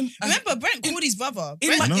never even Remember, Brent called his brother. in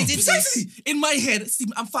Brent my did this. precisely in my head. See,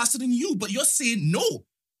 I'm faster than you, but you're saying no.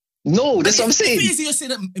 No, that's what I'm If saying. it is you're saying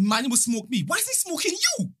that Emmanuel will smoke me, why is he smoking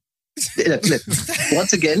you? Look.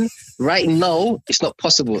 Once again, right now, it's not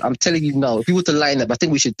possible. I'm telling you now. If you were to line up, I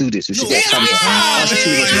think we should do this. We should get a camera. I'll show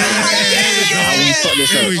you what's right now. How we sort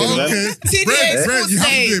this out. Here we you know? go. Okay. TDA Brent, you have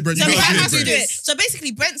to do it, Brent. You So got Brent to has do to it, do Brent. it. So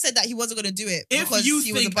basically, Brent said that he wasn't going to do it If because you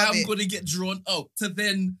he was think above I'm it. going to get drawn out to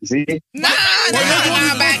then See? Nah,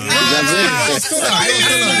 back. That's it.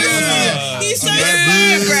 He's so I'm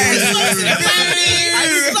smart, Brent. I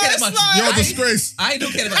don't care that much. You're a disgrace. I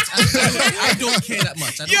don't care that much. I don't care that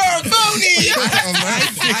much. I don't You're a care. phony.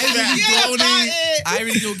 I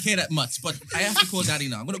really don't care that much, but I have to call Daddy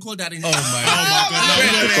now. I'm going to call Daddy now. Oh my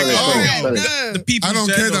god. No. The people I don't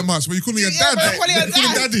care that much, but you call me a Yeah, dad. but call You him call me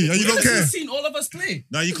dad. daddy, and you don't care. You've seen all of us play.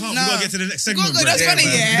 No, you can't. No. We gotta get to the next segment. Go, that's Brent.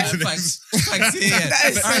 funny, yeah. Thanks. Thanks. Yeah. That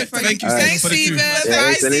is so Alright, funny. thank you. Thanks, for the Stephen. truth. Yeah,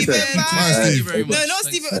 Bye, it's a little- Stephen. Bye, Bye. Thank you Steve. very much. No, not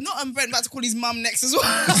Thanks. Stephen. Not Brent about to call his mum next as well.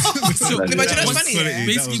 So, That but you know what's was funny? quality. Yeah?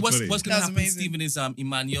 basically, That was what's going That to was happen, amazing. Stephen, is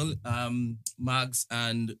Emmanuel, Mags,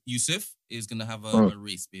 and Yusuf is going to have Oh. a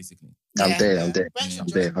race, basically. I'm there. I'm there. Brent should I'm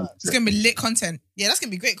join there. the It's going to be lit content. Yeah, that's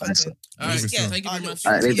gonna be great content. All right, Yeah. thank you very much.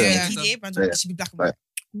 All right, later. Yeah, Yeah. TDA brand Yeah. should be black and white.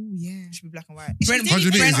 Oh, yeah. It should be black and white. Brent-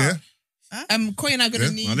 100 meters, yeah? Corey and I are going to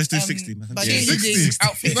Yeah. need. Well, let's do 60, man. but Yeah. yeah, 60.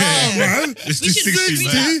 outfit. Bro, man. Let's do We should 60, do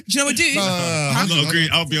man. 60? Do you know what we do? I'm not agreeing.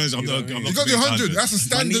 I'll be honest. I'm not. You got to do 100. That's a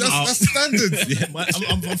standard. That's the standard. Yeah,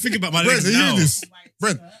 I'm thinking about my Brent, legs are you now. hearing this?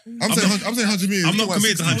 Brent, I'm saying 100 meters. I'm You not got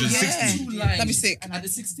committed to 60. 100. Yeah. 60. That'd be sick. And at the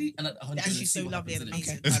 60 and at 100. They're actually so lovely and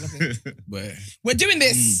amazing. Okay, I love it. But We're doing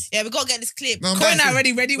this. Yeah, we gotta get this clip. No, I'm Corey and I down. are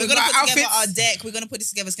already ready We're with gonna our put together our outfits. deck. We're gonna put this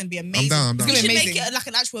together. It's gonna be amazing. down. We It's should gonna be make amazing. it like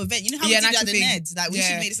an actual event. You know how Yeah, we an did at the actual thing. Neds? Like we Yeah.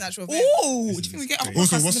 should make this an actual event. Ooh, do you think we get our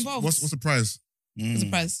Also, podcasters what's involved? what's the prize? What's the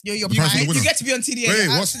prize? You're The prize for the prize. winner. You get to be on TDA. Wait,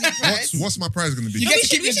 Yeah. what's my prize going to be? You No, get we to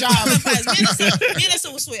keep should- your we should job. have a prize. Me and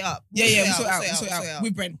Esther will sort it up. Yeah, We'll yeah, we'll sort it out. we'll We'll sort it out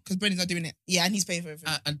with Brent because Brent is not doing it. Yeah, and he's paying for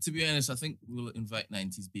everything. And to be honest, I think we'll invite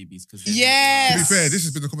 90s babies because Yes. To be fair, this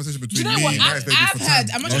has been a conversation Do between you know me what? and Nice Baby I've for heard.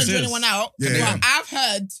 time. I'm not Oh, trying to join serious? anyone out. Yeah, but yeah. I've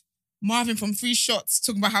heard Marvin from Free Shots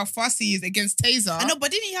talking about how fast he is against Taser. I know, but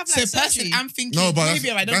didn't he have So like personally, surgery? I'm thinking No, but maybe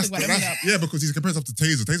I don't think about that. yeah, because he's comparing himself to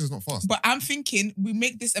Taser. Taser's not fast. But I'm thinking we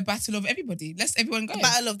make this a battle of everybody. Let's everyone go. The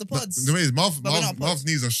battle of the But pods. the way is But we're not Marv's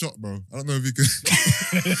knees are shot, bro. I don't know if he can.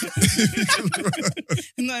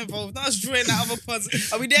 Not involved. Not us drawing that other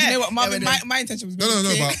pods. Are we there? You know what, Marvin? Yeah, we're there. My intention was No.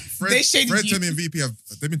 But They Fred, shaded Fred, you. Temi, and VP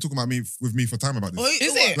they've been talking about me with me for time about this. Oh,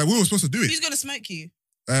 Is what? it? Like we were supposed to do it. Who's gonna smoke you?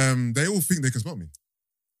 They all think they can smell me.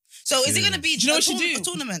 So is it gonna be Do you know a, what you do? a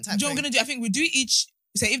tournament type Do you know what thing? we're gonna do? I think we do each.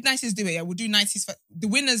 So if 90s do it, yeah, we'll do 90s. The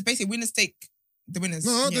winners, basically, winners take the winners.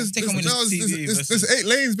 No, Yeah, there's take on winners. there's 8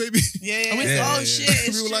 lanes, baby. Yeah. Yeah, Oh shit!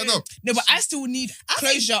 It's People line true. up. No, but I still need I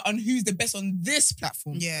think- closure on who's the best on this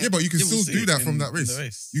platform. Yeah. Yeah, but you can Yeah, we'll still see do that in- from that in race. the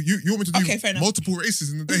race. You want me to do Okay, fair enough. multiple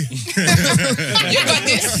races in the day? You got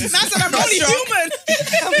this. That's what I'm only strong. human.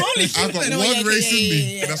 I'm only human. I've got No, one yeah, race yeah, in yeah,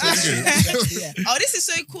 me. yeah, That's what you get. yeah. Oh, this is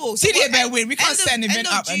so cool. So See the what, event win. We can't set an event end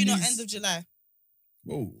up of and June or lose. end of July.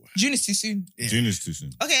 Whoa. June is too soon. June is too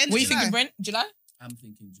soon. Okay, end What are of you July. thinking, Brent? July? I'm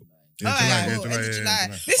thinking July. Yeah, All July, right, yeah, cool, July, end of yeah, July.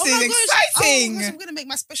 July. This Oh is my gosh. exciting. Oh my gosh, I'm gonna make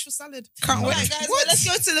my special salad. Can't Right, wait. guys, What? let's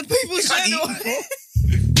go to the people's Can't journal.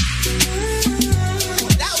 eat.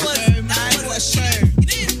 That was What a show.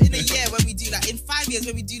 You know, in a year when we do like in 5 years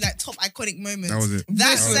when we do like top iconic moments. That was it.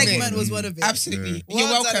 That This was segment it. was one of it. Absolutely. Yeah. You're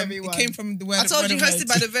Well done, welcome. everyone. It came from the word. I told you, word of hosted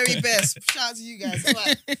by words. the very best. Shout out to you guys. All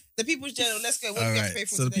right. The People's Journal. Let's go. What do All we have right. to pay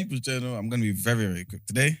for So the today? People's Journal, I'm going to be very, very quick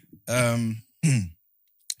today.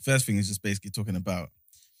 First thing is just basically talking about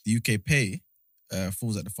the UK pay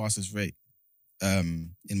falls at the fastest rate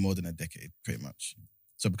in more than a decade, pretty much.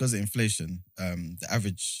 So because of inflation, the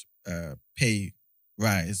average pay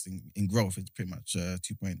rise in growth is pretty much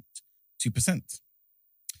 2.2%.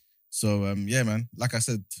 So yeah, man, like I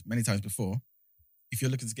said many times before, if you're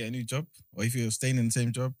looking to get a new job or if you're staying in the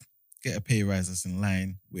same job, get a pay rise that's in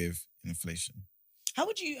line with inflation. How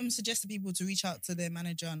would you suggest to people to reach out to their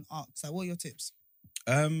manager and ask? Like, what are your tips?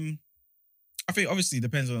 I think obviously it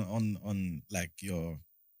depends on like your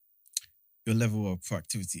level of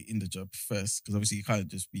proactivity in the job first, because obviously you can't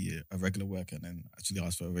just be a regular worker and then actually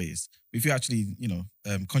ask for a raise. But if you actually,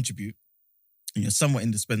 contribute and you're somewhat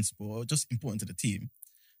indispensable or just important to the team,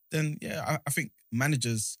 then yeah, I think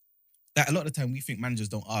managers, that a lot of the time we think managers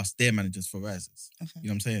don't ask their managers for rises. Okay. You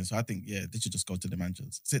know what I'm saying? So I think, yeah, they should just go to the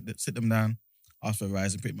managers, sit them down, ask for a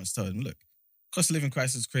rise and pretty much tell them, look, cost of living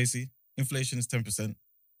crisis is crazy. Inflation is 10%.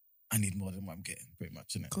 I need more than what I'm getting, pretty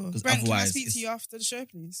much, innit? Cool. Because Brent, can I otherwise, speak to you after the show,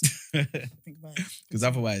 please? because Think about it.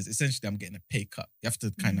 otherwise, essentially, I'm getting a pay cut. You have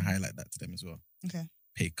to kind of highlight that to them as well. Okay.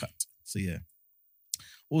 Pay cut. So yeah.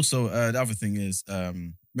 Also, the other thing is,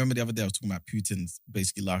 remember the other day I was talking about Putin's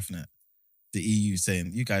basically laughing at the EU,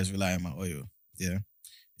 saying, "You guys rely on my oil." Yeah.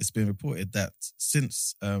 It's been reported that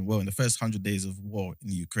since, in the first 100 days of war in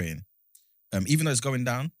Ukraine, even though it's going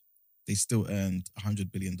down, they still earned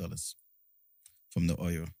 $100 billion from the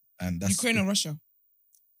oil. And that's Ukraine or Russia?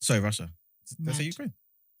 Sorry, Russia. Did I say Mad. Ukraine?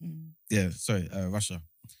 Mm. Yeah, sorry, Russia.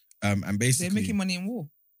 And basically, They're making money in war.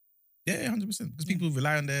 yeah, 100%. Because people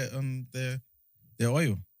rely on their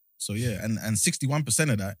oil. So yeah, and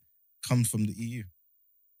 61% of that comes from the EU.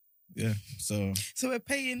 Yeah. So So we're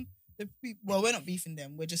paying the people. Well, we're not beefing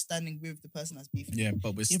them. We're just standing with the person that's beefing. yeah,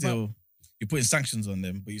 but we're Yeah, still you're putting sanctions on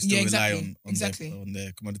them, but you still Yeah, rely exactly. on Exactly. on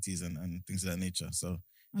their commodities and things of that nature. So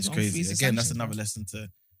That's it's what crazy. freezing Again, that's sanctions another are. lesson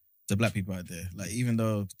to black people out there. Like, even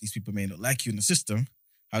though these people may not like you in the system,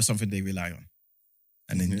 have something they rely on.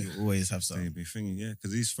 And then Yeah. you always have So something. you'd be thinking, yeah,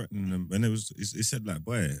 because he's threatening them. And he said, like,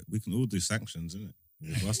 boy, we can all do sanctions, innit?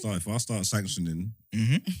 If I start sanctioning,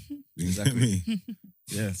 Mm-hmm. you Exactly. know what I mean?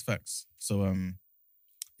 Yeah, it's facts. So,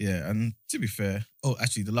 yeah, and to be fair,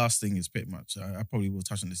 actually, the last thing is pretty much, I probably will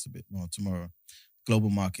touch on this a bit more tomorrow. Global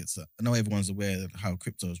markets. I know everyone's aware of how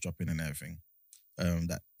crypto is dropping and everything.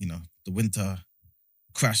 That, the winter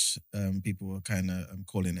crash, people were kind of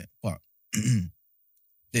calling it. But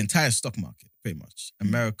the entire stock market, pretty much,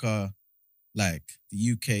 America, like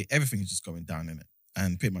the UK, everything is just going down in it.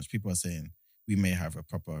 And pretty much people are saying we may have a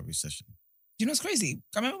proper recession. You know what's crazy?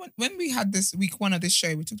 I remember when we had this week one of this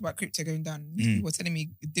show, we talked about crypto going down. You were telling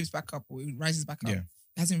me it dips back up or it rises back up. Yeah.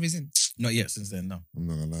 It hasn't risen. Not yet since then, no. I'm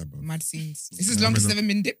not gonna lie, bro. Mad scenes. This is Yeah, longest I it's mean, ever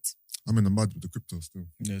been dipped. I'm in the mud with the crypto still.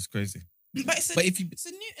 Yeah, it's crazy. But it's a, But if you- it's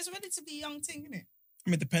a relatively young thing, isn't it? I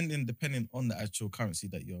mean, depending on the actual currency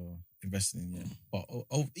that you're investing in, yeah. But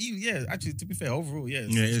yeah, actually, to be fair, overall, yeah,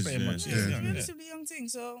 Yeah, it it's is, pretty yeah. much Yeah, Yeah, it's a yeah. relatively young thing.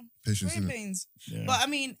 So Patience, growing innit? pains. Yeah. But I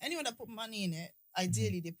mean, anyone that put money in it,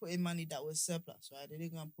 ideally they put in money that was surplus, right? They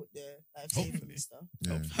didn't go and put their life savings Hopefully. and stuff.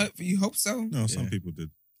 Yeah. You hope so. No, some Yeah. people did.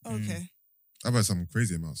 Okay. I've had some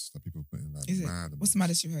crazy amounts that people put in, like Is it? mad What's the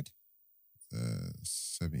maddest you've heard?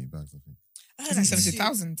 70 bags, I think. I heard like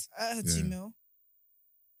 70,000. I heard Yeah. 2 mil.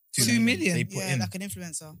 2 million. They put Yeah, in. like an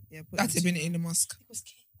influencer. Yeah, put That's in been 2 Elon mil. Musk. It was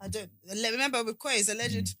K. I don't remember with Koi, it's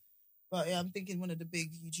alleged. But yeah, I'm thinking one of the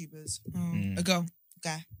big YouTubers A girl.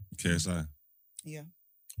 guy. KSI. Yeah.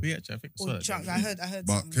 Well, yeah, actually, I think I saw Or that. Chunk. I heard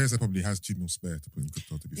But something. KSI probably has 2 mil spare to put in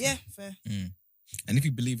crypto, to be Yeah, fair. fair. And if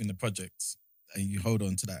you believe in the project and you hold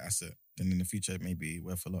on to that asset, then in the future it may be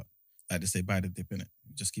worth a lot. Like they say, buy the dip in it.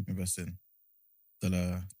 Just keep investing.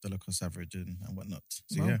 Dollar cost average and whatnot.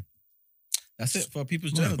 So Wow. yeah. That's it for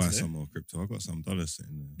people's I'm gonna journal buy today. some more crypto. I got some dollars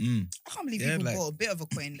sitting there. I can't believe Yeah, people like- bought a bit of a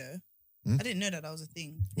coin though. Hmm? I didn't know that was a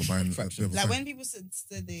thing. Or buying a Fraction. bit of a Like coin. when people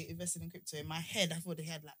said they invested in crypto, in my head I thought they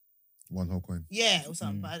had like One whole coin. or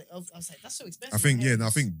something. But I was like, that's so expensive. I think, My yeah, head no, I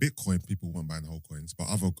was think Bitcoin people weren't buying whole coins, but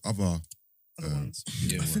other other um, ones.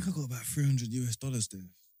 Yeah, I think I got about $300 there.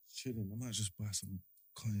 Chilling. I might just buy some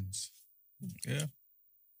coins. yeah.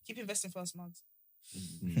 Keep investing first, Mugs.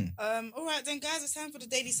 Mm. All right then, guys, it's time for the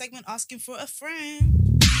daily segment asking for a friend.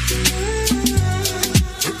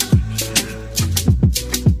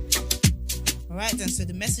 All right then, so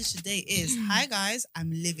the message today is, hi guys, I'm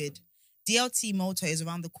livid. DLT Malta is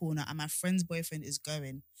around the corner and my friend's boyfriend is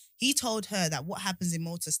going. He told her that what happens in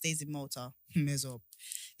Malta stays in Malta. Mesob.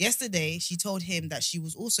 Yesterday, she told him that she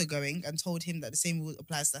was also going and told him that the same rule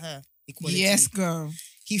applies to her. Equality. Yes, girl.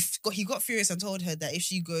 He got furious and told her that if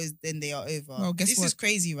she goes, then they are over. Well, guess this what? is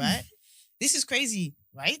crazy, right? This is crazy,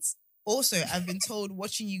 right? Also, I've been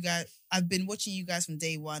watching you guys from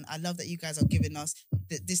day one. I love that you guys are giving us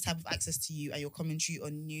this type of access to you and your commentary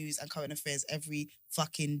on news and current affairs every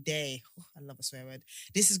fucking day. Oh, I love a swear word.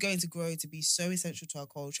 This is going to grow to be so essential to our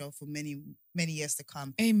culture for many, many years to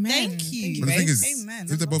come. Amen. Thank you. But the thing is, Amen.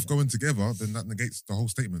 if they're I both love going together, then that negates the whole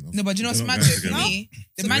statement. Of, No, but you know what's They're not mad going for together. me?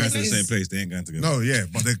 The They're going madness to the same is, place. They ain't going together. no, yeah,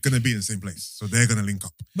 but they're going to be in the same place. So they're going to link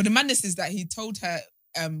up. but the madness is that he told her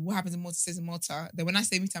what happens in Malta stays in Malta. Then when I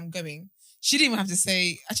say meet, I'm going. She didn't even have to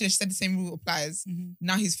say. Actually, she said the same rule applies. Mhm.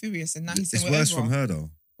 Now he's furious, and now he's It's saying worse whatever. from her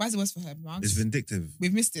though. Why is it worse for her, Mark? It's vindictive.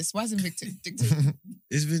 We've missed this. Why is it vindictive?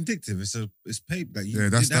 It's vindictive. It's paid. Like you Yeah,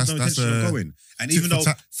 that's- didn't have no that's- intention that's, of going. And tit even for though,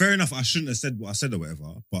 tat. fair enough, I shouldn't have said what I said or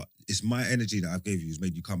whatever. But it's my energy that I've gave you has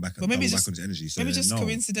made you come back and But maybe double just- back on this energy. So Maybe then just no,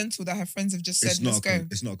 coincidental that her friends have just said, it's "Let's not. go."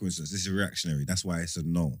 It's not a coincidence. This is reactionary. That's why I said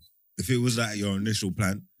no. If it was like your initial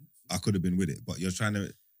plan, I could have been with it. But you're trying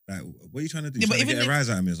to. Like, what are you trying to do? Yeah, You but trying to even get a if- rise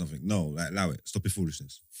out of me or something? No, like allow it. Stop your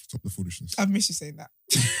foolishness. Stop the foolishness. I've missed you saying that.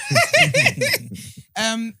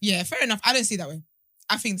 Yeah, fair enough. I don't see it that way.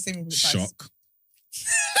 I think the same rule applies. Shock.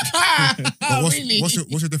 But what's, Really? what's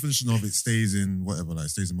your definition of it stays in whatever, like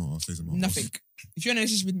stays in Malta, stays in Malta? Nothing. If you're in a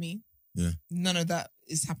relationship with me, Yeah. none of that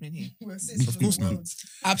is happening here. Of course not.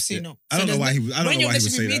 Absolutely not. I don't know there's why no- he would. I don't when know you're why in he a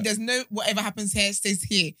would relationship say with me, that. there's no whatever happens here stays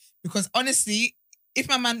here. Because honestly, if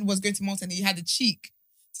my man was going to Malta and he had the cheek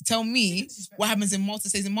to tell me what happens in Malta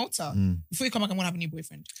stays in Malta, Mm. before you come back, I'm gonna have a new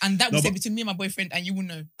boyfriend, and that No, will stay but- between me and my boyfriend, and you will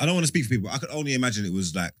know. I don't want to speak for people. I could only imagine it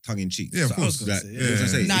was like tongue in cheek. Yeah, of So I course. was like, Yeah. you know what I'm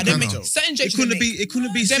saying? Nah, It don't kinda- make certain jokes. It couldn't be. It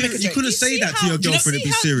couldn't be. Don't make a serious. You joke. couldn't You say see that to how- your do you girlfriend and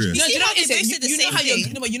be see serious. You No, see do you know how what they it is? both said the You know same how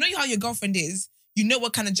thing? you know how your girlfriend is. You know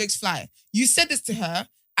what kind of jokes fly. You said this to her,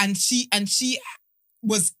 and she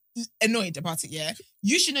was annoyed about it. Yeah,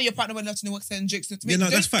 you should know your partner would love to know what certain jokes. Yeah, no,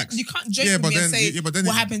 that's Don't- facts. You can't joke Yeah, with but me then, and say yeah, but then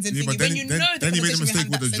what happens in yeah, thingy but then, when you then, know the then he made a conversation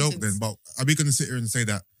mistake behind with that the joke. sentence. Then, but are we going to sit here and say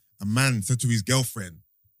that a man said to his girlfriend,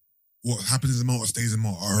 "What happens in Malta stays in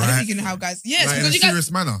Malta"? All I don't right, think you know how guys. Yes, like, in because a you guys.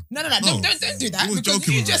 serious manner. No, No, don't do that. he was Because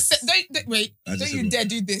joking you with just her. said, don't wait. I just Don't said you what? dare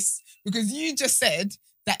do this because you just said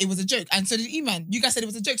that it was a joke, and so did E-Man. You guys said it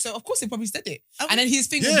was a joke, so of course he probably said it. And then his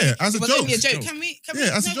thing, Yeah, as a it was joke. only a joke. Can we?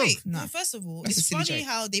 Yeah, that's a no, joke. wait. No. No, first of all, That's a it's silly funny joke.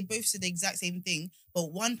 how they both said the exact same thing,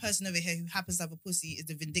 but one person over here who happens to have a pussy is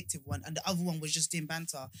the vindictive one, and the other one was just doing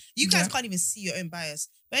banter. You guys Yeah. can't even see your own bias.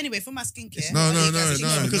 But anyway, for my skincare, No, I'll let no, you guys no, ignore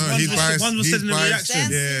no, it. because no. one He's was- biased. one was he's said in the biased.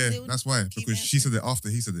 reaction. Yeah, They'll that's why. keep Because she answering. said it after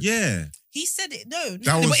he said it. Yeah. He said it. No, That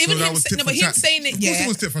no. was but even so that him was say- tit no, for but him tat. saying it, Of course yeah. it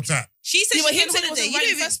was tit for tat. She said Yeah, but she him was saying on it was holiday. right You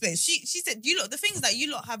in don't the first place. She said you lot. The things that you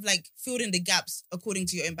lot have like filled in the gaps according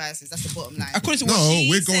to your own biases. That's the bottom line. According to what No, she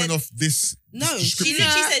we're said- going off this. No, this she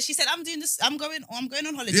description. said I'm doing this. I'm going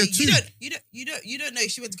on holiday. Yeah, you true. don't know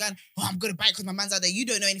if she was going. Oh, I'm gonna bite because my man's out there. You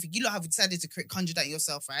don't know anything. You lot have decided to conjure that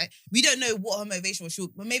yourself, right? We don't know what her motivation was.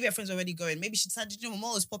 But maybe her friends were already going. Maybe she decided, you know, my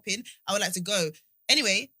mom was popping. I would like to go.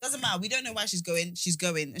 Anyway, doesn't matter. We don't know why she's going. She's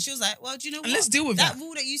going, and she was like, "Well, do you know what? And let's deal with that that.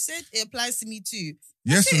 rule that you said. It applies to me too.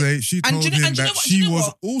 Yesterday, she And told do you know- him and do you know that what- do she you know was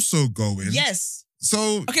what? also going. Yes.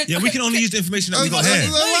 So Okay, Yeah, okay, we can only okay. use the information that Oh, we got no, here.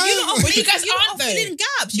 no, No, you lot But you guys you lot aren't are though. filling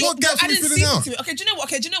gaps. What gaps I are we didn't filling see out? to it. Okay, do you know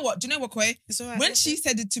what? Do you know what, Koi? It's all right. When she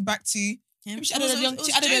said it to back to Maybe she added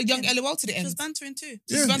a young LOL to the She end. was bantering too.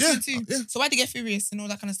 She's bantering too. yeah. So why did he get furious and all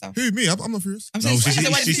that kind of stuff? Who, me? I'm not furious. I'm No,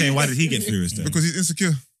 saying, she's saying, why did he get furious then? Because he's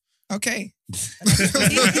insecure. Okay. He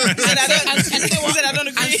said, I don't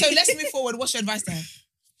agree. And so let's move forward. What's your advice there?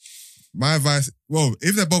 My advice, well,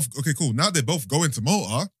 if they're both, okay, cool. Now they're both going to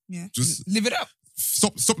Malta. Yeah. Just Live it up.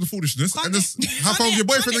 stop the foolishness Can't and they- just have can't fun with they- your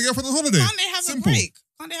boyfriend can't and they- girlfriend on holiday. Can't they have Simple. a break?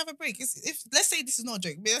 Can't they have a break? If let's say this is not a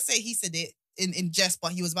joke, but let's say he said it in jest,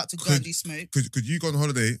 but he was about to go Could- and do smoke. Could you go on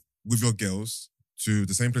holiday with your girls to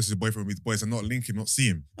the same place as your boyfriend with boys and not link him, not see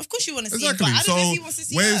him? Of course you want to see Exactly. him, but I don't know So if he wants to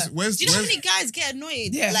see where's- her. where's- Do you know how where's- many guys get annoyed?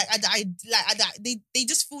 Yeah. They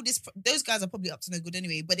just feel this. Those guys are probably up to no good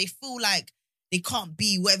anyway, but they feel like they can't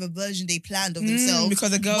be whatever version they planned of themselves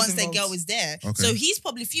because the girl's once their involved. girl is there. Okay. So he's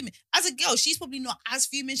probably fuming. As a girl, she's probably not as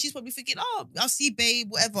fuming. She's probably thinking, "Oh, I'll see,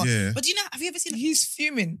 babe, whatever." Yeah. But do you know? Have you ever seen? He's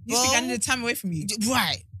fuming. He's Bro. thinking, I need the time away from you.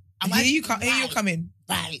 Right. Here you come. Here you're Right. coming.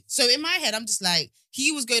 Right. So in my head, I'm just like,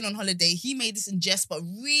 he was going on holiday. He made this in jest, but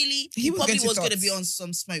really, He he was probably going to was going to thoughts. be on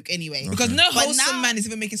some smoke anyway. Okay. Because no But wholesome now- man is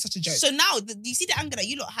even making such a joke. So now, do you see the anger that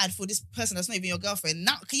you lot had for this person that's not even your girlfriend?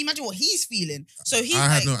 Now, can you imagine what he's feeling? So he's I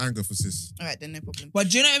like, had no anger for sis. all right, then no problem. But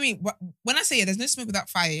do you know what I mean? When I say there's no smoke without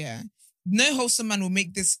fire, yeah, no wholesome man will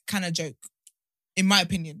make this kind of joke, in my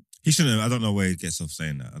opinion. He shouldn't have. I don't know where he gets off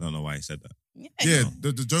saying that. I don't know why he said that. Yeah,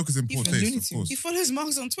 the joke is in poor He's a taste, Looney of Tune. course. He follows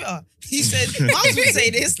Margs on Twitter. He said, Margs would say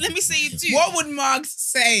this. Let me say it too. What would Margs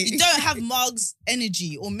say? You don't have Margs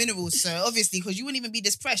energy or minerals, sir, obviously, because you wouldn't even be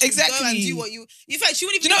this fresh. You Exactly. go and do what you. In fact, you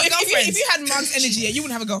wouldn't Do even you know, have a girlfriend. if you had Margs energy, yeah, you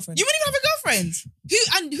wouldn't have a girlfriend. You wouldn't even have a girlfriend. Who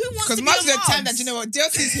wants Because to be Margs a is the time that, Margs? you know what,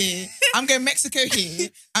 Delta's here, I'm going Mexico here,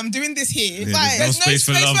 I'm doing this here. Yeah, Right. there's no space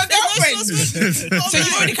for love. girlfriend. There's no So you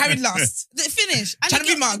space. already carried last. Finish. And Trying to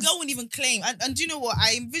be the girl Margs. wouldn't even claim. And do you know what?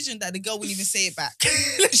 I envisioned that the girl wouldn't even say it back.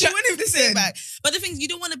 She wouldn't even say it back. But the thing is, you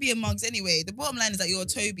don't want to be a Mugs anyway. The bottom line is that you're a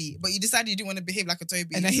Toby, but you decided you didn't want to behave like a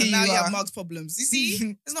Toby. And so here now you you have are. Mugs problems. You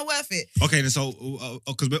see? It's not worth it. Okay, then so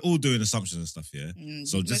because we're all doing assumptions and stuff, yeah.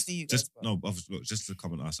 So mostly just you guys, but- no, obviously, look, just to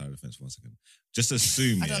come on our side of the fence for 1 second. Just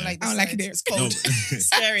assume. I don't yeah, like this. I don't like side. it. It's No, cold.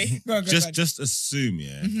 Scary. Go on. just assume,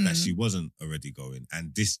 yeah, Mhm. that she wasn't already going,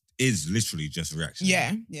 and this is literally just reaction.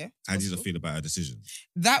 Yeah. Yeah. How do you possible. feel about her decision?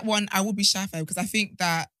 That one, I will be shy for because I think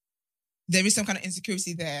that there is some kind of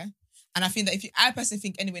insecurity there. And I think that I personally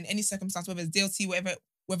think anyway, in any circumstance, whether it's DLT,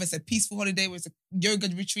 whether it's a peaceful holiday, whether it's a yoga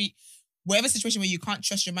retreat, whatever situation where you can't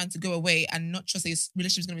trust your man to go away and not trust that your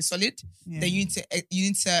relationship is going to be solid, Yeah. then you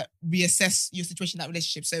need to reassess your situation in that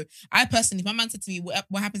relationship. So I personally, if my man said to me, what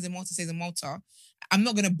happens in Malta stays in Malta, I'm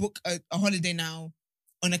not going to book a holiday now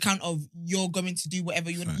on account of you're going to do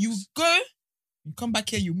whatever you want. Facts. You go, you come back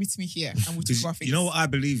here, you meet me here, and we'll talk about things. You know what I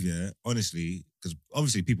believe, yeah, honestly, because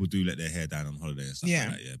obviously people do let their hair down on holiday and stuff Yeah.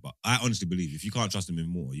 like that, yeah. But I honestly believe if you can't trust them in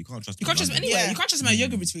more, you can't trust them. You can't trust him in London. anywhere. Yeah. You can't trust him at a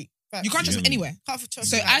yoga retreat. You can't trust him Yeah. anywhere. Can't trust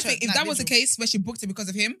So him, I like, think if like that was the visual. case where she booked it because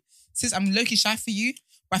of him, sis, I'm low-key shy for you,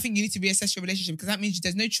 but I think you need to reassess your relationship because that means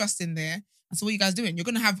there's no trust in there. And so what are you guys doing? You're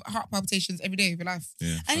gonna have heart palpitations every day of your life.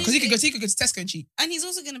 Yeah. And Because he could go to Tesco and cheat. And he's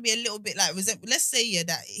also going to be a little bit like let's say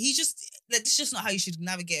that he just like, this is just not how you should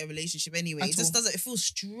navigate a relationship anyway. At It just all. doesn't. It feels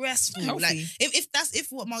stressful. Healthy. Like if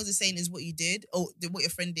what Miles is saying is what you did or what your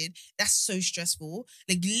friend did, that's so stressful.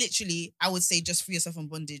 Like literally, I would say just free yourself from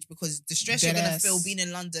bondage because the stress you're gonna Deadass. feel being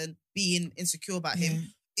in London, being insecure about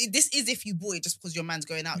him. This is if you bought it just because your man's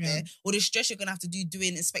going out Yeah. there, or the stress you're gonna have to do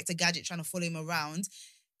doing Inspector Gadget trying to follow him around.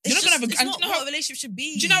 You're It's not gonna have a- it's and not do you know what how- a relationship should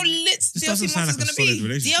be. Do you know how lit This DLT doesn't sound Monster's like a gonna solid be?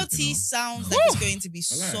 relationship. DLT you know? sounds like it's going to be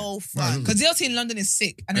I like so it. fun. Because DLT in London is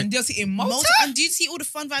sick, and then DLT in Malta. And do you see all the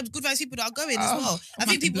fun vibes, good vibes people that are going as Oh, well? I I might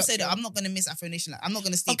think people block say that you. I'm not going to miss Afro Nation. Like, I'm not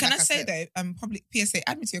going to Oh, sleep. can like I say slept. though? Public PSA,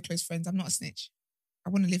 add me to your close friends. I'm not a snitch. I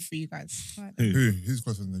want to live for you guys. Who's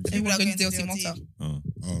close with them? Everyone are going to going to DLT DLT. Malta. Oh.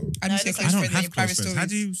 Oh, Add me to your I close I don't friends and have your close private friends. How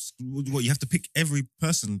do stories. you? What you have to pick every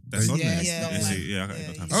person that's Yeah, on there? it's Yeah, not yeah. Is like- it- yeah, I don't Yeah,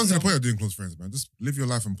 have I to. was in the point of doing close friends, man. Just live your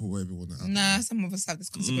life and put whatever you want out. Nah, some of us have these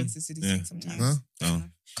consequences to these Yeah. things sometimes. Huh? Oh.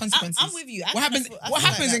 Consequences. I'm with you. I What kinda happens? feel- I What feel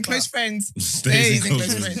happens like in that, close but- friends Stays stays in in close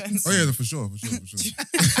close friends. friends. Oh yeah, for sure.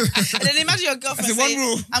 And then imagine your girlfriend That's the one saying,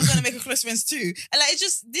 rule. I'm going to make a close friends too. And like, it's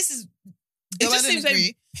just, this is, It I just don't seems agree.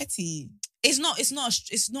 very petty. It's not,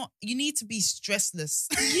 you need to be stressless.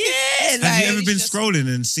 Yeah, Have you ever it's been just- scrolling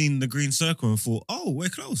and seen the green circle and thought, "Oh, we're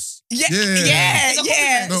close"? Yeah, Yeah. yeah, It's a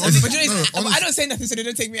yeah. No, So, honestly- but you know, no, I don't say nothing, so they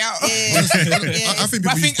don't take me out. Yeah. Honestly, Yeah. I think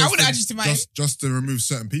But I people think use I those wouldn't add things you to mine. just to remove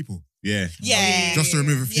certain people, Yeah. Yeah. just to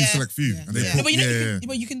remove a few, Yeah. select few, Yeah. and they Yeah. put, No, but you know, yeah,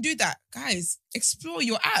 but you can do that, guys. Explore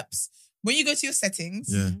your apps. When you go to your settings,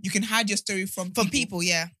 yeah. you can hide your story from From people,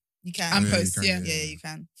 yeah. You can. And Yeah, you post, can, yeah. Yeah, you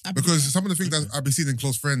can. Because some of the things that I've been seeing in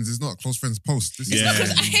close friends is not close friends post. This It's is not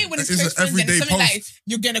because I hate when it's It's close an friends and everyday it's something post. like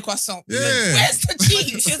you're getting a croissant. Yeah. Like, where's the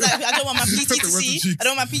cheese? She was like, I don't want my PT to Where's the see. cheese? I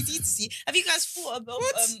don't want my PT to see. Have you guys thought about?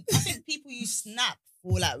 I think people use Snap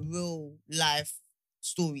for like real life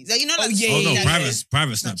stories. Like, you know, like Oh, yeah, Oh no, yeah,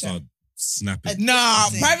 private snaps Snapchat. are snapping. Nah,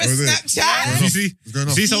 Thing. private Oh, is it? Snapchat. Yeah. You see,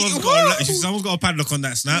 What's going on? see, someone's got a padlock on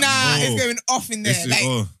that snap. Nah, Oh, it's going off in there. it's- Like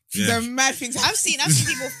oh, yeah. the mad things. I've seen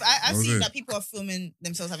people. I've Was seen it? that people are filming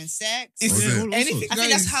themselves having sex. It's Was it? anything I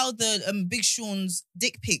think that's goes. how the Big Sean's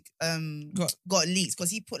dick pic Got- leaked because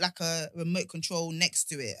he put like a remote control next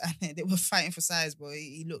to it and they were fighting for size, but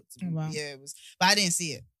he looked. Oh, wow. Yeah, it was. But I didn't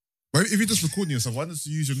see it. But if you're just recording yourself, why don't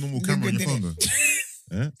you use your normal Look camera on good, your phone didn't though?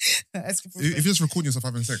 If you're just recording yourself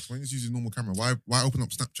having sex, why don't you just use your normal camera? Why open up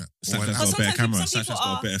Snapchat? Or why Snapchat's not? got a better sometimes camera. some Snapchat's people got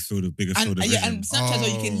a are- better field of bigger field of And, vision. yeah, and Snapchat, or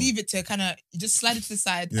you can Oh. leave it to kind of just slide it to the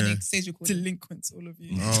side Yeah. and it stays recorded. Delinquents, all of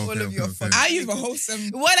you. Oh, all okay, of you are okay, fucking. I use a wholesome.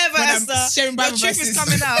 Whatever, when I'm Esther. sharing Your Bible truth verses. is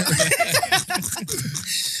coming out.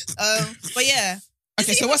 But yeah.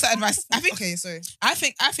 Okay, so what's the advice? I think Okay, sorry. I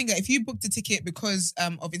think that if you booked a ticket because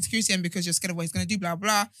of insecurity and because you're scared of what he's gonna do, blah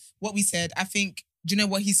blah, what we said, I think, do you know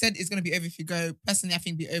what he said is gonna be over if you go? Personally, I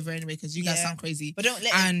think be over anyway because you guys Yeah. sound crazy. But don't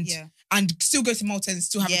let And- it. Yeah. And still go to Malta and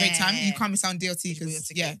still have a great time. Yeah. You can't miss out on DLT Just book your because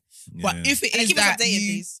ticket. But if it And is keep us that updated,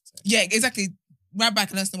 you, please. yeah, exactly. Right back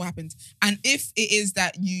and let us know what happened. And if it is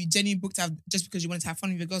that you genuinely booked out just because you wanted to have fun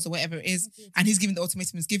with your girls or whatever it is, and he's giving the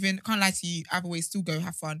ultimatum is given, can't lie to you, either way, still go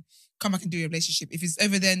have fun. Come back and do your relationship. If it's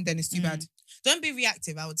over then it's too bad. Don't be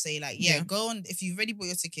reactive, I would say. Like, Yeah. go on. If you've already bought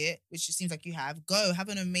your ticket, which it seems like you have, go have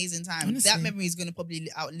an amazing time. Honestly. That memory is going to probably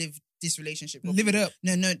outlive this relationship. Live it up.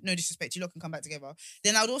 No disrespect. You lot can come back together.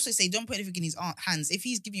 Then I would also say, don't put anything in his hands. If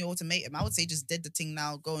he's giving you an ultimatum, I would say just dead the thing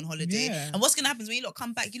now, go on holiday. Yeah. And what's gonna happen is when you lot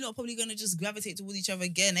come back, you lot are probably gonna just gravitate towards each other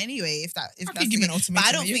again anyway. If I that's could give the him an case.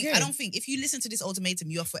 But ultimatum. I don't think if you listen to this ultimatum,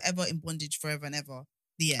 you are forever in bondage forever and ever.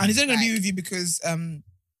 The end. And he's only gonna be Like, with you because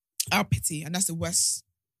our pity, and that's the worst.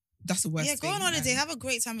 That's the worst. yeah, go thing, on holiday, man. have a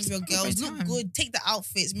great time with your Have a girls. great Look time. good, take the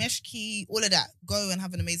outfits, meshki, all of that. Go and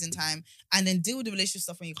have an amazing time, and then deal with the relationship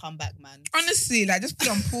stuff when you come back, man. Honestly, like just put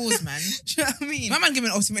it on pause, man. Do you know what I mean? My man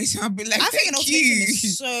giving an ultimatum, I'll be like, I think an thank ultimatum you.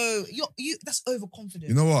 is so you. That's overconfident.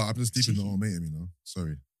 You know what? I'm just deep in the ultimatum, you know.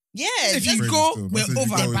 Sorry. Yeah, If you just- Crazy go, still. we're Man said if you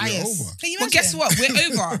over. go, we're bias. over. Can you Well, imagine? guess what? We're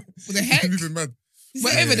over. What the heck? You're even mad.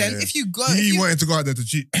 We're Yeah, over then. yeah. If you go, He if you, wanted to go out there to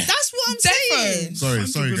cheat. that's what I'm Defo. saying. Sorry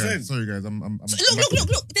 100%. guys. Sorry guys. I'm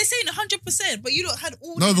Look. They're saying 100%, but you don't had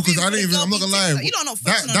all. No, the because views I for the didn't even. girl I'm not gonna being lie. TikTok. You don't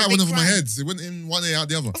know. That went over my head. It went in one ear out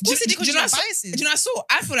the other. Of course, it did because Do you you know have what I biases. Do you know what I saw?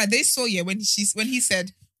 I feel like they saw when he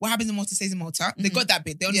said what happens in Malta stays in Malta. They got that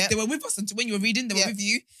bit. Yeah. They were with us until when you were reading. They were Yeah. with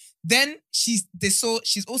you. Then they saw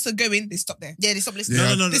she's also going. They stopped there. Yeah, they stopped listening.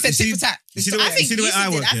 Yeah. No. They said You see- tit for tat. you see the way- I think see the way Yusuf I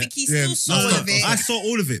did. work, I yeah? think he Yeah, still saw no, all stop. of it. I saw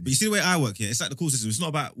all of it, but you see the way I work, yeah? It's like the call system. It's not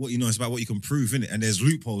about what you know, it's about what you can prove, innit? And there's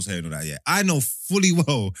loopholes here and all that, yeah? I know fully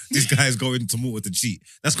well this guy is going to Malta to cheat.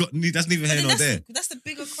 That's neither But here then nor there. that's the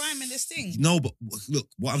bigger crime in this thing. No, but look,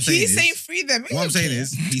 what I'm saying He's is... saying free them. What I'm saying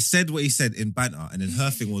is, he said what he said in banter, and then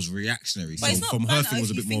her thing was reactionary. But So it's not from her banter thing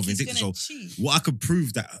was a if you bit more think he's vindictive. gonna So cheat. what I could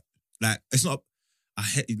prove that, like, it's not...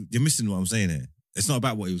 you're missing what I'm saying here. It's not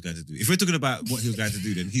about what he was going to do. If we're talking about what he was going to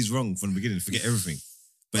do, then he's wrong from the beginning. Forget everything.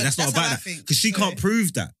 But that's not that's how about I that. think. Because she Sorry. can't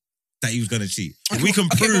prove that he was going to cheat. If we can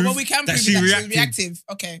okay, prove but what we can that prove she is that she was reacted. reactive.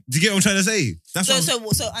 Okay. Do you get what I'm trying to say? That's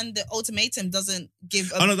what So, and the ultimatum doesn't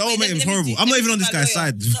give. Oh no, the ultimatum's horrible. I'm not even on this guy's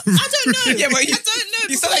side. No, I don't know. Yeah, but I don't know.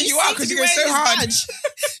 you sound like you are because you're going so hard.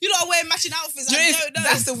 You lot are wearing matching outfits. Do you I know, don't know.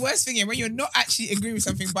 that's the worst thing, yeah, when you're not actually agreeing with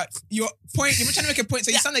something, but you're trying to make a point, so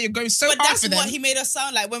you Yeah. sound like you're going so But hard that's for them. what he made us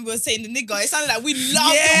sound like when we were saying the nigger. It sounded like we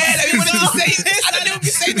love Yeah, like the we word wanted to nigger. say- I don't know if we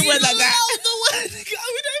say the word like that. We love the word nigger.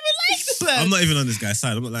 We don't even like the word. I'm not even on this guy's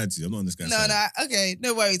side. I'm not lying to you. I'm not on this guy's No, side. okay,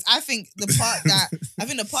 no worries. I think the part that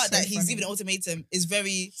So he's funny. giving an ultimatum is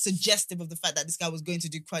very suggestive of the fact that this guy was going to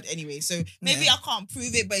do crud anyway. So maybe Yeah. I can't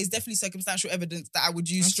prove it, but it's definitely circumstantial evidence that I would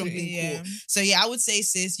use strongly in court. Yeah. So yeah, I would say,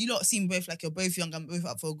 sis, you lot seem both like you're both young and both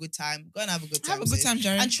up for a good time. Go and have a good time. Have a good sis. time,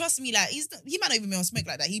 Jerry. And trust me, like he might not even be on smoke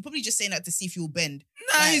like that. He probably just saying that to see if you'll bend.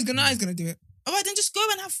 Nah, he's gonna do it. All right, then just go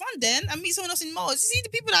and have fun then and meet someone else in Mars. You see the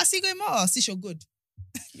people that I see going Mars, sis, you're good.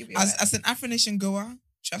 You'll be alright. As an Afro Nation goer,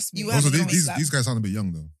 trust me. You Also, have a these comment. guys sound a bit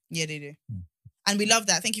young though. Yeah, they do. And we love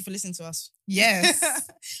that. Thank you for listening to us. Yes. And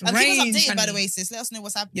keep us Range, updated, by the honey. way, sis. Let us know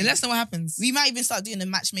what's happening. Yeah, let us know what happens. We might even start doing the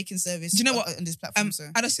matchmaking service. Do you know what? on this platform? So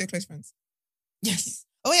I don't see your close friends. yes.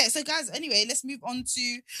 Oh yeah. So guys, anyway, let's move on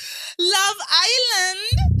to Love Island.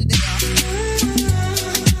 The day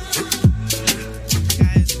after.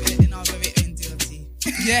 Guys, we're in our very own DLT.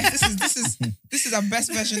 Yeah, this is This is our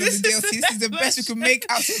best version of the DLC. This is the best we can make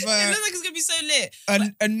out of It looks like it's gonna be so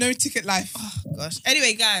lit. a no ticket life. Oh gosh.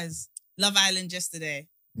 Anyway, guys, Love Island yesterday.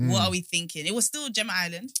 What are we thinking? It was still Gemma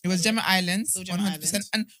Island. It was Gemma Islands, Still Gemma 100%. Island.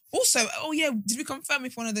 And also, did we confirm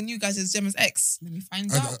if one of the new guys is Gemma's ex? Let me find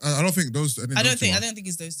out. I don't think those. I don't think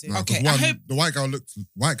it's those two. Nah, 'cause Okay, I one, hope- the white guy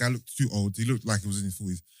looked too old. He looked like he was in his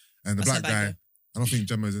 40s, and the That's black not bad, guy. I don't think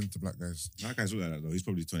Gemma's into black guys. That guy's look like that though. He's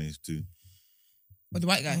probably 22. But the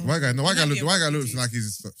white guy. The white guy, the white guy, Might be the white guy about looks 40s. like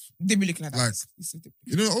he's They be looking like that. Like- He said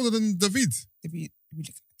they older than David. be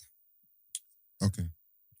looking Okay.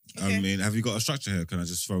 Okay. I mean, have you got a structure here? Can I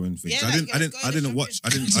just throw in things? Yeah, like, let's go I in didn't the watch. I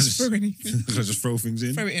like didn't. that. I Just throw anything. Can I just throw things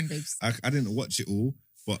in? Throw it in, babes. I didn't watch it all,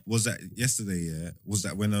 but was that yesterday? Yeah, was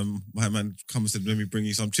that when my man come and said, "Let me bring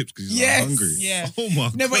you some chips because you're Yes. hungry." Yeah. Oh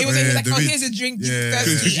my No, but god. it was like, David. here's a drink. Yeah. You're Yeah.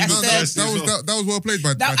 thirsty. you I look said, thirsty. That was well played by.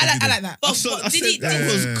 I David. like that. But, I did he? said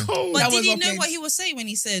that was Yeah. cold. But That did was he well know played. what he was saying when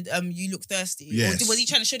he said, "You look thirsty"? Yes. Or was he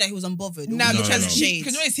trying to show that he was unbothered? Or No, was he no, trying no. to shade?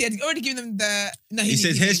 Because he had already given them the. No, He said,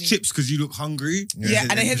 didn't, "Here's didn't. chips because you look hungry." Yeah,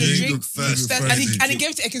 and then here's a You drink. look thirsty. And he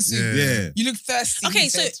gave it to Ekansu. Yeah. Yeah, You look thirsty. Okay, he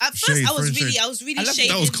so said. at first Shade, I was French really shade. I love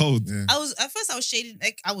shading. that was cold. Yeah. At first I was shading.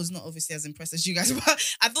 Like, I was not obviously as impressed as you guys, but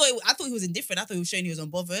I thought he was indifferent. I thought he was showing he was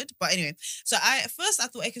unbothered. But anyway, so at first I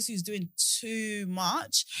thought Ekansu was doing too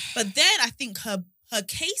much, but then I think her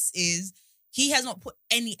case is he has not put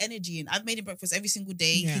any energy in. I've made him breakfast every single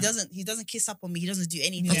day. Yeah. He doesn't kiss up on me. He doesn't do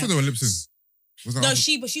anything. I thought they were lip sync. Was that No,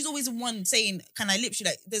 after- but she's always the one saying, "Can I lip you?"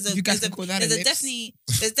 Like there's You guys can call that there's a a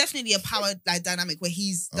lips. there's definitely a power like dynamic where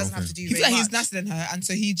he doesn't have Okay. to do He feels very like he's much. nicer than her, and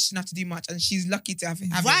so he shouldn't have to do much, and she's lucky to have him.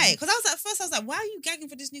 Right, because at first I was like, why are you gagging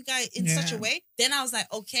for this new guy in such a Yeah. way? Then I was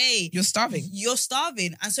like, okay, You're starving. you're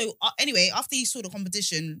starving. And so anyway, after he saw the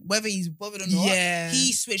competition, whether he's bothered or not, Yeah.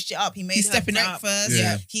 he switched it up. He made He's her stepping up. breakfast.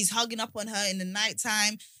 Yeah. He's hugging up on her in the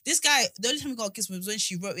nighttime. This guy, the only time he got a kiss was when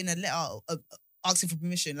she wrote in a letter asking for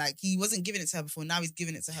permission. Like he wasn't giving it to her before. Now he's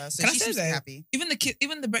giving it to her. So Can I she say seems to be though, happy.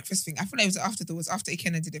 Even the breakfast thing, I feel like it was afterwards, after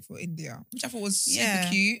Ikenna did it for India, which I thought was super Yeah.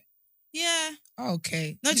 cute. Yeah. Oh,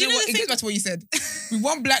 okay. No, do you know what? the It thing- goes back to what you said. We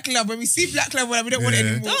want black love. When we see black love, we don't want it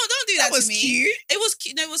Yeah. anymore. Don't do that that was to me. cute. It was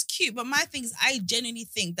cute. No, it was cute. But my thing is, I genuinely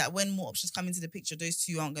think that when more options come into the picture, those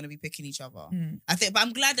two aren't going to be picking each other. I think, but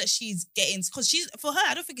I'm glad that she's getting, because for her,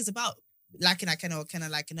 I don't think it's about liking Ikenna or Kenna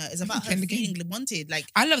liking her. It's about her playing the game. feeling wanted. Like,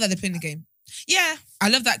 I love that they're playing the game. yeah, I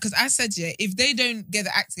love that because I said, yeah, if they don't get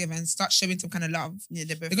the act together and start showing some kind of love, yeah,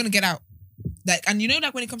 they're both. they're gonna get out. Like, and you know,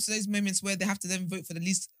 like when it comes to those moments where they have to then vote for the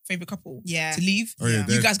least favorite couple Yeah. to leave. Oh yeah, Yeah.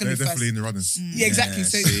 they're, You guys gonna they're be definitely first. in the running. Yeah, exactly. Yeah,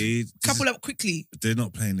 So see, couple up quickly. They're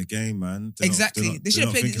not playing the game, man. They're Exactly. Not, They should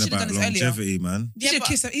have they're not played- they thinking should have about done this earlier. longevity, man. He Yeah, should but-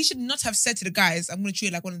 kiss her. He should not have said to the guys, "I'm gonna treat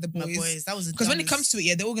you like one of the My boys." boys, that was Because when it comes to it,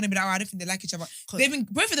 yeah, they're all gonna be like, "Oh, I don't think they like each other."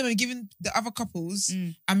 Both of them are giving the other couples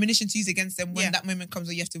Mm. ammunition to use against them when Yeah. that moment comes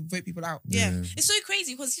where you have to vote people out. Yeah. It's so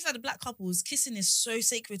crazy because these are the black couples. Kissing is so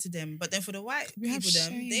sacred to them, but then for the white We have people,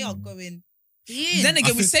 they are shame. going. Then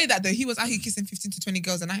again, we think- say that though he was actually kissing 15 to 20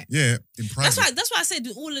 girls a night. Yeah, in private. That's why I said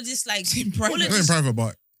all of this like In private. all Not of in this, private,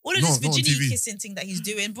 but all of not- this not on virginity TV. kissing thing that he's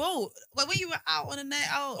doing, bro. But when you were out on a night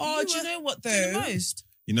out, Oh, do you were know what doing the though? most.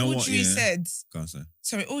 You know what? Audrey Yeah. said, Go on, say.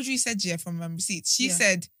 sorry, Audrey said, yeah, from Receipts. She Yeah.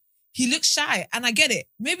 said he looks shy, and I get it.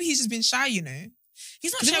 Maybe he's just been shy, you know.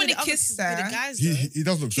 He's not 'Cause shy when with he the kissed other with her, the guys. he Though. he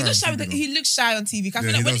does look shy. He looks shy. on TV, though. He looks shy on TV. 'Cause I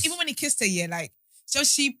Yeah, feel he like does. even when he kissed her, yeah, like so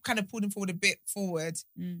she kind of pulled him forward a bit forward.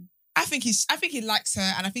 Mm. I think he likes her,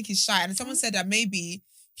 and I think he's shy. And someone said that maybe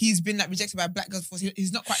he's been like rejected by black girls before. So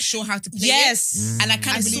he's not quite sure how to play it. Yes. And I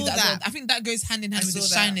kind I of believe saw that. as well. that. I think that goes hand in hand I with the saw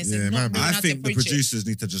that. shyness. Yeah, and not man. knowing I how to think the approach it. producers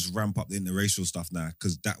need to just ramp up the interracial stuff now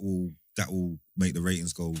because that will make the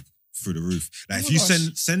ratings go through the roof. Like Oh if my you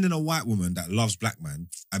gosh. send in a white woman that loves black man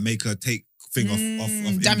and make her take thing off damn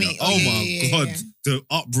India. it. Oh Yeah, my yeah, god, yeah. the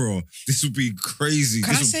uproar! This would be crazy.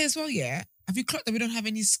 Can I This would- say as well, yeah? Have you clocked that we don't have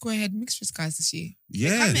any square-head mixed race guys this year?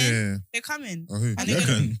 yeah, Come in. Yeah. They're coming. Oh, who? And They're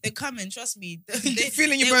coming. they're coming. Trust me.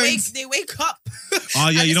 Feeling your they bones. They wake up. Oh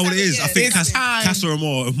yeah, At you know this what it time of is? I year, think it's time. Casa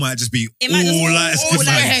Amor might just be It might just all be light all skin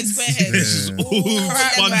man. squareheads, squareheads. This is Yeah. all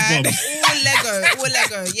Crap, SpongeBob. all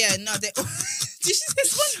Lego. Yeah, no, they. Did you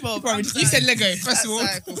say SpongeBob? I'm You sorry. said Lego, first of all.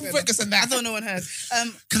 Sorry, cool, fair Focus on I that. thought no one heard.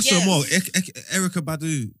 Casa yeah. Amor, Erica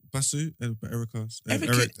Basu, Erica, Eric Basu.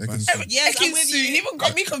 Basu. Yes, I'm with Ekinsu, you. he even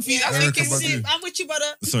got me confused. I was Erica thinking, Badu. I'm with you, brother.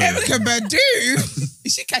 Sorry, Erica Badu.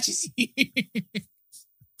 She catches you.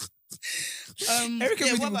 Erica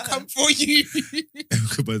yeah, Badu what will about come her? for you.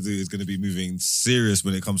 Erica Basu is going to be moving serious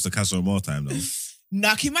when it comes to Casa Amor time though.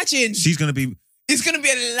 Nah, can you imagine? She's going to be. It's gonna be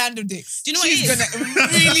a land of dicks. Do you know what She's it is? gonna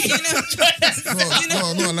really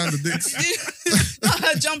Not a land of dicks. Not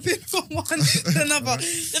her jumping from one to another.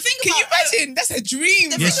 The thing Can you about imagine? That's a dream.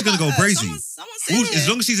 the Yeah, thing she's gonna about go her, brazy. Someone said As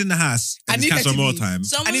long as she's in the house I and need it's her catch her to more be. time,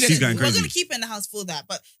 Someone need said she's going we're crazy. gonna keep her in the house for that.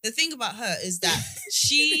 But the thing about her is that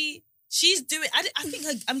she's doing. I think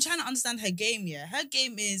I'm trying to understand her game. Yeah, her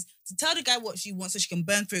game is to tell the guy what she wants so she can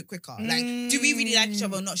burn through it quicker. Like, do we really like each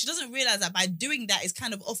other or not? She doesn't realize that by doing that, it's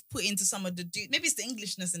kind of off-putting to some of the dudes. Maybe it's the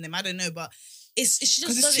Englishness in them. I don't know, but she just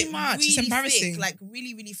 'Cause it's does too it much. really It's embarrassing. thick, like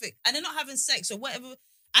really, really thick. And they're not having sex, so whatever.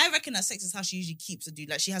 I reckon that sex is how she usually keeps a dude.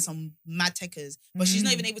 Like, she has some mad techers, but she's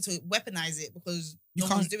not even able to weaponize it because You no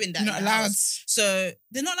can't- one's doing that. You're not in the allowed. house. So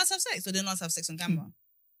they're not allowed to have sex. So they're not allowed to have sex on camera.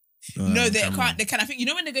 No, they come can't. on. They can. I think you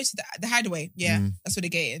know when they go to the hideaway. Yeah, Mm. that's where they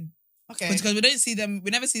get in. Okay. Because we don't see them.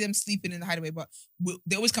 We never see them sleeping in the hideaway, but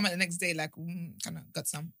they always come out the next day like kind of got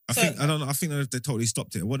some. I think I don't know. I think they totally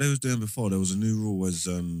stopped it. What they was doing before, there was a new rule was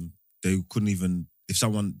they couldn't even if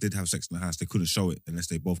someone did have sex in the house, they couldn't show it unless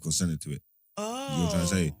they both consented to it. Oh. You know what I'm trying to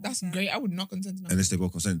say? That's great. I would not consent to that. Unless they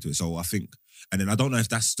both consented to it. So I think, and then I don't know if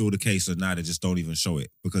that's still the case or now they just don't even show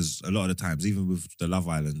it because a lot of the times, even with the Love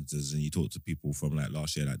Islanders, and you talk to people from like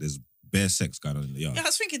last year, like there's bare sex going on in the yard. Yeah, I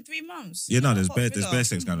was thinking 3 months. Yeah, no, there's Hot bare figure.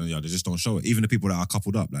 sex going on in the yard. They just don't show it. Even the people that are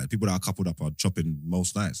coupled up, like people that are coupled up are chopping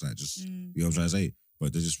most nights, like just Mm. you know what I'm trying to say.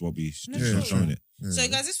 But they just won't be No, just not sure. showing it. Yeah. So,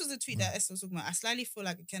 guys, this was the tweet that Esther was talking about. I slightly feel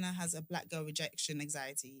like Ikenna has a black girl rejection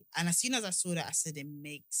anxiety. And as soon as I saw that, I said, it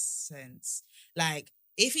makes sense. Like,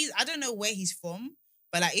 if he's, I don't know where he's from,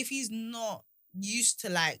 but like, if he's not used to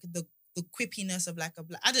like the quippiness of like a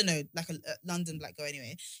black, I don't know, like a London black girl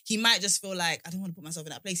anyway, he might just feel like, I don't want to put myself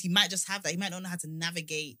in that place. He might just have that. He might not know how to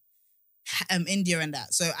navigate India and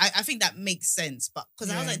that. So I think that makes sense. But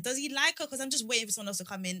because I was Yeah. like, does he like her? Because I'm just waiting for someone else to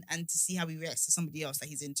come in and to see how he reacts to somebody else that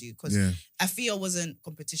he's into. Because Yeah. Afia wasn't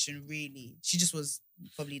competition really. She just was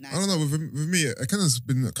probably nice. I don't know. With me, Ikenna's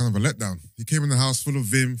been kind of a letdown. He came in the house full of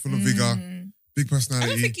vim, full of vigor, big I personality.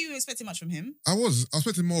 don't think you were expecting much from him. I was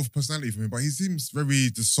expecting more of personality from him, but he seems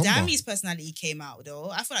very just somber. Dami's personality came out though.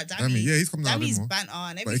 I feel like Dami, yeah, he's coming out a bit Dami's more. banter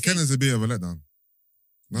and But everything. Ikenna's a bit of a letdown.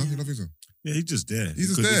 No, Yeah. you don't think so? Yeah, he's just there. He's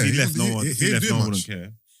just Because there. If he He left, don't- no one. he- If he he ain't left, doing no one much. wouldn't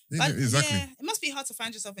care. But, Exactly. Yeah, it must be hard to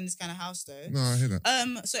find yourself in this kind of house though. No, I hear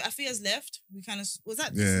that. So Afia's left. We kind of was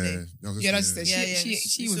that Yeah, yesterday? Yeah, that's yeah. it. Yeah, yeah,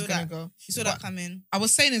 She we was saw gonna that. go. You saw that coming. I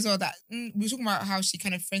was saying as well that we were talking about how she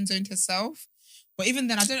kind of friend zoned herself, but even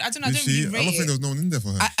then, I don't Did really she? I rate don't think it. there was no one in there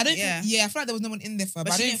for her. I don't. Yeah. Yeah, I feel like there was no one in there for her,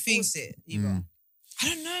 But but I she don't didn't think. force it either. Mm. I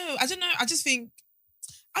don't know. I don't know. I just think.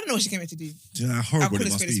 I don't know what she came here to do. Do you know how I'll horrible call it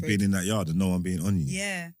it must spade a be spade. being in that yard and no one being on you?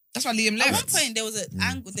 Yeah. That's why Liam At left. one point, there was an Mm.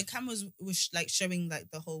 angle. The cameras was like showing like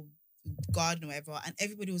the whole garden or whatever, and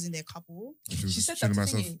everybody was in their couple. was She said chilling that by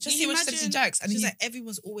to herself. thingy. Just He was said to imagine- Jax, and She's he, like,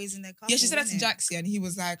 everyone's always in their couple. yeah, she said that to innit? Jax, yeah, and he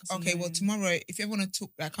was like, That's okay, well, annoying. tomorrow, if you ever want to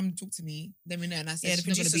talk, like, come talk to me, let me know. And I said, Yeah, the she's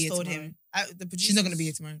not going to producers be here told tomorrow. him. The producers, She's not going to be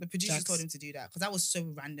here tomorrow. The producers Jax. told him to do that because that was so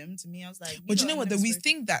random to me. I was like, But you know lot what? have Though we never spoken.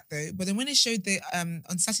 think that though, but then when they showed the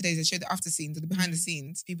on Saturdays, they showed the after scenes or the behind the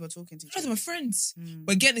scenes. people are talking to each None of them other. are friends. Mm.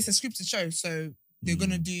 But again, it's a scripted show, so they're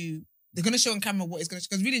gonna do. They're gonna show on camera what it's gonna.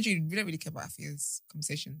 Because really, and truly, we don't really care about Afia's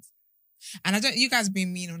conversations. And I don't. You guys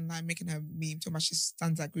being mean online, making her meme talking about she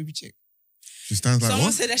stands like groovy chick. She stands like Someone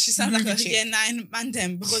what? said that she sounded like a Groovy chick. year 9 man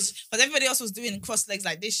then because everybody else was doing cross legs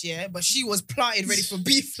like this year, but she was planted ready for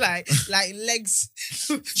beef, like legs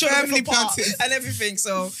Firmly apart planted. and everything.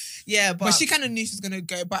 So yeah, But she kind of knew she was gonna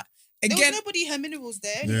go. But there again, was nobody her minerals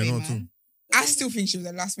there. Yeah, Anyway, not at man. I still think she was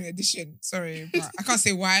a last minute addition. Sorry, but I can't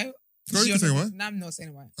say why. No, you can say why. No, I'm not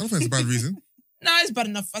saying why. I don't think it's a bad reason. No, it's bad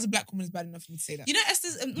enough. As a black woman, it's bad enough for me to say that. You know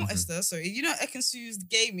Esther's not Esther, sorry. You know Ekansu's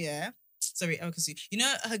game, yeah. Sorry, Ekansu. You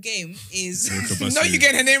know her game is. No, you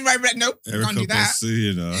get her name right, Brett. Nope, can't do Erica that. Basu,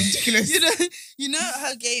 you know. Ridiculous. you know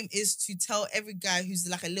her game is to tell every guy who's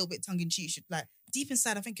like a little bit tongue in cheek, like deep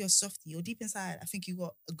inside I think you're a softie, or deep inside I think you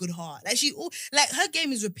got a good heart. Like her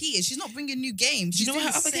game is repeated. She's not bringing new games. Do you know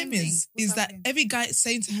what her other game is? Is that every guy is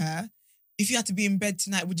saying to her, if you had to be in bed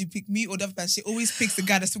tonight, would you pick me or the other person? She always picks the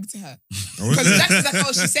guy that's talking to her. Because Jax is like,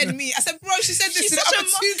 oh, she said me. I said, bro, she said this She's to the such other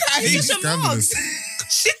a two guys. she's such a Scandalous. mug.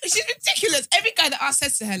 She's ridiculous. Every guy that I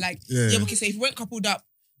says to her, like, Yeah. yeah, okay, so if you weren't coupled up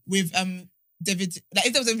with David, like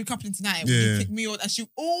if there was a coupling tonight, would Yeah. you pick me or? And she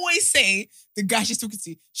always say the guy she's talking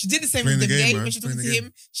to. She did the same Playing with the David game, A man. when she's talking to Playing the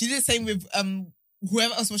him. She did the same with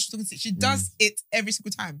whoever else was she talking to. She does it every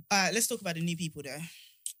single time. Let's talk about the new people though.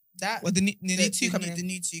 That Well, the new two coming the in.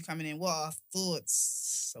 new two coming in. What are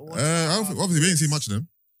thoughts? I don't think, obviously, we didn't see much of them.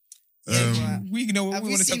 Yeah, We know what Have we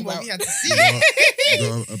we want to talk seen what about. we had to You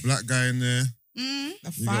see? got a black guy in there. Mm. A You got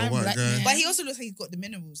a fine white black guy. man. But he also looks like he's got the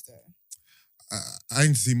minerals though. I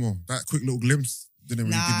need to see more. That quick little glimpse didn't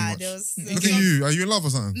really give me Nah, much. there was. Look at you. Are you in love or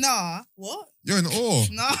something? Nah, what? You're in awe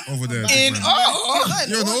No. over there. In big man. awe.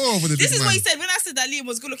 You're in awe over the This big is man. what he said when I said that Liam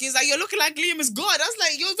was good looking. He's like, you're looking like Liam is God. I was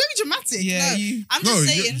like, you're very dramatic. Yeah, No, you. I'm No, just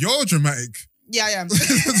saying. you're dramatic. Yeah, I am.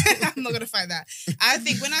 I'm not gonna fight that. I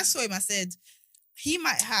think when I saw him, I said he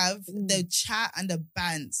might have the chat and the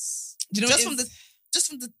bands. Do you know just what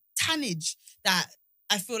from the tannage that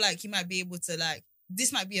I feel like he might be able to like.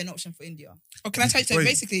 This might be an option for India. Oh, can I tell you? So Wait,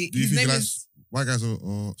 basically, Do you his think he name likes is. white guys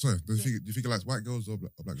or sorry? Do you think he likes white girls or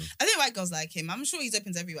black girls? I think white girls like him. I'm sure he's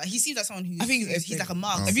open to everyone. He seems like someone who I think he's he's open. like a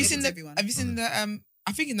mark. Oh, Have you okay. seen Open the? to everyone. Have you seen the?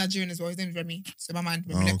 I think he's Nigerian as well. His name is Remy. So my mind.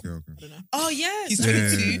 Oh, Remy okay, Neko. okay. I don't know. Oh yeah. He's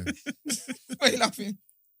Yeah. 22. Why are you laughing?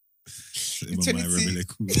 In my mind, 22. really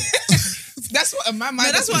cool. That's what in my mind.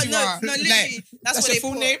 No, that's what. you No, are. no, literally. Like, that's that's what your they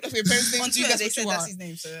full put. name. That's what your parents' name. On to you, Twitter, that's they what you said that's are. his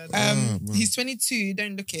name. So man. He's 22.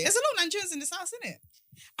 Don't look it. there's a lot of Nigerians in this house, isn't it?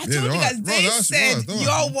 I Yeah, told you there guys. are. Bro, They that's said right, there are.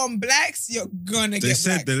 y'all want blacks. You're gonna They get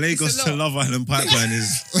said black. the Lagos It's a to lot. Love Island pipeline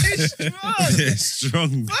is It's strong. yeah, strong.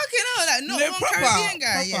 Fucking hell, like not No, one proper, Caribbean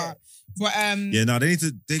guy. Yeah. proper. But Yeah, no, they need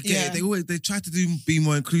to. Yeah. They try to be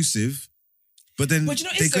more inclusive, but then But you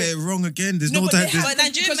know, they it's get it wrong again. There's no, but they there's, have- But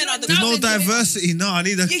Nigerian because men are the there's now no in the- diversity. No, I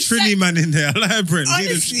need a Exactly. Trini man in there. I like Brent. Need a-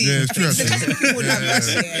 honestly, Yeah, it's I think true, the actually. kind of people Yeah,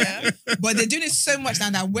 that yeah, yeah. But they're doing it so much now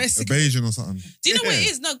that we're A sick. Bayesian or something. Do you know what Yeah.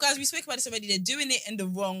 it is? No, guys, we spoke about this already. They're doing it in the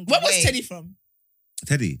wrong Where was way. Teddy from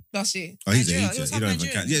Teddy. last year? Oh, he's Nigeria. an He was agent. You don't even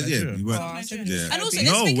half count. Yeah, Nigerian. you weren't. Oh, Nigerian. Yeah. And also,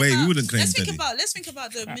 No let's think way, we about, wouldn't claim let's think Teddy.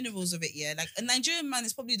 about the minerals of it. Yeah, like a Nigerian man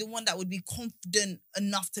is probably the one that would be confident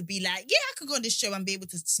enough to be like, yeah, I could go on this show and be able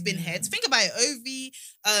to spin heads. Think about it, Ovi,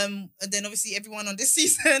 and then obviously everyone on this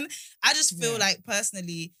season. I just feel like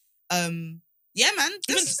personally, yeah, man,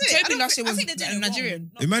 Even this is it. Toby last year was they're doing it wrong.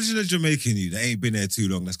 Nigerian. Not- Imagine a Jamaican you that ain't been there too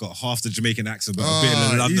long. That's got half the Jamaican accent, but a Ah, bit of the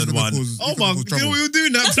he's London gonna one. cause- he's Oh gonna my! cause You know trouble. what we were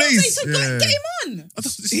doing that That's what I'm saying. place? So Yeah. get him on.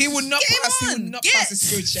 He would not Get him pass. He on. would not Get- pass the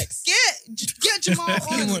security checks. Get Jamal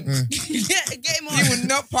He on. wouldn't. Get him on. He would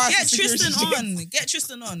not pass Get the security Tristan checks. on. Get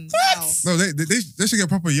Tristan on. What? Now. No, they should get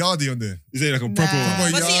proper yardie on there. Is it like a Nah. proper?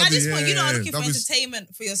 Proper But see, at this yardie, point, you know, are yeah, looking for that was-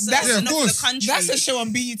 entertainment for yourself, That's- Yeah, and of not for the course. country. That's a show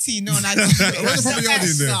on BET. No, Where's the proper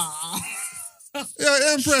yardie in there? Nah.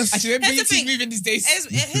 Yeah, Empress. Actually, when Here's the BET thing. moving these days.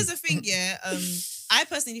 Here's the thing, yeah. I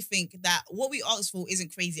personally think that what we ask for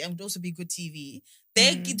isn't crazy and would also be good TV.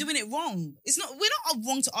 They're doing it wrong. It's not. We're not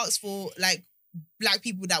wrong to ask for like black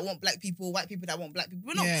people that want black people, white people that want black people.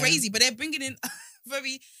 We're not Yeah. crazy, but they're bringing in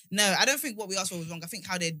very. No, I don't think what we asked for was wrong. I think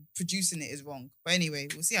how they're producing it is wrong. But anyway,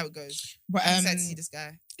 we'll see how it goes. But I'm excited to see this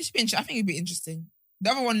guy. it should be interesting. I think it'd be interesting.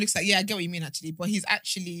 The other one looks like, yeah, I get what you mean actually, but he's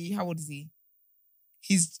actually, how old is he?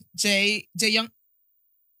 He's Jay Young.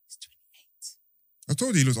 He's 28. I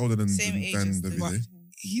told you he looks older than Same age as the the- VJ.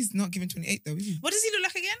 He's not given 28 though, is he? What does he look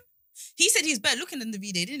like again? He said he's better looking than the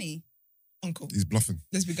V-Day, didn't he? Uncle. He's bluffing.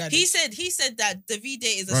 Let's be guided. He said that the V-Day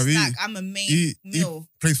is a Bruv, he- snack. I'm a main He meal.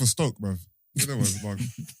 plays for Stoke, bro. You know what, Mark?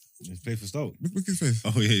 He's played for Stoke. Look at his face.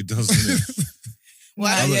 Oh yeah, he does. Doesn't it?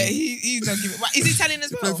 Well, Well, yeah, he's not giving. Is he Italian as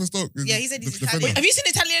He well? played for Stoke. Yeah, he said he's The Italian. defender. Have you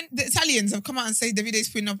seen the Italians have come out and say Davide's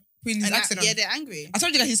putting his And accent on? yeah, they're angry. I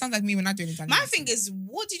told you that he sounds like me when I do an Italian. My accent. thing is,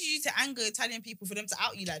 what did you do to anger Italian people for them to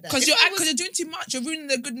out you like that? Because If you're I was- doing too much. You're ruining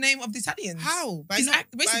the good name of the Italians. how? By He's not-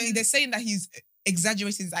 basically, by- they're saying that he's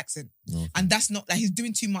exaggerating his accent, No. and that's not like he's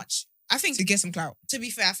doing too much I think to get some clout. to be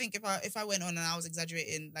fair, I think if I went on and I was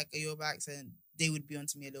exaggerating like a Yoruba accent, they would be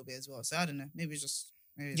onto me a little bit as well. So I don't know. Maybe it's just.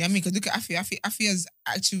 Yeah, I mean, because look at Afia. Afia's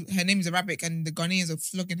actually, her name is Arabic, and the Ghanaians are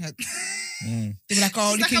flogging her. They were like,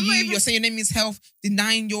 "Oh, She's look like, at I'm you! not even- You're saying your name means health,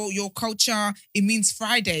 denying your culture. It means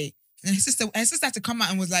Friday." And her sister had to come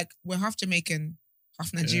out and was like, "We're half Jamaican,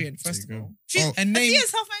 half Nigerian. there First you of go. all, She's, Oh. her name,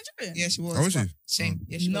 Afia's half Nigerian. yeah, she was. Oh, was she? but Shame.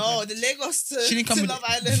 Yeah, she No, was. the Lagos to, She didn't come to with Love it.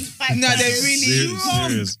 Island. Five No, they're times. really wrong.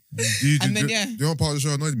 Serious. And then, yeah. Do you know what part of the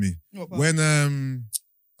show annoyed me? What part? When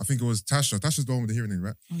I think it was Tasha. Tasha's the one with the hearing aid,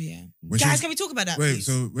 right? Oh yeah, When she Guys, was- can we talk about that? wait, please?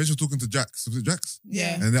 so when she was talking to Jax, was it Jax?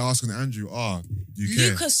 yeah. And they're asking Andrew, do you care?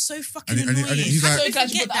 Lucas so fucking And he- annoying. he's How like- do you So glad you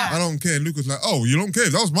forget put that that? I don't care. And Lucas like, oh, you don't care?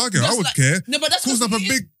 If that was my girl, I That's would like- care. No, but that's Causing up a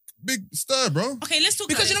because big stir, bro. Okay, let's talk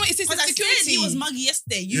Because about you know what, this. it's his Because I said insecurity. he was muggy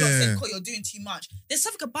yesterday. You lot Yeah. said, "Cool, you're doing too much." There's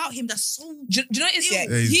something about him that's so. Do you know what it is? Ew. Yeah,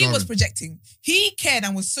 Yeah, he's he was darling. projecting. He cared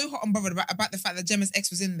and was so hot and bothered about the fact that Gemma's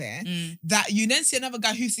ex was in there that you then see another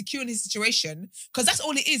guy who's secure in his situation because that's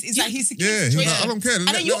all it is. Is that he's secure in Yeah, his he was situation. like, I don't care. And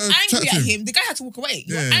then Let you're her chat angry to at him. The guy had to walk away.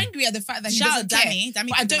 You're Yeah. angry at the fact that he Shout out doesn't care. Dammy. Dammy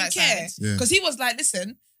But I picked the don't right care. side. Yeah. Because he was like,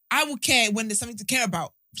 listen, I will care when there's something to care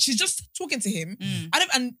about. She's just talking to him.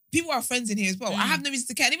 And people are friends in here as well. I have no reason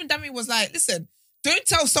to care. And even Dammy was like, listen, don't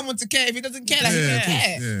tell someone to care if he doesn't care. Like, he Yeah, doesn't of course,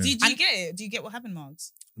 care. yeah. Do you get it? Do you get what happened,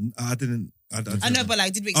 Marks? I didn't. I know, but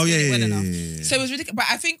like, did we Oh explain yeah, it well yeah, enough? yeah, yeah. So it was ridiculous. But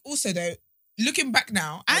I think also though, looking back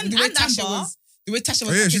now, And the way Amber. Tasha was, the way Tasha Oh,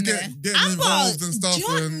 was yeah, up she's in there. getting involved and stuff.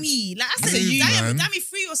 jog And me. Like I said, Dude, man. Damn,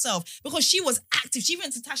 free yourself. Because she was active. She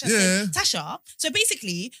went to Tasha and Yeah. said, Tasha. So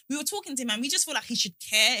basically, we were talking to him and we just feel like he should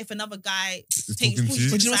care if another guy It's takes talking to you.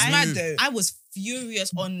 pushes But you know what's aside. mad though? I was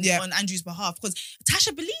furious on Andrew's behalf because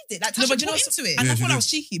Tasha believed it. Like No, Tasha but you know bought what's- into it. And Yeah, I she thought that did. was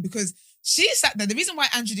cheeky because she sat there. The reason why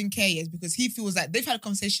Andrew didn't care is because he feels like they've had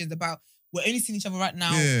conversations about we're only seeing each other right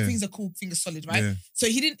now. Yeah. Things are cool, things are solid, right? Yeah. So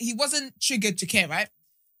he wasn't triggered to care, right?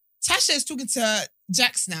 Tasha is talking to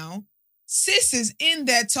Jax now. Sis is in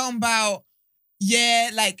there talking about,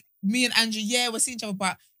 like me and Andrew, we're seeing each other,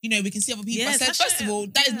 but we can see other people. Yeah, I said, Tasha, first of all,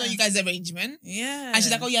 that is not yeah. you guys' arrangement. Yeah. And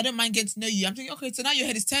she's like, oh yeah, I don't mind getting to know you. I'm thinking, okay, so now your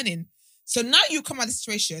head is turning. So now you come out of the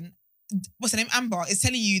situation. What's her name? Amber is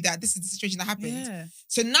telling you that this is the situation that happened. Yeah.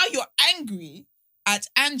 So now you're angry at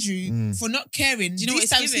Andrew Mm. for not caring. Do you know what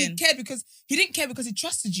These it's times giving? he cared because he didn't care because he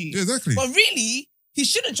trusted you. Yeah, exactly. But really, he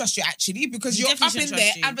shouldn't trust you actually because He you're definitely up in shouldn't there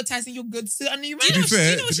trust you. advertising your goods to a new Do you To know, be fair-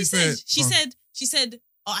 do you know what to she be fair- said? oh. She said,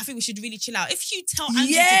 oh, I think we should really chill out. If you tell Andrew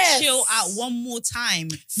Yes. to chill out one more time,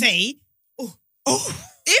 Faye, Oh,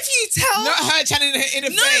 if you tell... not her channeling her in a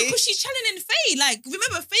No, face. because she's channeling Faye. Like,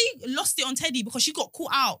 remember, Faye lost it on Teddy because she got caught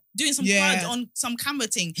out doing some Yeah. crud on some camera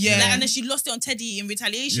thing. Yeah. Like, and then she lost it on Teddy in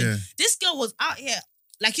retaliation. Yeah. This girl was out here,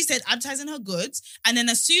 like you said, advertising her goods. And then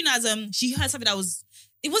as soon as she heard something that was...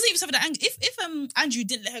 It wasn't even something that... If Andrew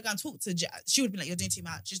didn't let her go and talk to Jack, she would have been like, you're doing too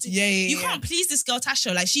much. You can't please this girl,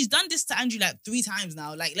 Tasha. Like, she's done this to Andrew like 3 times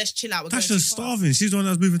now. Like, let's chill out. We're going too Tasha's far. starving. She's the one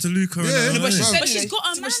that's moving to Luca. Yeah, and no, all But she that, Wow. said, But she's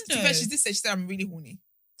got a to man, be fair, though. she did say, she said, I'm really horny.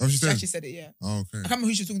 Oh, she She said. actually said it, yeah. Oh, I okay. can't remember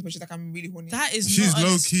who she was talking to, but she's like, I'm really horny. That is She's not an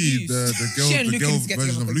low key excuse. the She and girl Luca need to get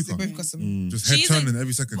version together of because they Luca. both got some... Mm. Just head She's like- turning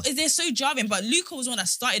every second. But they're so jarring. But Luca was the one that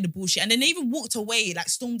started the bullshit, and then they even walked away, like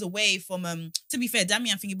stormed away from. To be fair,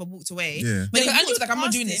 Damian thinking, but walked away. Yeah. But Because they Andrew was walked like, I'm not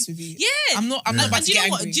past doing him. this with you. Yeah. I'm not Yeah. about And to do you get know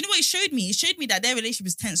what? angry. Do you know what it showed me? It showed me that their relationship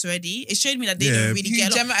is tense already. It showed me that they Yeah. don't really Who,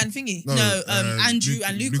 get along. Gemma and Thingy? No, Andrew Luke-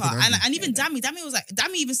 and Luke Luca. and Andrew. And even Dami was like,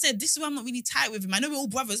 Dami even said, this is why I'm not really tight with him. I know we're all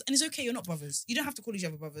brothers, and it's okay, you're not brothers. You don't have to call each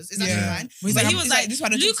other brothers. It's actually Yeah. fine. But he's But like, he was he's like, this is why I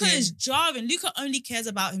don't talk Luca to him. is jarring. Luca only cares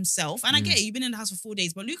about himself. And I Mm. get it, you've been in the house for 4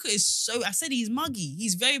 days, but Luca is so, I said he's muggy.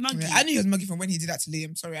 He's very muggy. Yeah, I knew he was muggy from when he did that to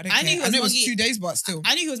Liam. Sorry, I don't I care. knew he was I know it was muggy. 2 days, but still.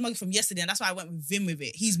 I knew he was muggy from yesterday, and that's why I went with Vim with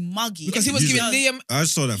it. He's muggy. Because he was He's giving a- Liam... I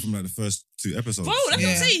saw that from like the first 2 episodes. Bro, that's what Yeah.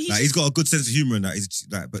 I'm saying. Like he's got a good sense of humor in that. He's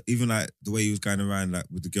like, but even like the way he was going around like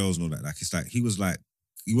with the girls and all that, like it's like he was like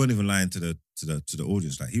he wasn't even lying to the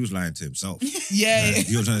audience. Like he was lying to himself. Yeah. Like,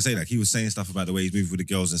 you know what I'm trying to say? Like he was saying stuff about the way he's moving with the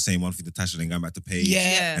girls and saying one thing to Tasha and then going back to Paige.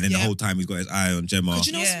 Yeah. And then the yeah. whole time he's got his eye on Gemma. But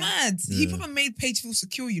you know what's Yeah. mad? He Yeah. probably made Paige feel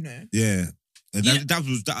secure, you know? Yeah. And You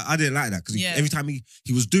that I didn't like that because Yeah. every time he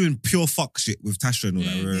was doing pure fuck shit with Tasha and all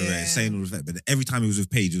that, yeah. saying all of that. But every time he was with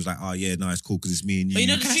Paige, he was like, "Oh yeah, no, it's cool because it's me and you." But you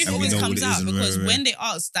know, the truth and we always know what comes it is out and because rah, rah, when they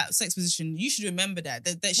asked that sex position, you should remember that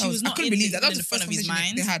she was I not couldn't in, believe that. That was in the the front first of his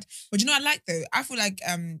conversation mind. they had. But you know what I like though? I feel like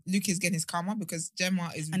Luke is getting his karma because Gemma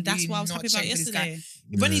is And that's really why I was not happy about checking for this guy.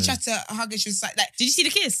 yesterday. When he Yeah. tried to hug her, she was like Did you see the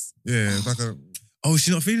kiss? Yeah, it's like a. Oh,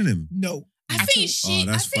 she's not feeling him. no. I At think all. she. Oh,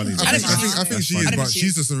 that's I think, funny. I I think, don't I think, know. I think That's she funny. is, I don't but think she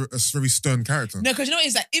she's just a very stern character. No, because you know what it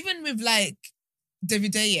is that even with like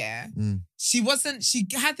David Day, yeah, Mm. she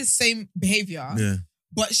had the same behavior, Yeah.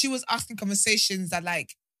 but she was asking conversations that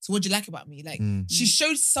like, so what do you like about me? Like Mm. she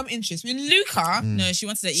showed some interest. With Luca, Mm. No, she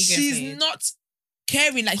wanted that ego. she's inflated. not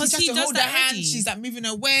caring. Like he 'Cause tries he to does hold her that hand. already. She's like moving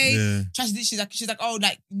away. Yeah. Tries to do, she's like, oh,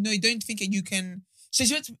 like, no, you don't think you can. So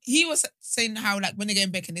he was saying how, like, when they get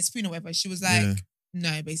in bed, can they spoon or whatever? She was like, Yeah.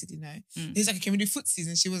 no, basically, no. Mm. He's like, can we do footsies?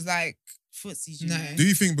 And she was like, Footsie. No. Do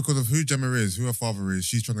you think because of who Gemma is, who her father is,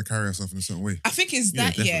 she's trying to carry herself in a certain way? I think it's Yeah,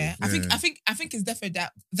 that, yeah. definitely. I think it's definitely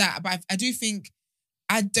that. But I don't think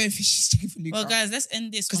she's taking for Luca. Well, guys, let's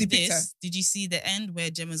end this 'Cause on he picked this. Did you see the end where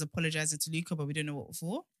Gemma's apologizing to Luca, but we don't know what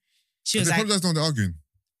for? She They was like, apologised on the arguing.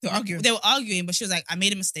 They're arguing. they were arguing, but she was like, I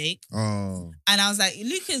made a mistake. Oh. And I was like,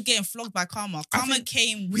 Luca's getting flogged by Karma. I Karma think-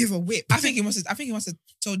 came with a whip. I think he must have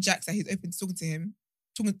told Jax that he's open to talking to him.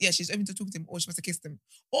 She's open to talking to him, or she must have kissed him.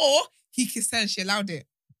 Or he kissed her and she allowed it.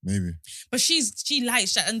 Maybe. But she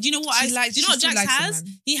likes that. And do you know what She do you know she what still Jax likes him, has?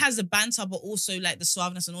 man. He has the banter, but also like the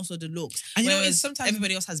suaveness and also the looks. And you know, Whereas it's sometimes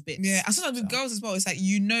everybody else has bits. Yeah, and sometimes with girls as well, it's like,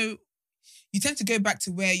 you tend to go back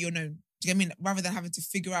to where you're known. Do you get what I mean? Rather than having to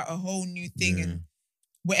figure out a whole new thing. Yeah. And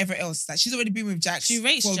whatever else. Like she's already been with Jax She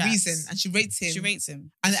rates for a Jax. reason, and she rates him. She rates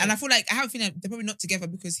him. And I feel like I have a feeling they're probably not together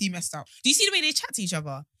because he messed up. Do you see the way they chat to each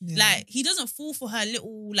other? Yeah. Like he doesn't fall for her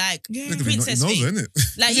little like Yeah. Look at him, princess he knows thing. her,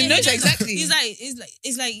 innit? Like He knows her doesn't- exactly.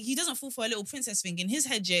 It's like he doesn't fall for a little princess thing. In his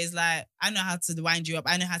head, Jay is like, I know how to wind you up.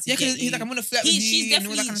 I know how to Yeah, get because he's you. like, I'm gonna flirt with She's you and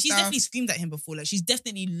all that definitely kind of she's stuff. definitely screamed at him before. Like she's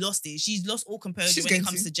definitely lost it. She's lost all composure She's when it going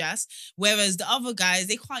comes to. to Jazz. Whereas the other guys,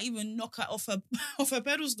 they can't even knock her off her off her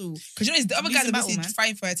pedestal. Because you know, the other guys Losing are battle, basically man.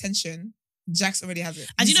 fighting for attention. Jax already has it.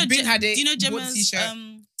 And He's been had it. do you know bought the Gemma's t-shirt.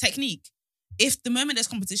 technique? If the moment there's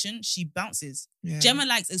competition, she bounces. Yeah. Gemma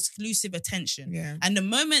likes exclusive attention. Yeah. And the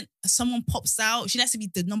moment someone pops out, she likes to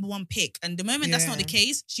be the number one pick. And the moment that's not the Yeah.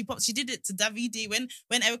 case, she pops. She did it to Davide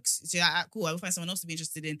when Eric. She's like, "Ah, cool, I will find someone else to be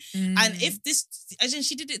interested in. Mm. And if this, as in,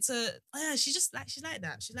 she did it to. She just like she's like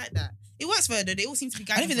that. She's like that. It works for her though. They all seem to be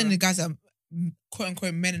I don't guiding think for the her. guys are quote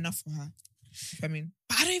unquote men enough for her. I mean,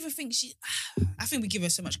 But I don't even think she. I think we give her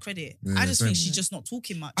so much credit. Yeah, I just same. think she's just not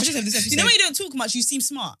talking much. I just have this episode. You know when you don't talk much, you seem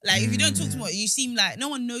smart. Like if you don't talk Mm. too much, you seem like no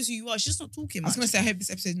one knows who you are. She's just not talking I was much. gonna say I hope this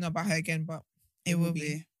episode is not about her again, but It will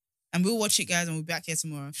be. And we'll watch it, guys, and we'll be back here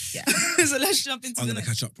tomorrow. Yeah. So let's jump into I'm the gonna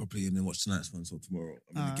next. catch up properly and then watch tonight's one. So tomorrow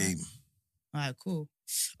I'm in Alright. the game. All right, cool.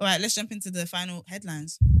 All right, let's jump into the final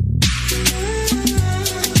headlines.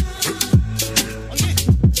 Oh, yeah.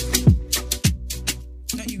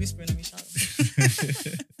 Not you whispering at me, shout.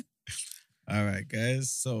 All right,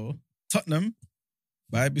 guys. So Tottenham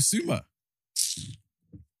by Bissouma.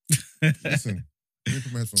 Listen, let me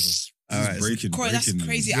put my headphones All right. so- breaking. Corey, that's breaking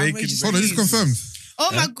crazy, news. outrageous. on. Oh, no, this is confirmed. Oh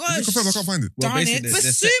my Huh? Is gosh. it confirmed? I can't find it. Well, Darn basically, it. they're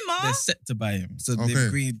set, Basuma? they're set to buy him. So Okay. they've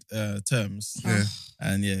agreed terms. Yeah.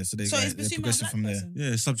 And yeah, so So is they're Basuma a progressing black from there. person?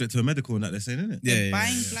 Yeah, subject to a medical and that they're saying, isn't it? Yeah, They're yeah,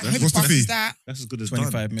 buying yeah, black. I hope What's he the passes fee? that. That's as good as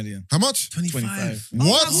 25 million. How much? 25.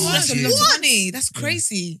 What? Oh my That's a Yeah. lot of money. That's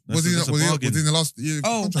crazy. Was he That's a was bargain. he in the last year?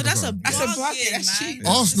 Oh, contract But that's or a something? That's a bargain, that's man. cheap.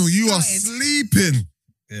 Arsenal, you are Started. sleeping.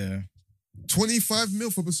 Yeah. 25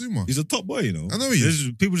 mil for Basuma. He's a top boy, you know. I know he is.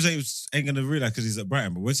 There's- People just ain't gonna realize because he's at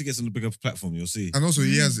Brighton, but once he gets on the bigger platform, you'll see. And also,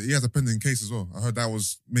 he has a pending case as well. I heard that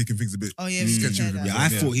was making things a bit Oh yeah, we did sketchy hear with him. that. Yeah, I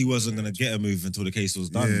Yeah. thought he wasn't gonna get a move until the case was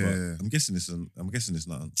done, Yeah. but I'm guessing it's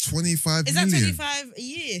not. 25 Is that million. 25 a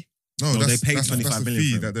year? No, No, that's, they paid that's, 25 that's the million fee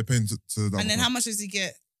for him. that they're paying to the And other then how club. much does he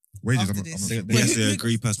get? Wages, after I'm this? not They sure. have to who-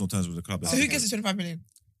 agree personal terms with the club. So who gets the 25 million?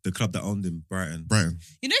 The club that owned him, Brighton. Brighton.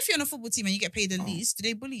 You know, if you're on a football team and you get paid the Oh. least, do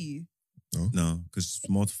they bully you? No, because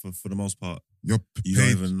for the most part, You're you paid.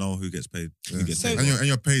 don't even know who gets paid. Yeah. Who gets So- paid. and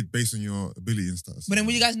you're paid based on your ability and stuff. But then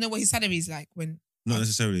will you guys know what his salary is like when? Not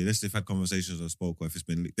necessarily. Unless they've had conversations or spoke, or if it's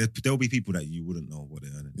been. There'll be people that you wouldn't know what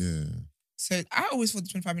they're earning. Yeah. So I always thought the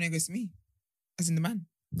 25 million goes to me, as in the man.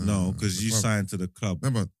 No, because the you club. signed to the club.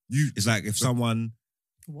 Remember, you. It's like if someone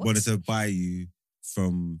What? wanted to buy you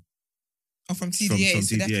from Or from TDA. from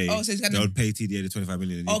so that's- TDA, oh, so it's they kind of would pay TDA the 25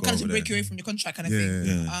 million. And you oh, go kind of over to break there. you away from your contract kind of Yeah. thing.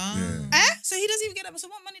 Yeah. Ah. So he doesn't even get that. So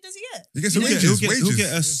what money does he get? He gets He'll wages. get, wages. he'll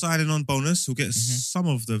get a signing on bonus. He'll get some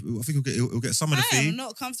of the. I think he'll get some of the I fee. am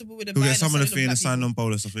not comfortable with the He'll buying get some of and the selling fee and a black sign people. on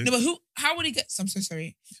bonus. I think. No, but how would he get? I'm so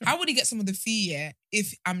sorry. How would he get some of the fee? Yeah,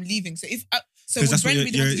 if I'm leaving. So if so, Because would that's what Brent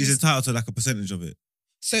be the one to he's do- entitled to, like a percentage of it.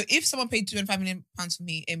 So if someone paid £25 million for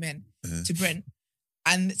me, amen, Yeah. to Brent,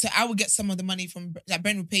 and so I would get some of the money from like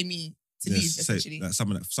Brent would pay me to leave Yes, say, essentially. like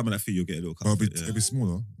some of that fee you'll get a little cut. Well, of it'll, it, yeah. it'll be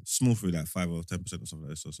smaller. Small fee, like 5 or 10% or something like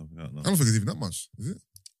this or something. I don't know. I don't think it's even that much, is it?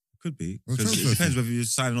 Could be. Well, Because it transfer depends fee. whether you're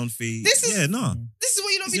signing on fee. This is- yeah, no. This is what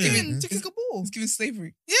you don't be Yeah. doing to kick a ball. It's giving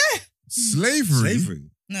slavery. Slavery. Slavery.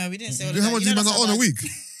 No, we didn't say all You of know how that. much You these know men that's are on how a bad- week?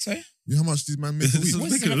 Sorry, You know how much these men make a It's week?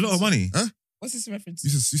 What's making the a lot of money. what's this reference?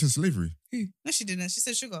 You said slavery. No, she didn't. She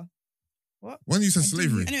said sugar. When you said I didn't-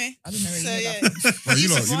 slavery. Anyway, I don't know. so Where you yeah. heard that from. Right, you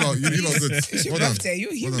You lot, said what? you lot good. It's your Well done. birthday.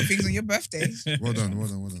 You're hearing Well done. things on your birthday. Well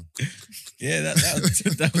done. Yeah,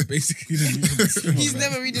 that was basically the news of Bissouma, He's man.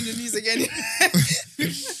 never reading the news again.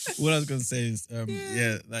 What I was gonna say is,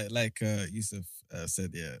 like Yusuf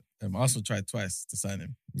said, Arsenal tried twice to sign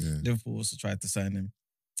him. Yeah. Liverpool also tried to sign him.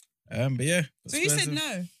 But yeah. So who Spurs said have-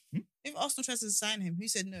 no? Hmm? If Arsenal tries to sign him, who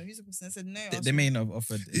said no? Who's the person that said no? They may not have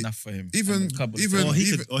offered enough for him. even- And the club was- even-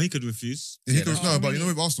 Or he could refuse. Yeah, he Yeah, goes, no. no, Oh, but you know,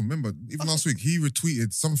 really? with Arsenal, remember, even last week, he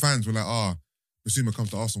retweeted, some fans were like, Basuma comes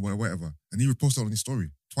to Arsenal, whatever. And he reposted on his story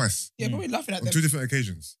twice Yeah, probably laughing at on them. 2 different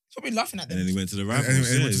occasions. Probably laughing at And them. then he went to the And- rivals. and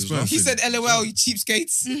he went to was Spurs. laughing. He said, "LOL, you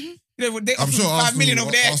cheapskates." Mhm. You know, they I'm offered sure 5 million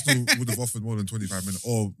over there. Arsenal would have offered more than 25 million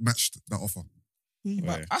or matched that offer. But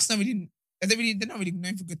Right. Arsenal they're not really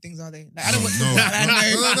known for good things, are they? Like, I don't watch no, football. and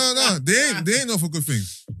I know. no. They ain't known for good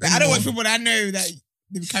things. Like, I don't watch football. And I know that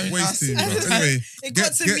they be carrying us. Wasting, bro. Anyway, It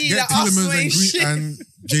got to me that Tielemans Arsenal ain't shit. and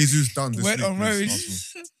Jesus done this Word week, on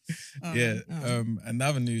please, road. Arsenal. Oh, Yeah. Oh.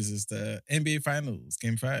 Another news is the NBA Finals,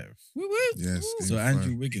 Game 5. Woo woo. Yes. So game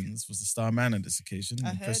Andrew five. Wiggins was the star man on this occasion, I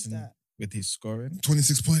heard impressing that. with his scoring.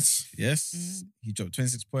 26 points. Yes, Mhm. he dropped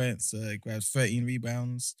 26 points, grabbed 13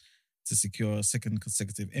 rebounds to secure a second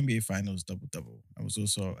consecutive NBA Finals double-double, and was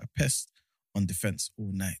also a pest on defense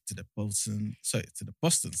all night to the Boston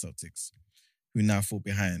Celtics, who now fall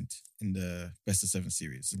behind in the best of 7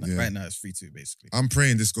 series. And Yeah. right now it's 3-2 basically. I'm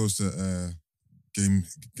praying this goes to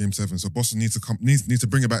game 7. So Boston needs to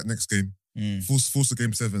bring it back next game. Mm. Force the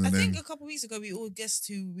game 7, I and think then a couple weeks ago we all guessed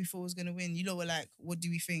who we thought was going to win. You lot were like, what do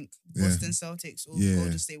we think? Yeah. Boston Celtics or Yeah.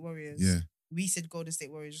 Golden State Warriors? yeah, We said Golden State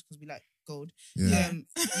Warriors just because we like gold. yeah.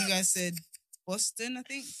 You guys said Boston, I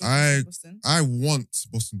think. I- Boston. I want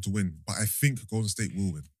Boston to win, but I think Golden State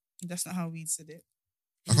will win. That's not how we said it.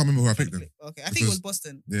 I can't remember who I picked then. Okay, I think it was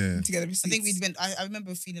Boston. Yeah, Together I think we went. I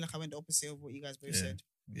remember feeling like I went the opposite of what you guys both Yeah. said,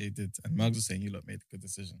 Yeah, he did. And Mark was saying you lot made a good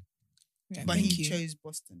decision. Yeah, but thank he you. chose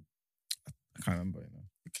Boston. I can't remember, you know.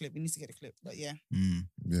 The clip. We need to get a clip, but yeah.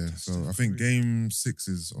 yeah. So I think game 6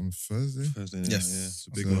 is on Thursday. Thursday night, Yes. yeah. It's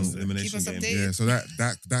a big So- one, Keep elimination us game. updated. Yeah, so that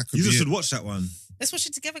could You be just it. should watch that one. Let's watch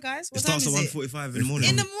it together, guys. It What time starts at is it? 1:45 in the morning.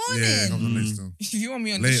 In the Yeah, morning. comes on late still. If you want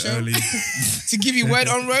me on the Late, show early. to give you word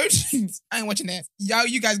on road, I ain't watching that. Y'all,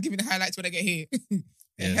 you guys give me the highlights when I get here. The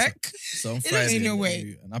Yeah, heck? So on It Friday, ain't no we'll way.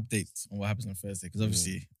 do an update on what happens on Thursday. Because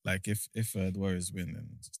obviously, like if the Warriors win, then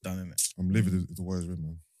it's done, innit? I'm livid if the Warriors win,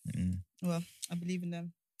 man. Well, I believe in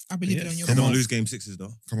them. I believe Yes. it on your They don't part. lose game 6s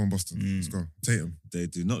though. Come on, Boston. Let's go. Tatum. They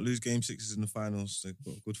do not lose game 6s in the finals. They've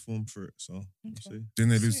got good form for it. So we'll Okay. see. Didn't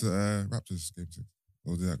they lose to Raptors game 6?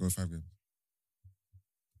 Or did that go 5 games?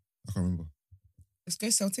 I can't remember. Let's go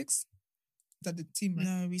Celtics. Is that the team, right?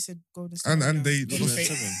 No, we said Golden State. And Warriors. they Golden lost,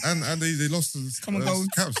 State. and they lost to Come on, Golds.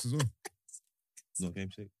 Caps as well. Not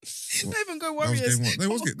game 6. Don't even go That was Warriors. game 1. No, it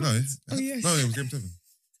was game. No, Oh, yes. no, it was game 7.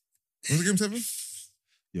 Was it game 7?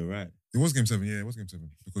 You're right. It was game 7. Yeah, it was game 7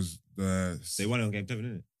 because They won it on game 7,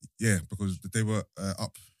 didn't it? yeah, because they were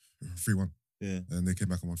up 3-1 Yeah. and they came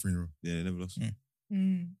back and won 3 in a row. Yeah, they never lost.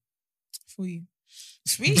 For you.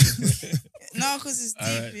 Sweet. No, because it's deep.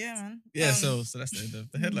 Alright. Yeah, man. Yeah, so that's the end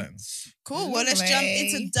of the headlines. Cool. Well, let's jump Lovely.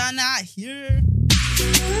 into Done Out here.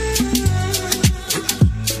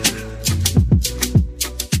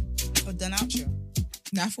 Oh, Done Out show.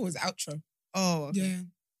 Nah, I thought it was outro. Oh, okay.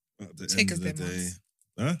 Yeah. At the Take end us of the there, day. Mars.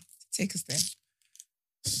 Huh? Take us there.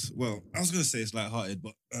 Well, I was gonna say it's light-hearted,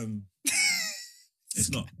 but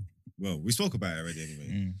it's not. Well, we spoke about it already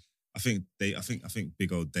anyway. I think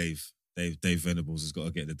big old Dave Venables has got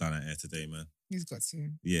to get the done out here today, man. He's got to.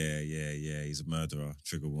 Yeah. He's a murderer.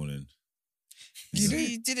 Trigger warning.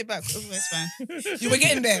 You did it back. Oh, it's fine. You were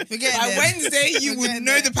getting there. We're getting By there. Wednesday, you We're would getting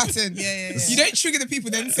know there. the pattern. Yeah. You don't trigger the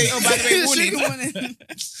people, then say, "Oh, by the way, warning." Trigger warning.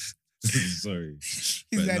 Sorry. He's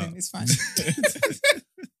But learning. no. It's fine.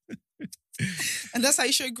 And that's how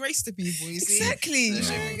you show grace to people, you see? Exactly. You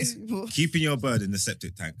show grace to people. Keeping your bird in the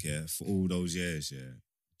septic tank, yeah, for all those years, yeah,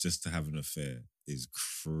 just to have an affair is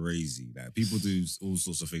crazy. Like people do all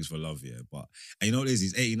sorts of things for love, yeah. But and you know what it is?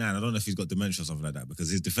 He's 89. I don't know if he's got dementia or something like that because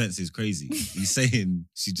his defense is crazy. He's saying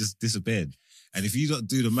she just disappeared. And if you don't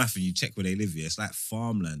do the math and you check where they live, yeah, it's like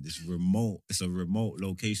farmland. It's remote. It's a remote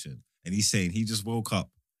location. And he's saying he just woke up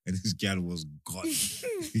and his gal was gone.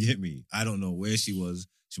 You get me? I don't know where she was.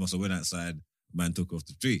 She must have went outside. Man took her off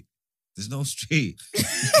the street. There's no street.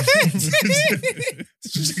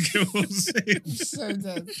 You get what I'm saying? So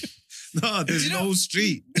dead. No, there's you know- no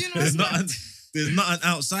street. Do you know There's what's mad? nothing. There's nothing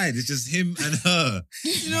outside. It's just him and her. Do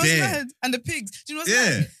you know what's There. mad? And the pigs. Do you know what's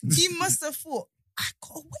Yeah. mad? He must have thought, I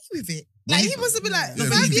got away with it. Well, Like, he- he must have been like, Yeah,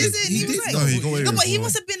 5 he years did. in, he He was did. like, No, he got away no, with but it he for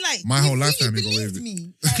must have been like, my you whole really lifetime he got away believed with it.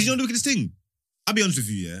 me. Because you don't look at this thing. I'll be honest with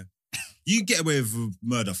you, yeah. You get away with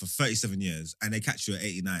murder for 37 years and they catch you at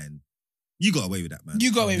 89. You got away with that, man.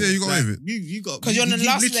 You go away with Yeah, it. you got away with it. You got 'Cause you're on the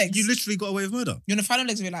last legs. You literally got away with murder. You're on the final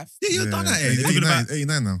legs of your life. Yeah, you're done at it. He's They're talking 89, about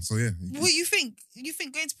 89 now, so yeah. What you think? You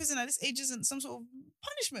think going to prison at this age isn't some sort of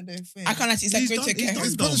punishment though? For him? I can't actually. It's like He's going done- to a he's care done home.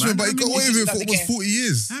 It's though, punishment, man. but he got How away many with it years for does it almost get? 40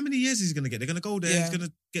 years. how many years is he gonna get? They're gonna go there. Yeah. He's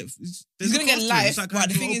gonna get. He's gonna get life, It's like but going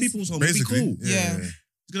the to thing old is- people's home. It'll be Basically. cool. Yeah.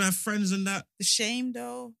 He's gonna have friends and that. The shame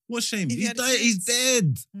though. What shame? If he He's had died. He's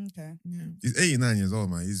kids. dead. Okay. He's 89 years old,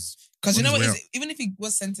 man. He's Because you on know his what? way Is, even if he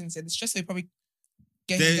was sentenced, yeah, the stress would probably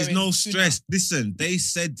get him There is going no sooner. stress. Listen, they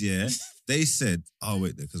said, yeah. They said, oh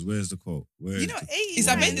wait, there. Because where's the quote? Where You is know, the- 80. It's,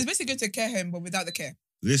 it's basically going to a care home, but without the care.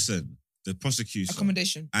 Listen, the prosecution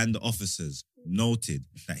Accommodation. and the officers noted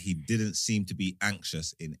that he didn't seem to be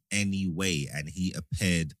anxious in any way, and he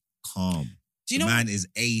appeared calm. Do you The know? man is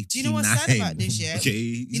 89. do you know what's sad about this, yeah? Okay,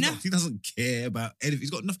 he's You know- not, he doesn't care about anything. He's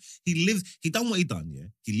got enough. He done what he done, yeah?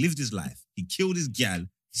 He lived his life. He killed his gal.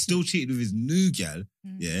 still cheated with his new gal,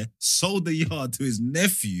 yeah, sold the yard to his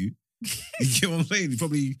nephew. You get what I'm saying? He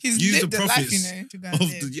probably He's used lived the the life, profits you know. To go and of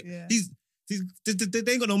live, the. yeah.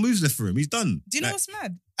 They ain't got no moves left for him. He's done. Do you know Like, what's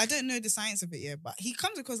mad? I don't know the science of it yet, but he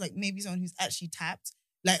comes across like maybe someone who's actually tapped.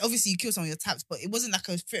 Like, obviously, you kill someone, you're tapped, but it wasn't like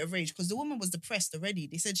a fit of rage because the woman was depressed already.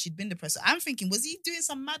 They said she'd been depressed. So I'm thinking, was he doing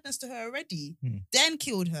some madness to her already? Then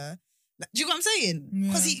killed her? Like, do you know what I'm saying?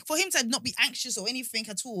 Because for him to not be anxious or anything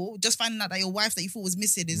at all, just finding out that your wife that you thought was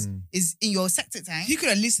missing is in your septic tank. He could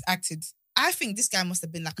at least acted. I think this guy must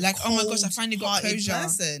have been like oh my gosh, I finally got cold-hearted closure.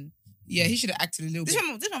 person. Yeah, he should have acted a little This bit.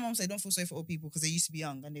 is my mom say, don't feel sorry for old people because they used to be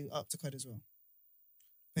young and they were up to code as well.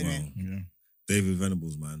 But wow. anyway, Yeah. David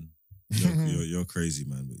Venables, man. You're crazy,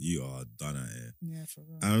 man, but you are done out here. yeah, for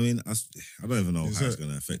real. I mean, I don't even know Is how it's it-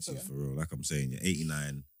 going to affect you for real. Like I'm saying, you're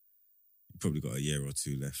 89. You probably got a year or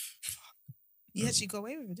two left. He actually got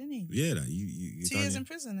away with it, didn't he? Yeah, like you 2 years in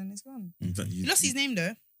prison and it's gone. you He lost his name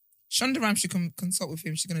though. Shonda Rhimes should consult with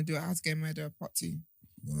him. She's going to do a How to Get Murder Part 2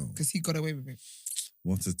 Wow, because he got away with it.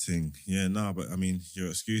 what a thing. Yeah, nah, but I mean, your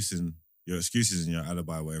excuses and your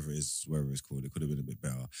alibi, whatever it's called, it could have been a bit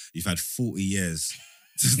better. You've had 40 years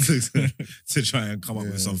to try and come up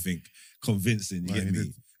with Yeah. something convincing. You Like get he me?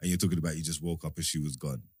 did. And you're talking about you just woke up and she was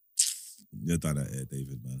gone. You're done out here,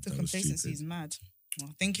 David, man. The That was complacency stupid. is mad.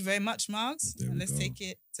 Well, thank you very much, Margs. There And we let's go. take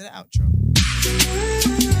it to the outro.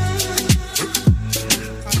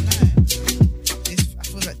 Can't lie. I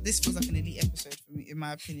feel like this feels like an elite episode for me, in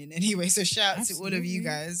my opinion. Anyway, so shout out to all of you Absolutely.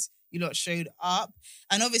 guys. You lot showed up.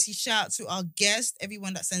 And obviously, shout out to our guest,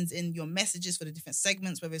 everyone that sends in your messages for the different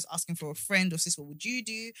segments, whether it's asking for a friend or sis, what would you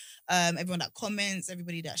do? Everyone that comments,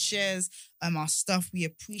 everybody that shares our stuff. We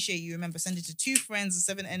appreciate you. Remember, send it to 2 friends and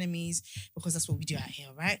 7 enemies because that's what we do out here,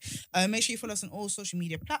 right? Make sure you follow us on all social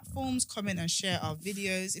media platforms, comment and share our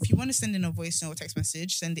videos. If you want to send in a voice note or text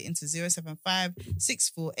message, send it into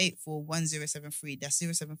 075-6484-1073. That's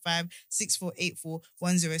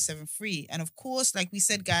 075-6484-1073. And of course, like we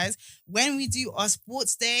said, guys, when we do our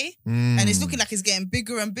sports day, and it's looking like it's getting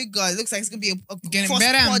bigger and bigger, it looks like it's going to be a Getting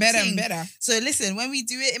cross-pod better and better thing. and better. So listen, when we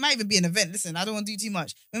do it, it might even be an event. Listen, I don't want to do too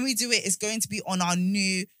much. When we do it, it's going to be on our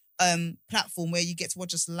new platform where you get to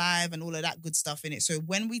watch us live and all of that good stuff in it. So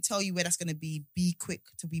when we tell you where that's going to be quick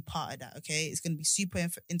to be part of that, okay? It's going to be super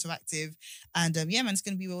interactive. And yeah, man, it's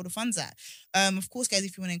going to be where all the fun's at. Of course, guys,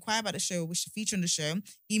 if you want to inquire about the show or wish to feature on the show,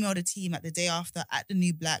 email the team at the day after at the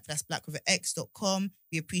new black. That's black.x.com.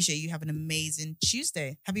 We appreciate you. Have an amazing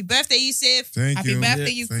Tuesday. Happy birthday, Yusuf. Thank Happy you. birthday,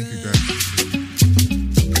 Thank you you, son. guys.